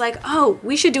music, and he's like, "Oh,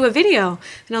 we should do a video."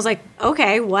 And I was like,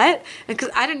 "Okay, what?" Because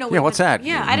I didn't know. What Yeah, he what's went- that?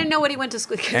 Yeah, I didn't know what he went to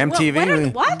school.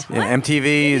 MTV. What? Yeah,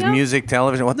 MTV is Video? music,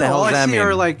 television. What the No, hell all does I that see mean?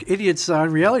 are like idiots on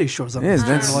reality shows. It is,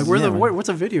 that's- like, yeah. what's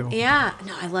a video? Yeah,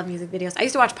 no, I love music videos. I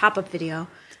used to watch Pop-Up Video.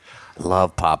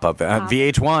 Love pop-up.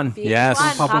 VH1. Yes.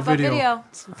 Pop-Up Pop-Up Video. Video.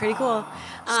 It's pretty cool.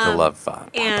 Still love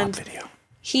pop-up and- video.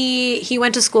 He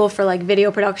went to school for like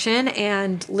video production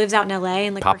and lives out in LA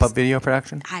and like Pop-up works- video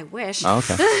production? I wish. Oh,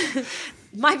 okay.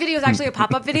 My video is actually a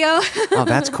pop-up video. Oh,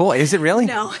 that's cool. Is it really?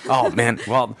 No. Oh, man.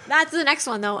 Well, That's the next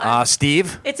one though.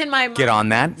 Steve, It's in my get on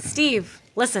that. Steve,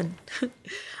 listen.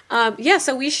 Yeah,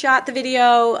 so we shot the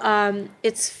video.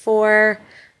 It's for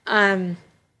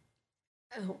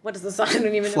what is the song? I don't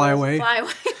even know. Fly Away. Fly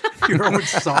Away. Your own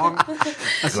song.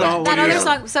 I saw That one. other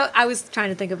song. So I was trying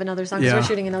to think of another song because Yeah. we're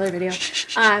shooting another video.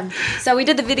 So we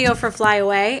did the video for Fly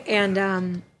Away,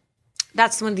 and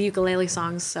that's one of the ukulele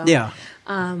songs. So Yeah.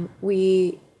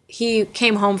 he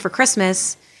came home for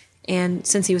Christmas, and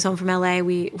since he was home from LA,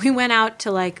 we went out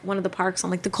to like one of the parks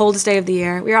on like the coldest day of the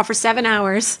year. We were out for 7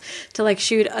 hours to like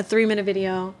shoot a 3-minute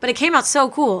video, but it came out so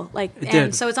cool. Like, and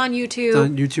did. so it's on YouTube. It's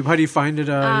on YouTube. How do you find it?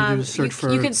 You just search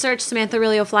for. You can search Samantha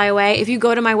Aurelio Fly Away. If you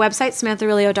go to my website,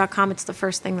 SamanthaAurelio.com, it's the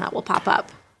first thing that will pop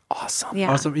up. Awesome.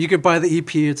 Yeah. Awesome. You could buy the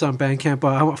EP. It's on Bandcamp.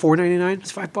 How much? $4.99.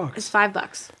 It's $5. It's $5.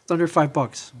 It's under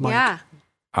 $5. Mike. Yeah.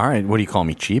 All right. What do you call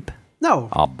me, cheap? No.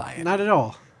 I'll buy it. Not at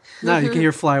all. No, you can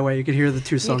hear Fly Away. You can hear the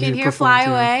two You songs can hear performed Fly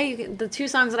here. Away. The 2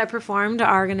 songs that I performed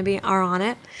are on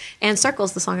it. And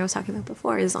Circles, the song I was talking about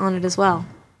before, is on it as well.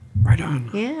 Right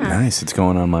on. Yeah. Nice. It's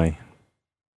going on my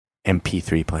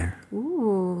MP3 player.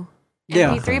 Ooh.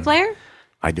 Yeah. MP3 player?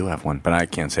 I do have one, but I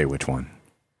can't say which one.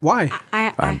 Why?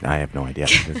 I I have no idea.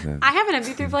 I have an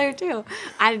MP3 player too.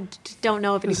 I don't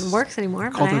know if it even works anymore,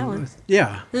 but I have one.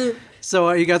 Yeah. So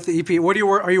you got the EP. What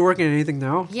are you working on anything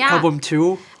now? Yeah. Album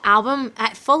 2? Album,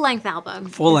 full length album.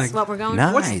 Full is length. what we're going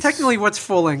Nice. What's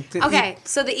full length? Okay,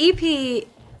 so the EP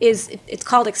it's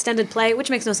called Extended Play,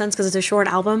 which makes no sense because it's a short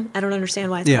album. I don't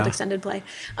understand why it's Yeah. called Extended Play.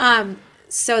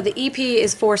 So the EP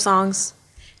is 4 songs,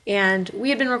 and we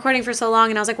had been recording for so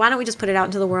long, and I was like, why don't we just put it out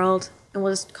into the world, and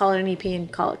we'll just call it an EP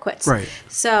and call it quits. Right.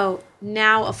 So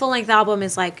now a full length album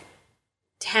is like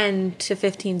 10 to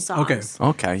 15 songs. Okay.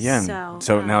 Okay, yeah.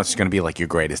 So now it's going to be like your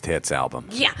greatest hits album.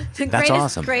 Yeah, the That's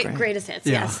awesome. Great, Great. greatest hits.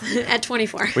 Yeah. Yes, at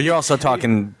 24. But you're also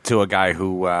talking to a guy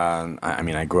who, I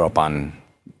mean, I grew up on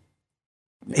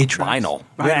 8-tracks. vinyl.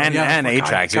 Vinyl, and God,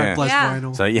 8-tracks, God yeah. bless Yeah.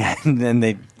 vinyl. So yeah, and then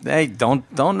they don't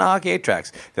knock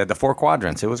 8-tracks. They had the 4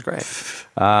 quadrants. It was great.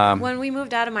 When we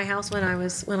moved out of my house when I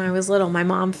was little, my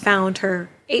mom found her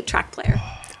 8-track player.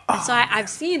 And so I've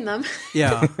seen them.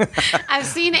 Yeah. I've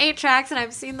seen 8-tracks and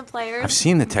I've seen the players. I've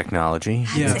seen the technology.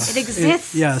 Yes. It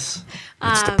exists. Yes.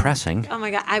 It's depressing. Oh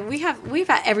my god, we've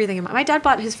got everything in my dad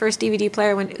bought his first DVD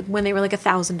player when they were like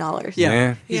 $1,000. Yeah.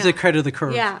 Yeah. He's Yeah. a credit of the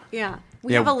curve. Yeah.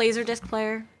 We Yeah. have a Laserdisc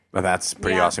player. Well, that's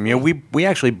pretty Yeah. awesome. Yeah, we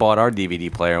actually bought our DVD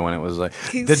player when it was like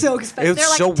It's so expensive. It was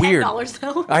They're like so weird. $10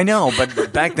 though. I know,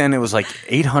 but back then it was like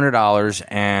 $800,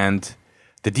 and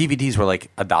the DVDs were like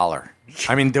 $1.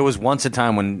 I mean, there was once a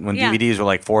time when Yeah. DVDs were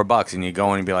like $4, and you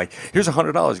go in and be like, "Here's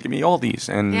 $100, give me all these,"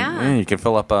 and Yeah. you can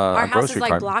fill up a Our house grocery is like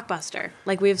cart. Blockbuster.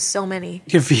 Like we have so many.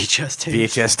 Your VHS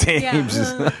tapes. VHS tapes.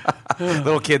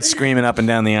 Little kids screaming up and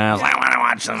down the aisles. I want to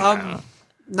watch them.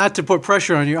 Not to put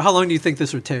pressure on you, how long do you think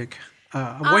this would take?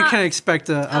 When can I expect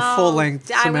a full-length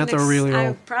Samantha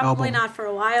Aurelio probably album? not for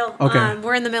a while. Okay.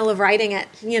 We're in the middle of writing it.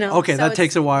 Okay, that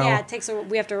takes a while. Yeah,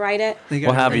 we have to write it.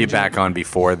 We'll have you back on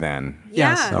before then,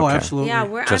 Yes. Yeah. Oh, Okay. absolutely.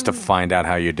 Yeah, just to find out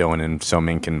how you're doing, and so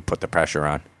Ming can put the pressure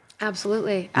on.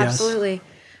 Absolutely, Yes. absolutely.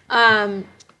 And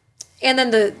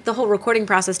then the whole recording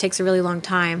process takes a really long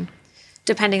time,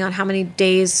 depending on how many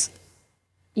days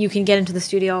you can get into the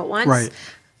studio at once. Right.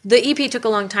 The EP took a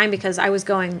long time because I was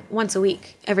going once a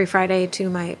week, every Friday, to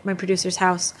my producer's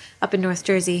house up in North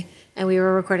Jersey, and we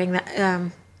were recording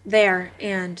that there.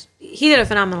 And he did a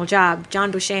phenomenal job.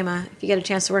 John Buscema, if you get a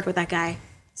chance to work with that guy,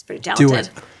 he's pretty talented.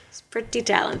 He's pretty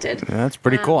talented. Yeah, that's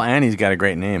pretty cool, and he's got a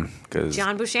great name because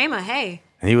John Buscema, hey.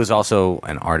 he was also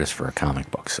an artist for a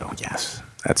comic book. So yes,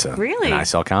 that's a Really? an I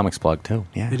Sell Comics plug too.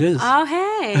 Yeah, It is. Oh,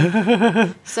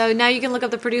 hey. So now you can look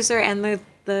up the producer and the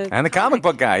and the comic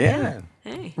book guy. Yeah.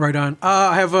 Hey. Right on.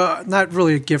 I have not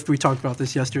really a gift. We talked about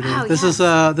this yesterday. Oh, this yes.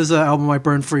 is an album I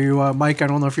burned for you, Mike. I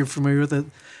don't know if you're familiar with it.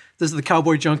 This is the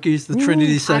Cowboy Junkies, the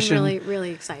Trinity Session. I'm really, really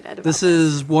excited about This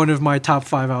is one of my top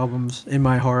 5 albums in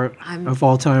my heart I'm of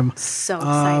all time. so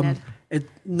excited. It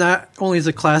not only is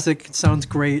a classic, it sounds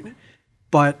great,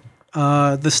 but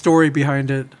the story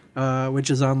behind it, which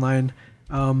is online,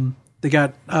 they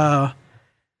got.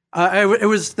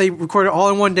 They recorded all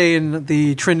in one day in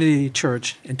the Trinity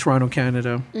Church in Toronto,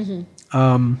 Canada.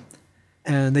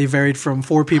 And they varied from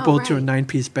 4 people to a right.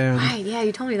 9-piece band. Right, yeah,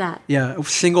 you told me that. Yeah, a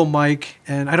single mic,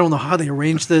 and I don't know how they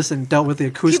arranged this and dealt with the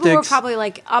acoustics. People were probably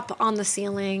like up on the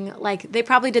ceiling, like they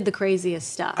probably did the craziest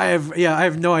stuff. I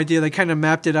have no idea. They kind of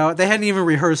mapped it out. They hadn't even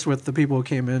rehearsed with the people who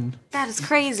came in. That is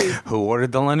crazy. Who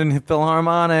ordered the London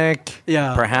Philharmonic?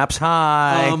 Yeah. Perhaps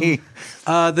high.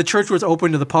 The church was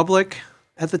open to the public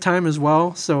at the time as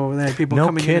well, so they had people No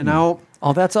coming in kidding. and out.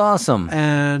 Oh, that's awesome.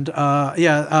 And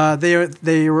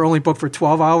they were only booked for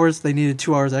 12 hours. They needed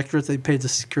 2 hours extra. They paid the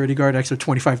security guard extra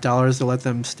 $25 to let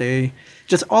them stay.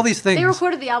 Just all these things. They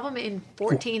recorded the album in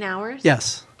 14 hours.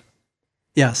 Yes.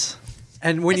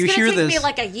 And when It's you gonna hear take this, me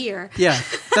like a year. yeah,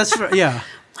 that's yeah,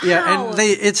 Wow. and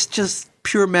it's just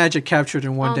pure magic captured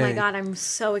in one Oh day. my god, I'm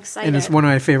so excited. And it's one of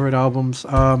my favorite albums.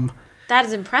 That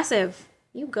is impressive.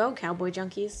 You go, Cowboy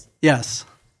Junkies. Yes.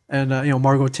 And,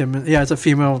 Margot Timmons. Yeah, it's a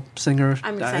female singer.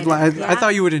 I'm excited. I Yeah.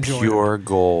 thought you would enjoy it. Pure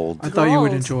gold. I thought you would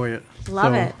Gold. enjoy it.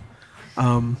 Love So, it.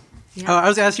 I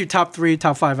was asking you top 3,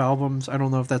 top 5 albums. I don't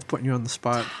know if that's putting you on the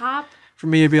spot. Top. For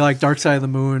me, it'd be like Dark Side of the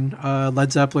Moon,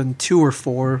 Led Zeppelin 2 or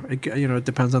 4. It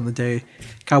depends on the day.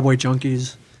 Cowboy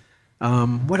Junkies.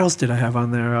 What else did I have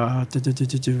on there?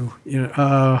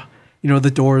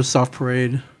 The Doors, Soft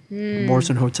Parade,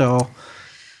 Morrison Hotel.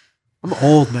 I'm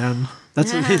old, man.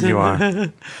 That's You are.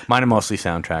 Mine are mostly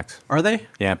soundtracks. Are they?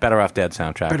 Yeah, Better Off Dead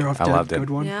soundtrack. Better Off I Dead. loved it. Good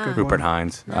one. Yeah. Good Rupert one.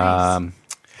 Hines. Nice.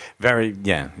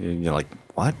 You're like,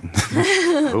 what?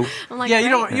 Who? I'm like, Yeah, you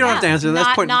great. don't have to answer.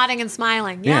 That's putting- nodding and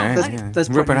smiling. Yeah, Yeah. yeah. That's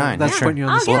Rupert putting you, Hines. That's Sure. putting you on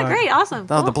the Oh, spot. yeah, great. Awesome.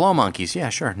 Oh, Cool. the Blow Monkeys. Yeah,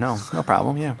 sure. No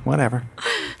problem. Yeah, whatever.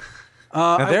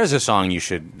 Now, there's a song you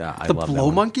should. I The love that Blow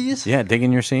one. Monkeys? Yeah,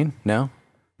 digging your scene. No,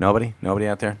 nobody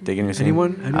out there digging your scene.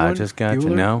 Anyone? I just got Bueller? to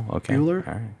know. Okay, Bueller?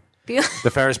 all right.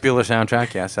 The Ferris Bueller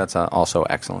soundtrack. Yes, that's also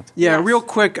excellent. Yeah, Yes. real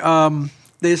quick.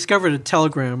 They discovered a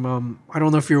telegram. I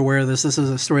don't know if you're aware of this. This is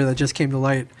a story that just came to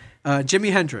light.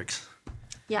 Jimi Hendrix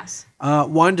Yes.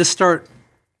 wanted to start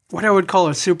what I would call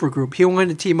a supergroup. He wanted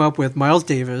to team up with Miles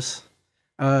Davis,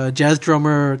 jazz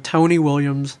drummer Tony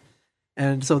Williams,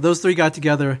 and so those 3 got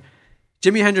together.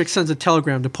 Jimi Hendrix sends a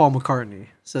telegram to Paul McCartney.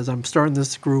 Says, "I'm starting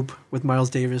this group with Miles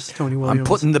Davis, Tony Williams. I'm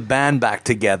putting the band back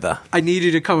together. I need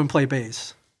you to come and play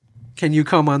bass. Can you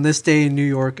come on this day in New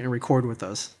York and record with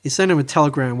us?" He sent him a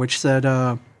telegram which said,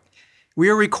 "We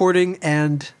are recording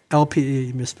and LP."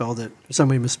 He misspelled it.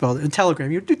 Somebody misspelled it. A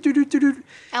telegram. You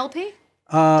LP?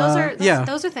 yeah.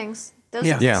 Those are things. Those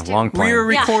Yeah. are things Yeah, too. long We are playing.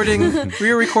 recording. We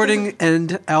are recording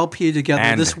and LP together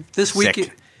And this week.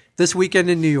 sick. This weekend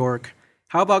in New York.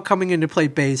 How about coming in to play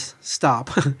bass? Stop.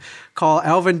 Call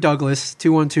Alvin Douglas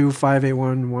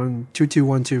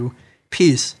 212-581-2212.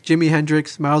 Peace. Jimi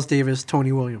Hendrix, Miles Davis,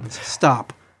 Tony Williams.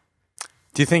 Stop.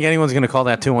 Do you think anyone's going to call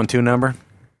that 212 number?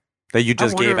 That you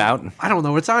just gave out? I don't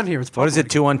know. It's on here. It's public. What is it,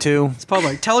 212? It's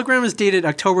public. Telegram is dated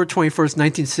October 21st,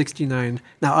 1969.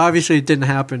 Now, obviously, it didn't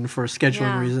happen for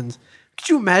scheduling reasons. Could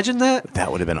you imagine that?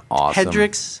 That would have been awesome.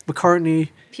 Hendrix, McCartney.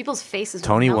 People's faces.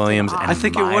 Tony Williams and I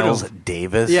think Miles it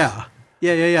Davis. Yeah.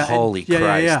 Holy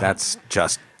Christ. That's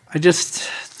just...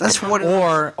 That's what...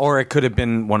 Or it could have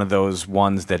been one of those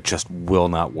ones that just will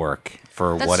not work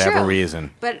for whatever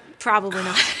reason. But probably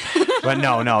not. But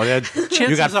no.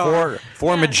 You got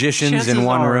four magicians in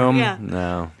one room. Yeah.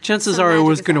 No. Chances are it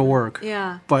was going to work.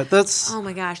 Yeah. But that's... Oh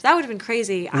my gosh. That would have been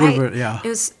crazy. It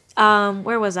was...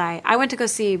 where was I? I went to go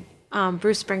see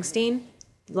Bruce Springsteen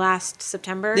last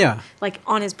September. Yeah. Like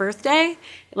on his birthday.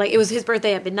 Like it was his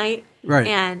birthday at midnight. Right.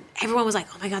 And everyone was like,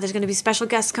 oh my God, there's going to be special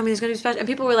guests coming. There's going to be special. And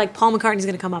people were like, Paul McCartney's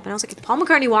going to come up. And I was like, if Paul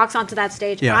McCartney walks onto that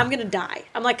stage, I'm going to die.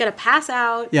 I'm like going to pass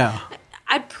out. Yeah.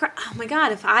 Oh my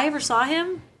God, if I ever saw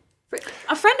him.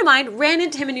 A friend of mine ran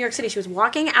into him in New York City. She was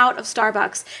walking out of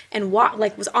Starbucks and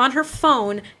was on her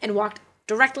phone and walked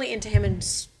directly into him and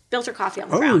spilled her coffee on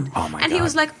the ground. Oh my God. And he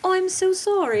was like, "Oh, I'm so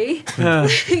sorry." And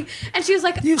she was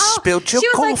like, "You spilled your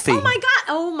coffee." Like,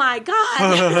 "Oh my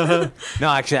God." No,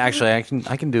 actually, I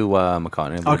can do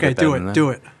McCartney. Okay, do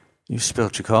it. You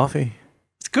spilled your coffee.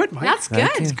 It's good, Mike. That's good.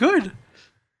 It's good.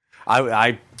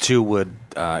 I too would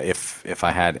if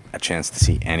I had a chance to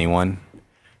see anyone.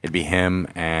 It'd be him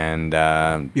and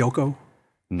Yoko.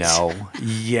 No,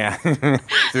 yeah,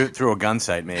 through a gun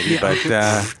sight maybe, but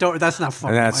that's not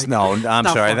funny. That's I'm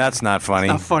sorry, funny. That's not funny.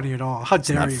 It's not funny at all. How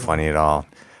dare you? Not funny at all.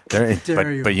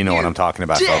 But you know what I'm talking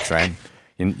about, folks, right?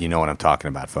 You know what I'm talking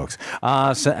about, folks.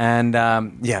 Paul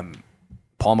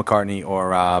McCartney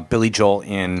or Billy Joel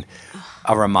in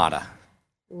a Ramada.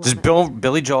 Just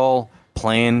Billy Joel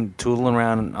playing, tootling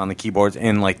around on the keyboards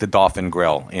in like the Dolphin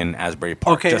Grill in Asbury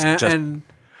Park. Okay,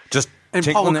 and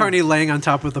Paul McCartney laying on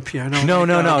top of the piano. No.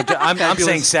 I'm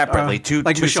saying separately. Two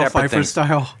Michelle separate Pfeiffer things.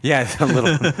 Style. Yeah,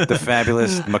 the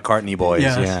fabulous McCartney boys.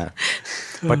 Yes. Yeah,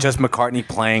 but just McCartney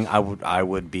playing, I would.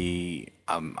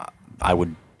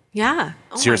 Yeah.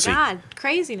 Oh seriously. my God.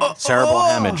 Craziness. Cerebral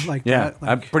hemorrhage. Like yeah, that,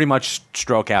 I'd pretty much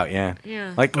stroke out. Yeah.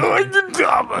 Yeah. Like.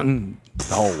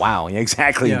 Oh wow! Yeah,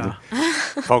 exactly. Yeah.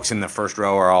 Folks in the first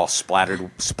row are all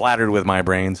splattered with my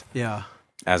brains. Yeah.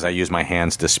 As I use my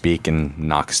hands to speak and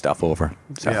knock stuff over.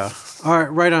 So. Yeah. All right,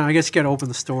 right on. I guess you got to open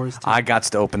the stores. Too. I got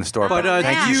to open the store. But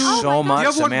thank you so much, do you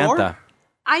have Samantha. One more?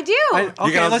 I do. Let's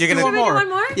do one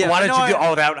more. Yeah, why don't you do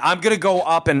all that? I'm going to go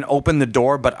up and open the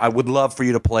door, but I would love for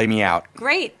you to play me out.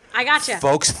 Great. I got you.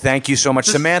 Folks, thank you so much.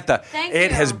 Samantha,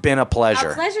 it has been a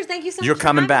pleasure. A pleasure. Thank you so much. You're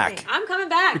coming back. Me. I'm coming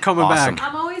back. You're coming awesome.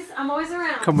 back. I'm always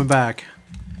around. Coming back.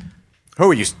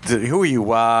 Who are you?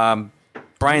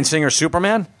 Bryan Singer,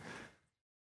 Superman?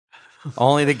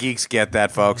 Only the geeks get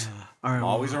that, folks. All right,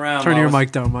 always around. Turn your mic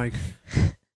down, Mike.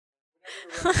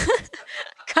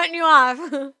 Cutting you off.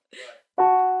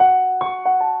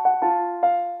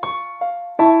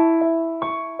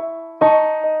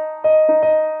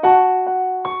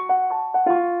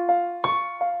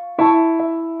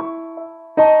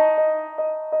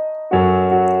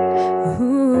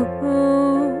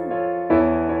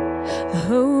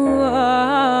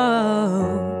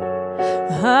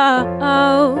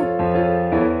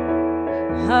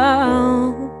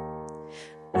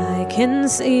 I can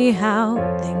see how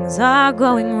things are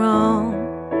going wrong,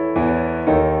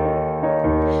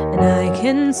 and I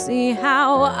can see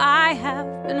how I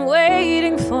have been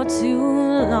waiting for too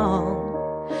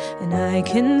long, and I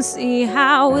can see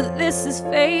how this is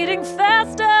fading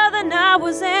faster than I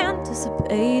was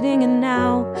anticipating, and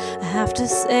now I have to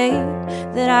say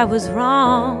that I was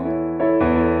wrong.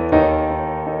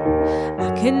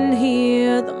 I can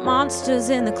hear the monsters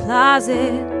in the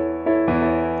closet,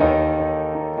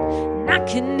 I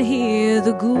can hear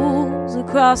the ghouls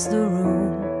across the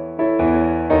room.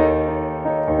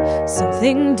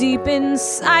 Something deep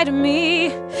inside of me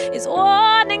is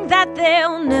warning that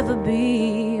there'll never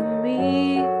be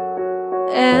me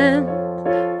and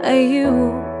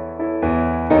you.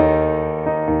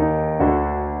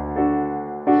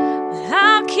 But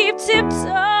I'll keep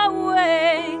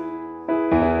tiptoeing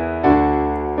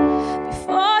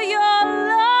before you're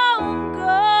long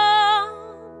gone.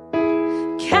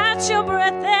 Catch your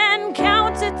breath and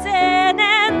count to 10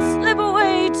 and slip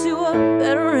away to a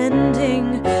better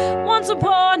ending. Once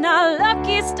upon our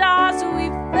lucky stars, we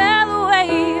fell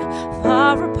away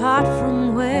far apart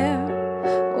from where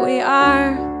we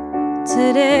are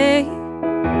today.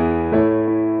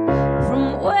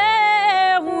 From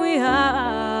where we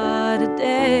are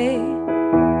today.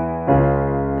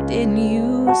 Why didn't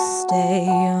you stay?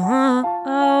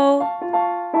 Oh.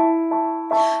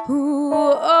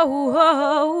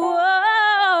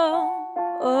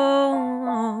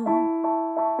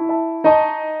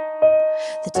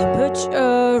 The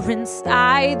temperature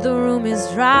inside the room is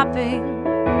dropping.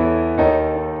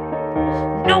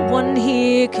 No one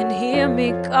here can hear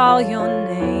me call your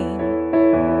name.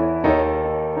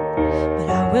 But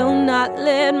I will not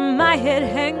let my head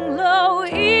hang low,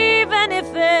 even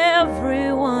if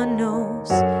everyone knows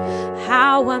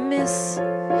how I miss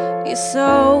you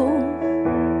so.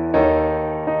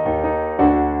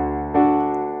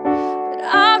 But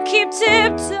I'll keep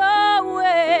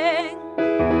tiptoeing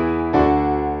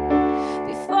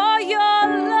before you're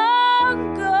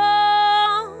long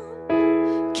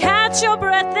gone. Catch your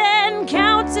breath and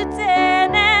count to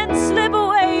 10 and slip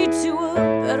away to a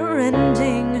better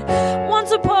ending.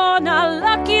 Once upon our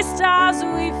lucky stars,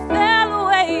 we fell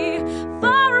away,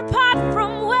 far apart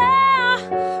from where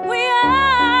we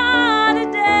are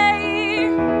today.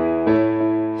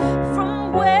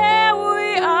 From where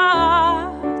we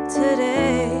are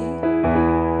today.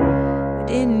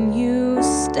 Didn't you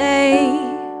stay?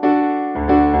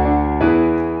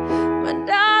 My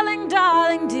darling,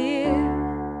 darling dear,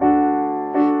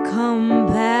 come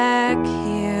back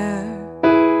here.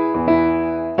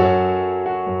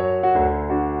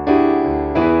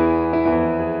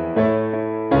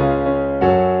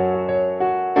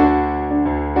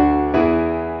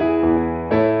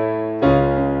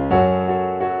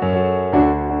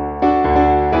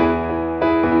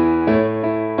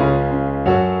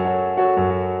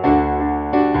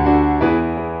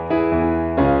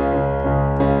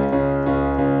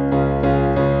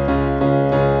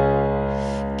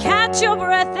 Catch your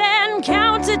breath and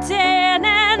count to 10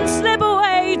 and slip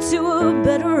away to a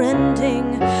better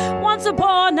ending. Once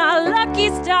upon our lucky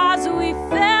stars, we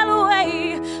fell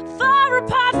away, far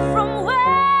apart from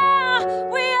where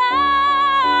we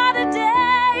are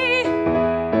today.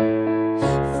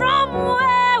 From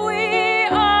where we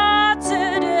are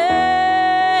today.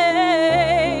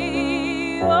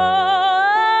 Oh,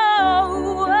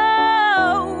 oh,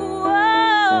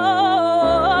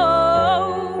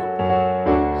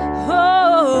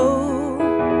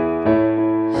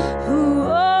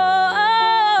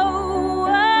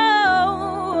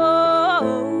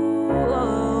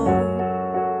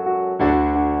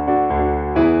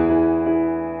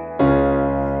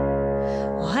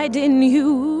 oh, why didn't you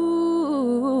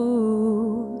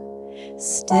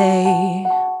stay?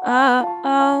 Oh,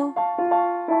 oh,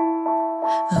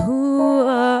 oh,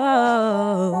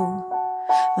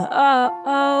 oh,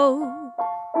 oh,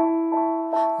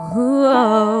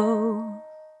 oh.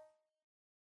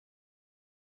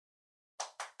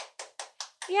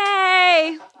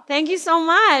 Yay! Thank you so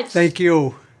much. Thank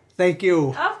you. Thank you.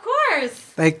 Of course.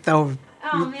 Thank you.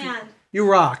 Oh, man. You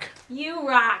rock. You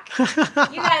rock. You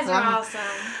guys are awesome.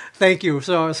 Thank you.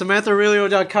 So,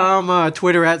 SamanthaAurelio.com,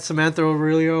 Twitter at Samantha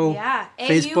Aurelio. Yeah.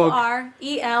 Facebook.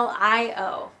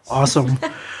 AURELIO. Awesome.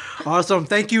 Awesome.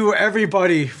 Thank you,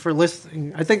 everybody, for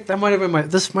listening. I think that might have been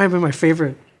my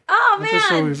favorite Oh, man.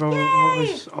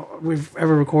 episode we've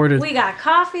ever recorded. We got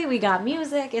coffee. We got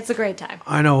music. It's a great time.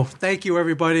 I know. Thank you,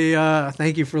 everybody.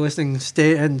 Thank you for listening.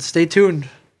 Stay tuned.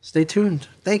 Stay tuned.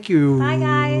 Thank you. Bye,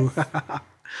 guys.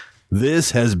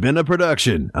 This has been a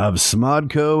production of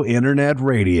Smodco Internet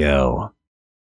Radio.